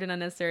and weird and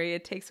unnecessary,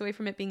 it takes away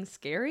from it being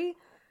scary.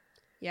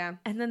 Yeah.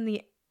 And then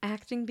the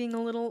acting being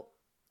a little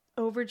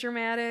over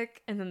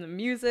dramatic, and then the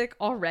music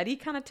already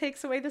kind of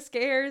takes away the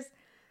scares.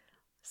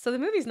 So the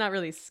movie's not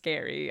really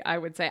scary, I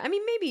would say. I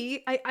mean,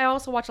 maybe. I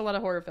also watch a lot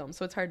of horror films,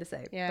 so it's hard to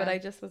say. Yeah. But I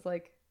just was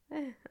like,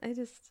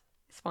 it's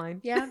fine.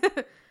 Yeah.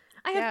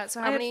 I had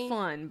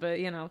fun, but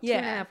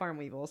 2.5 arm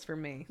weevils for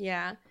me.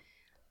 Yeah.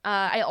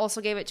 I also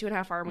gave it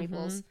 2.5 arm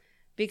weevils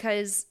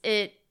because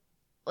it,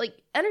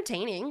 like,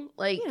 entertaining.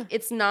 Like,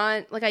 it's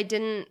not, like, I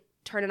didn't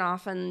turn it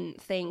off and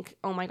think,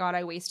 oh my god,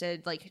 I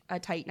wasted, like, a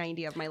tight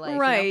 90 of my life.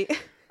 Right.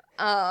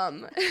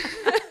 And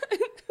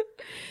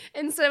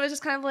so it was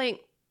just kind of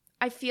like,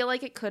 I feel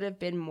like it could have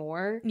been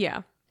more.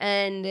 Yeah.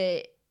 And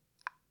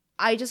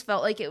I just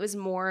felt like it was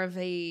more of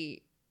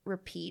a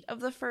repeat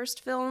of the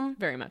first film.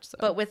 Very much so.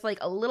 But with like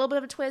a little bit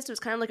of a twist. It was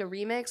kind of like a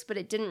remix, but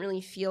it didn't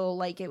really feel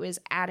like it was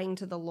adding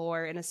to the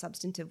lore in a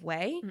substantive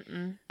way.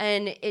 Mm-mm.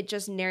 And it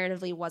just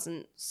narratively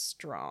wasn't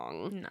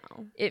strong.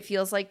 No. It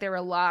feels like there were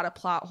a lot of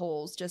plot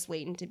holes just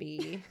waiting to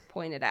be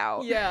pointed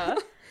out. Yeah.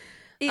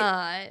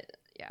 Yeah.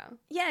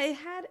 Yeah,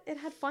 it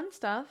had fun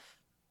stuff.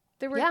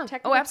 There were Yeah.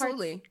 technical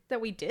absolutely. parts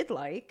that we did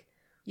like,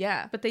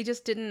 Yeah. but they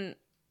just didn't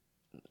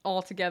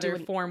all together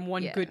form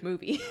one yeah. good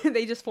movie.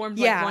 They just formed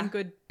like one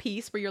good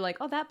piece where you're like,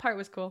 oh, that part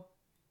was cool.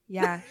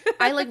 Yeah.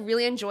 I like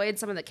really enjoyed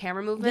some of the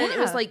camera movement. Yeah. It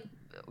was like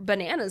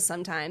bananas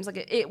sometimes. Like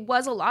it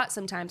was a lot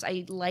sometimes.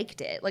 I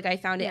liked it. Like I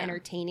found it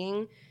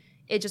entertaining.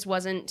 It just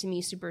wasn't to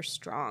me super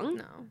strong.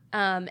 No.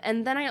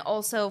 And then I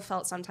also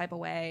felt some type of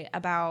way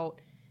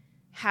about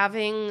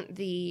having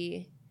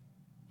the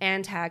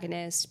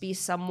antagonist be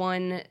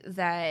someone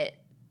that,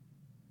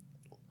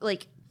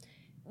 like,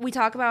 we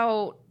talk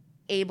about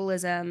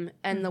ableism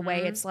and the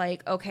way it's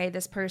like, okay,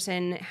 this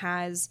person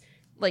has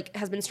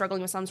been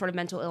struggling with some sort of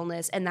mental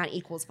illness and that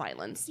equals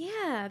violence.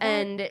 Yeah.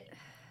 And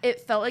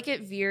it felt like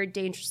it veered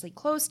dangerously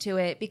close to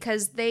it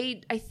because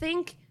they, I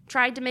think,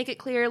 tried to make it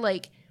clear,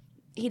 like,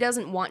 he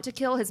doesn't want to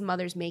kill, his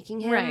mother's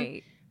making him.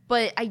 Right.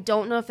 But I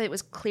don't know if it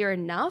was clear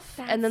enough.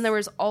 And then there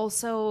was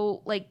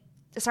also, like,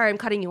 sorry, I'm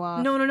cutting you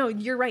off. No,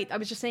 you're right. I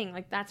was just saying,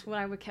 like, that's what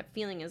I kept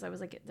feeling is I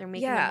was like, they're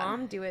making the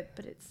mom do it,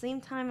 but at the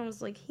same time, I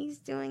was like, he's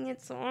doing it,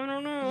 so I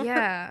don't know.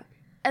 Yeah.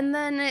 And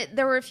then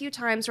there were a few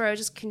times where I was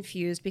just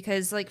confused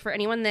because, like, for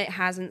anyone that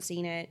hasn't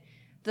seen it,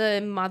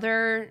 the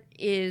mother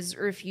is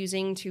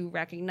refusing to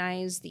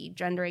recognize the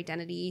gender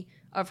identity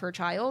of her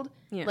child.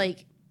 Yeah.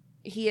 Like,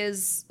 he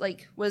is,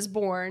 like, was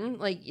born,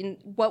 like, in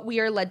what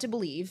we are led to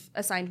believe,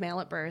 assigned male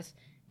at birth,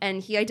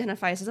 and he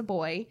identifies as a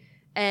boy.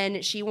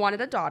 And she wanted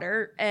a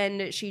daughter,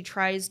 and she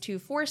tries to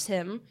force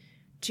him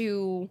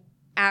to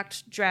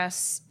act,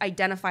 dress,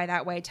 identify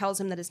that way, tells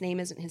him that his name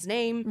isn't his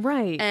name.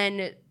 Right.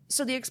 And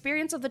so the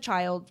experience of the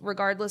child,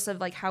 regardless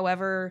of, like,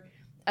 however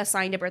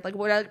assigned at birth, like,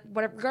 whatever,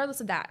 regardless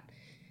of that,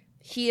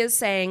 he is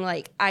saying,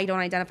 like, I don't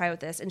identify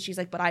with this. And she's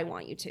like, but I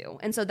want you to.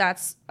 And so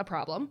that's a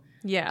problem.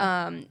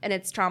 Yeah. And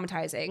it's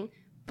traumatizing.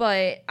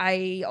 But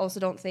I also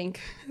don't think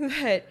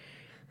that,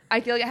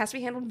 I feel like it has to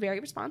be handled very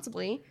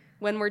responsibly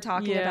when we're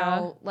talking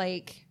about,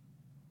 like,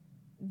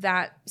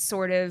 that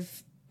sort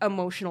of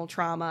emotional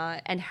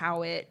trauma and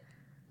how it,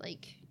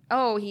 like,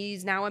 oh,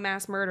 he's now a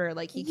mass murderer.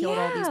 Like, he killed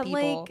all these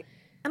people.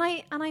 Like,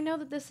 and I know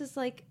that this is,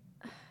 like,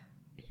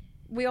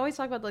 we always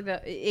talk about, like,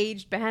 the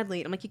aged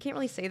badly. I'm like, you can't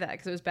really say that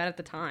because it was bad at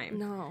the time.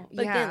 No.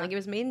 But again, like, it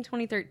was made in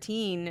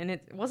 2013 and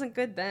it wasn't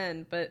good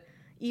then, but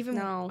even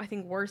I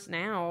think worse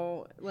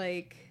now.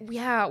 Like,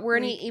 yeah, we're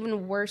in an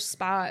even worse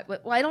spot.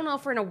 Well, I don't know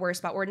if we're in a worse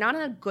spot. We're not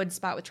in a good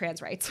spot with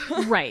trans rights.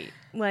 Right.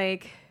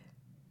 Like,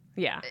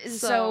 yeah.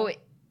 So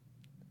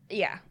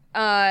yeah.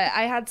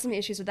 I had some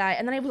issues with that.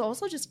 And then I was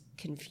also just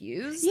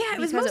confused. Yeah, it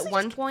was because at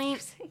one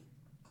point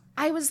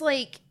I was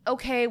like,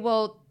 okay,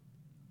 well,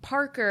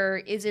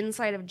 Parker is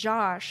inside of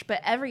Josh,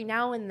 but every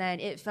now and then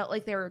it felt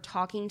like they were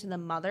talking to the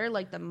mother,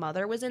 like the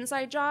mother was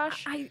inside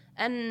Josh.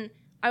 And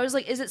I was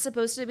like, is it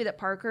supposed to be that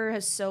Parker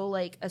has so,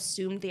 like,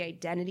 assumed the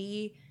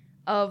identity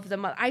of the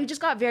mother? I just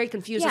got very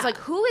confused. I was like,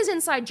 who is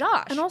inside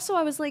Josh? And also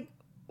I was like,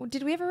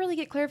 did we ever really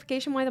get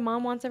clarification why the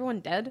mom wants everyone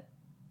dead?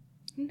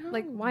 No.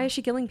 Like, why is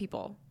she killing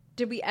people?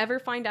 Did we ever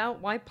find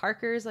out why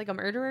Parker is, like, a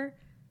murderer?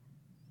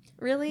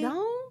 Really?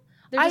 No.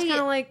 They're just kind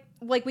of like,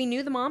 we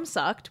knew the mom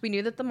sucked. We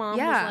knew that the mom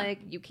was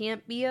like, you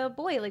can't be a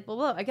boy. Like, blah,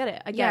 blah. I get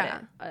it.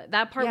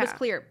 That part was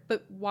clear.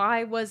 But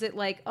why was it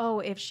like, oh,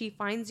 if she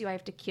finds you, I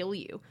have to kill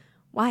you?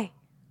 Why?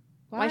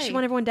 Why does she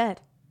want everyone dead?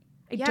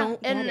 I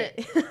don't get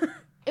it.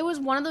 It was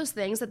one of those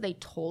things that they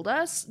told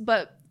us,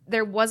 but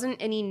there wasn't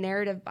any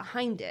narrative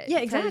behind it. Yeah,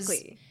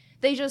 exactly.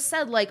 They just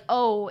said, like,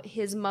 oh,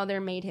 his mother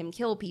made him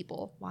kill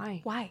people.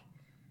 Why? I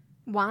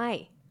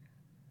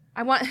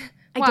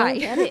don't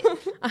get it.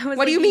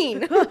 What do you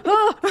mean?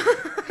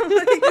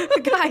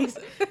 Guys.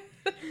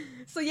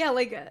 So yeah,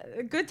 like,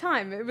 a good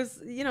time. It was,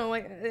 you know,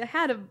 like, I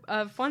had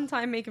a fun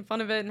time making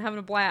fun of it and having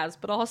a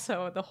blast, but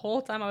also the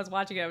whole time I was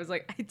watching it, I was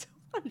like, I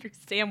don't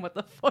understand what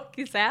the fuck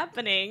is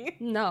happening.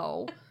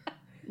 No.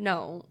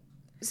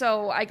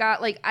 So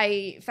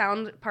I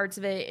found parts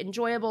of it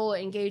enjoyable,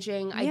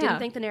 engaging. I didn't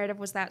think the narrative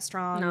was that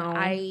strong. No.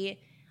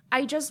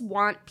 I just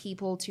want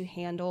people to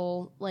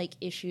handle, like,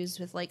 issues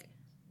with, like,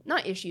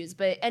 not issues,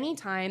 but any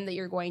time that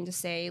you're going to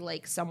say,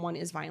 like, someone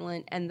is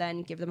violent and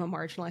then give them a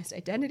marginalized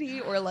identity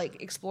or,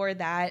 like, explore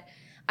that.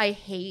 I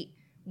hate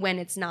when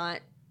it's not.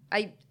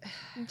 You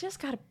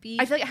just gotta be.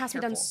 I feel like it has to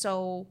be done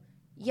so.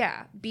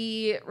 Yeah,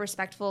 be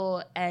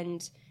respectful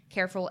and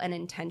careful and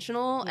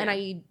intentional. Yeah. And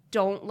I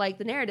don't like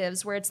the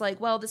narratives where it's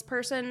like, well, this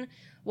person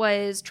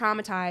was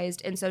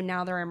traumatized and so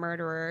now they're a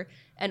murderer.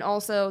 And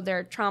also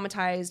they're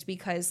traumatized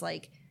because,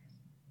 like,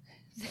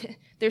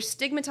 they're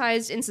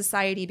stigmatized in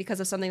society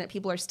because of something that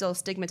people are still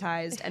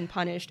stigmatized and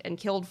punished and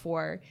killed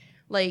for.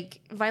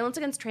 Like, violence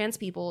against trans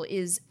people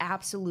is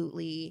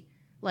absolutely,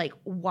 like,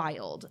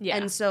 wild. Yeah.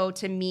 And so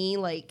to me,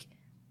 like,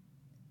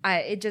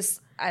 I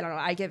I don't know.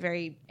 I get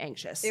very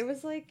anxious. It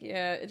was like,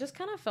 yeah, it just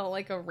kind of felt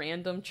like a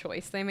random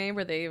choice they made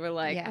where they were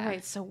like, all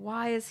right, so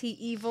why is he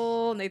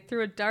evil? And they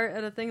threw a dart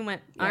at a thing and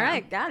went, all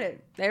right, got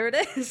it. There it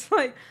is.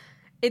 Like,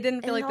 it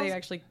didn't feel like they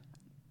actually,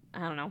 I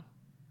don't know,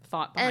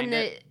 thought behind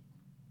it.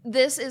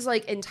 This is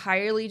like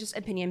entirely just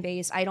opinion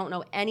based. I don't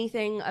know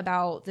anything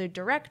about the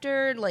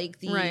director, like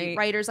the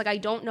writers. Like, I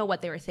don't know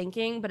what they were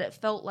thinking, but it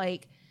felt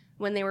like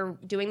when they were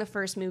doing the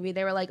first movie,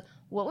 they were like,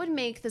 what would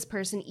make this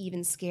person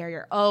even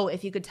scarier? Oh,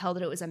 if you could tell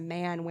that it was a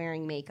man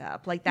wearing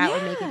makeup. Like, that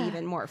would make it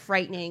even more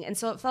frightening. And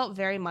so it felt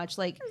very much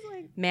like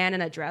man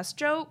in a dress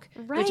joke,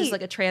 which is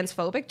like a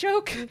transphobic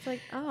joke. And it's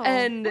like, oh,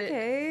 and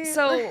okay.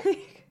 So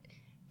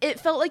it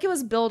felt like it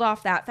was built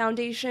off that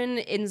foundation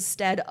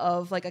instead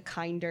of like a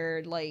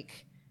kinder,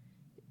 like,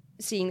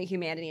 seeing the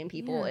humanity in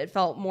people. It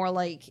felt more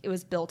like it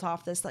was built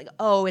off this like,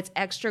 oh, it's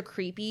extra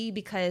creepy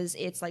because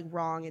it's like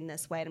wrong in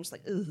this way. And I'm just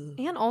like, ooh.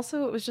 And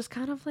also it was just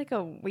kind of like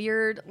a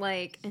weird,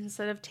 like,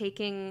 instead of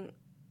taking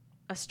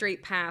a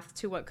straight path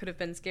to what could have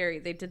been scary,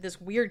 they did this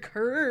weird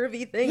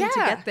curvy thing to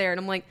get there. And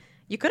I'm like,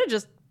 you could have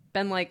just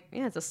been like,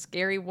 yeah, it's a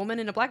scary woman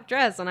in a black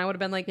dress. And I would have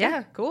been like,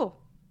 yeah, cool.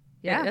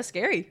 Yeah, that's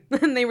scary.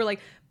 And they were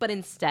like, but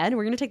instead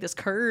we're going to take this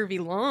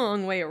curvy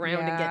long way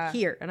around to get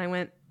here. And I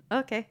went,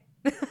 okay.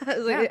 I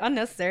was like,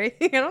 unnecessary.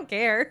 I don't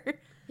care.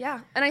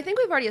 Yeah. And I think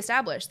we've already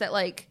established that,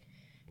 like,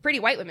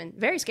 pretty white women,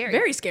 very scary.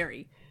 Very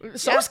scary.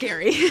 So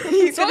scary.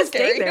 You so could have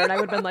stayed there and I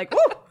would have been like,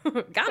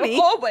 oh, got me.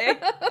 Oh, boy.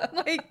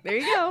 Like, there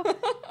you go.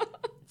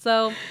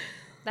 So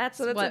that's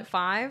what,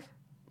 5?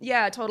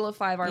 Yeah, a total of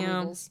 5 arm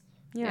wrinkles.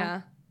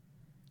 Yeah.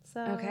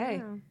 So,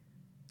 okay.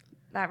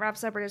 That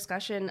wraps up our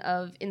discussion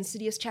of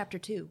Insidious Chapter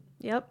 2.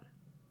 Yep.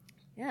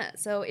 Yeah,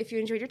 so if you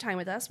enjoyed your time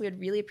with us, we would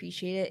really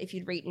appreciate it if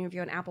you'd rate and review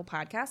on Apple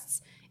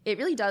Podcasts. It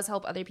really does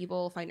help other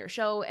people find our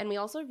show, and we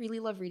also really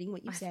love reading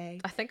what you say.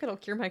 I think it'll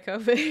cure my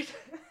COVID.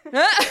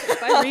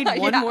 If I read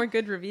one more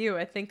good review,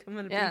 I think I'm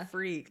going to be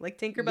free. Like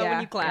Tinkerbell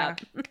when you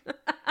clap.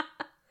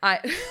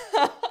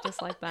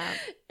 Just like that.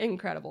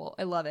 Incredible.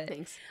 I love it.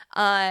 Thanks.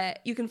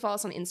 You can follow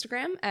us on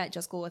Instagram at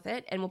Just Cool With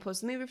It, and we'll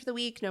post the movie for the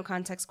week, no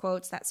context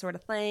quotes, that sort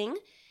of thing.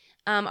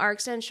 Our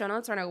extended show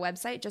notes are on our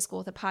website,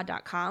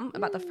 justcoolwithitpod.com.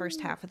 About the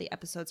first half of the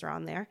episodes are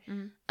on there.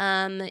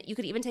 You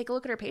could even take a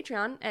look at our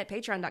Patreon at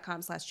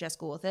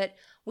patreon.com/justcoolwithit.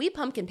 We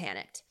pumpkin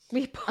panicked.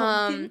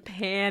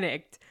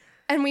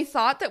 And we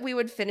thought that we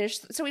would finish.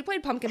 So we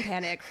played Pumpkin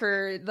Panic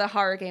for the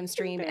horror game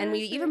stream. And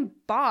we even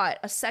bought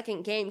a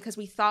second game because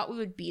we thought we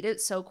would beat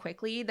it so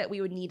quickly that we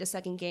would need a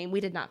second game. We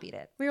did not beat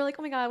it. We were like,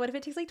 oh my God, what if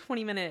it takes like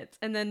 20 minutes?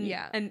 And then,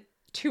 and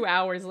 2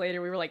 hours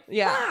later, we were like,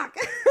 fuck.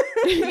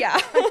 Yeah.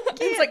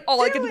 It's like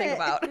all I could think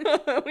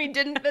about. We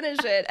didn't finish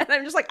it. And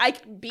I'm just like, I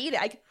can beat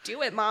it. I can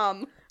do it,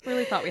 Mom.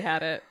 Really thought we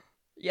had it.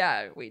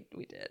 Yeah, we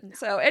did. No.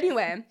 So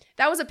anyway,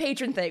 that was a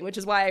patron thing, which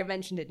is why I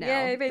mentioned it now.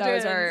 Yay,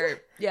 patrons. That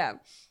was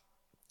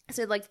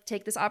So I'd like to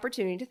take this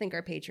opportunity to thank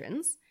our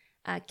patrons.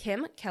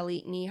 Kim,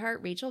 Kelly, Nehart,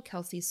 Rachel,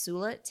 Kelsey,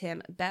 Sula,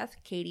 Tim, Beth,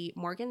 Katie,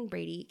 Morgan,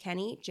 Brady,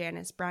 Kenny,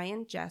 Janice,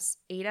 Brian, Jess,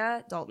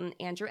 Ada, Dalton,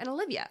 Andrew, and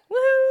Olivia.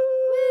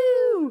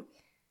 Woo!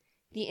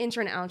 The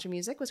intro and outro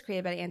music was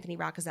created by Anthony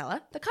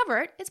Roccazella. The cover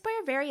art is by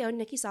our very own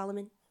Nikki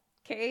Solomon.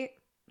 Kate,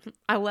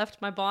 I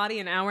left my body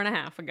an hour and a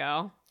half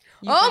ago.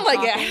 Oh my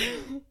God.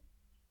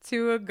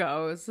 To a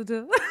ghost.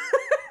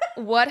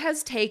 What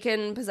has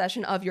taken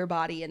possession of your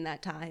body in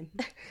that time?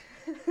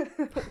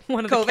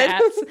 One of COVID? the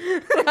cats.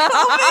 COVID?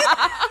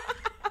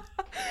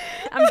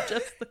 I'm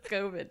just the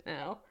COVID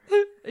now.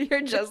 You're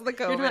just the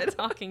COVID. You're not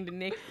talking to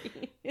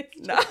Nikki. It's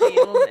just the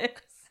illness.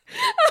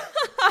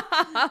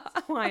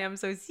 That's why I'm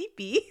so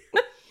sleepy.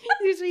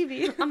 You're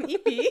sleepy. I'm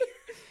eepy.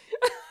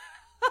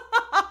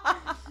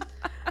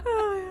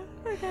 Oh,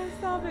 I can't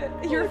stop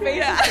it. Your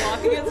face is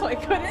blocking it, so I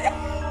couldn't.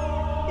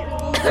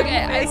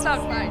 Okay, I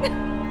stopped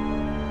mine.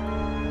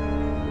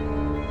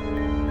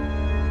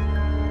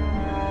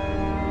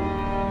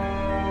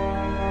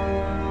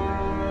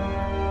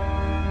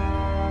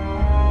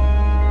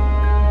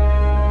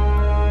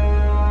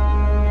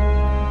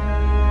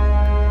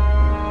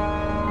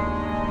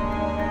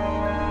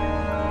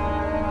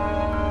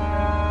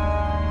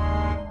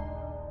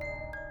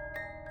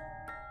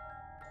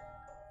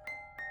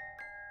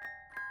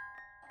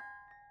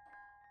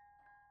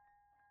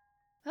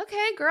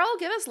 Okay, girl,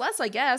 give us less, I guess.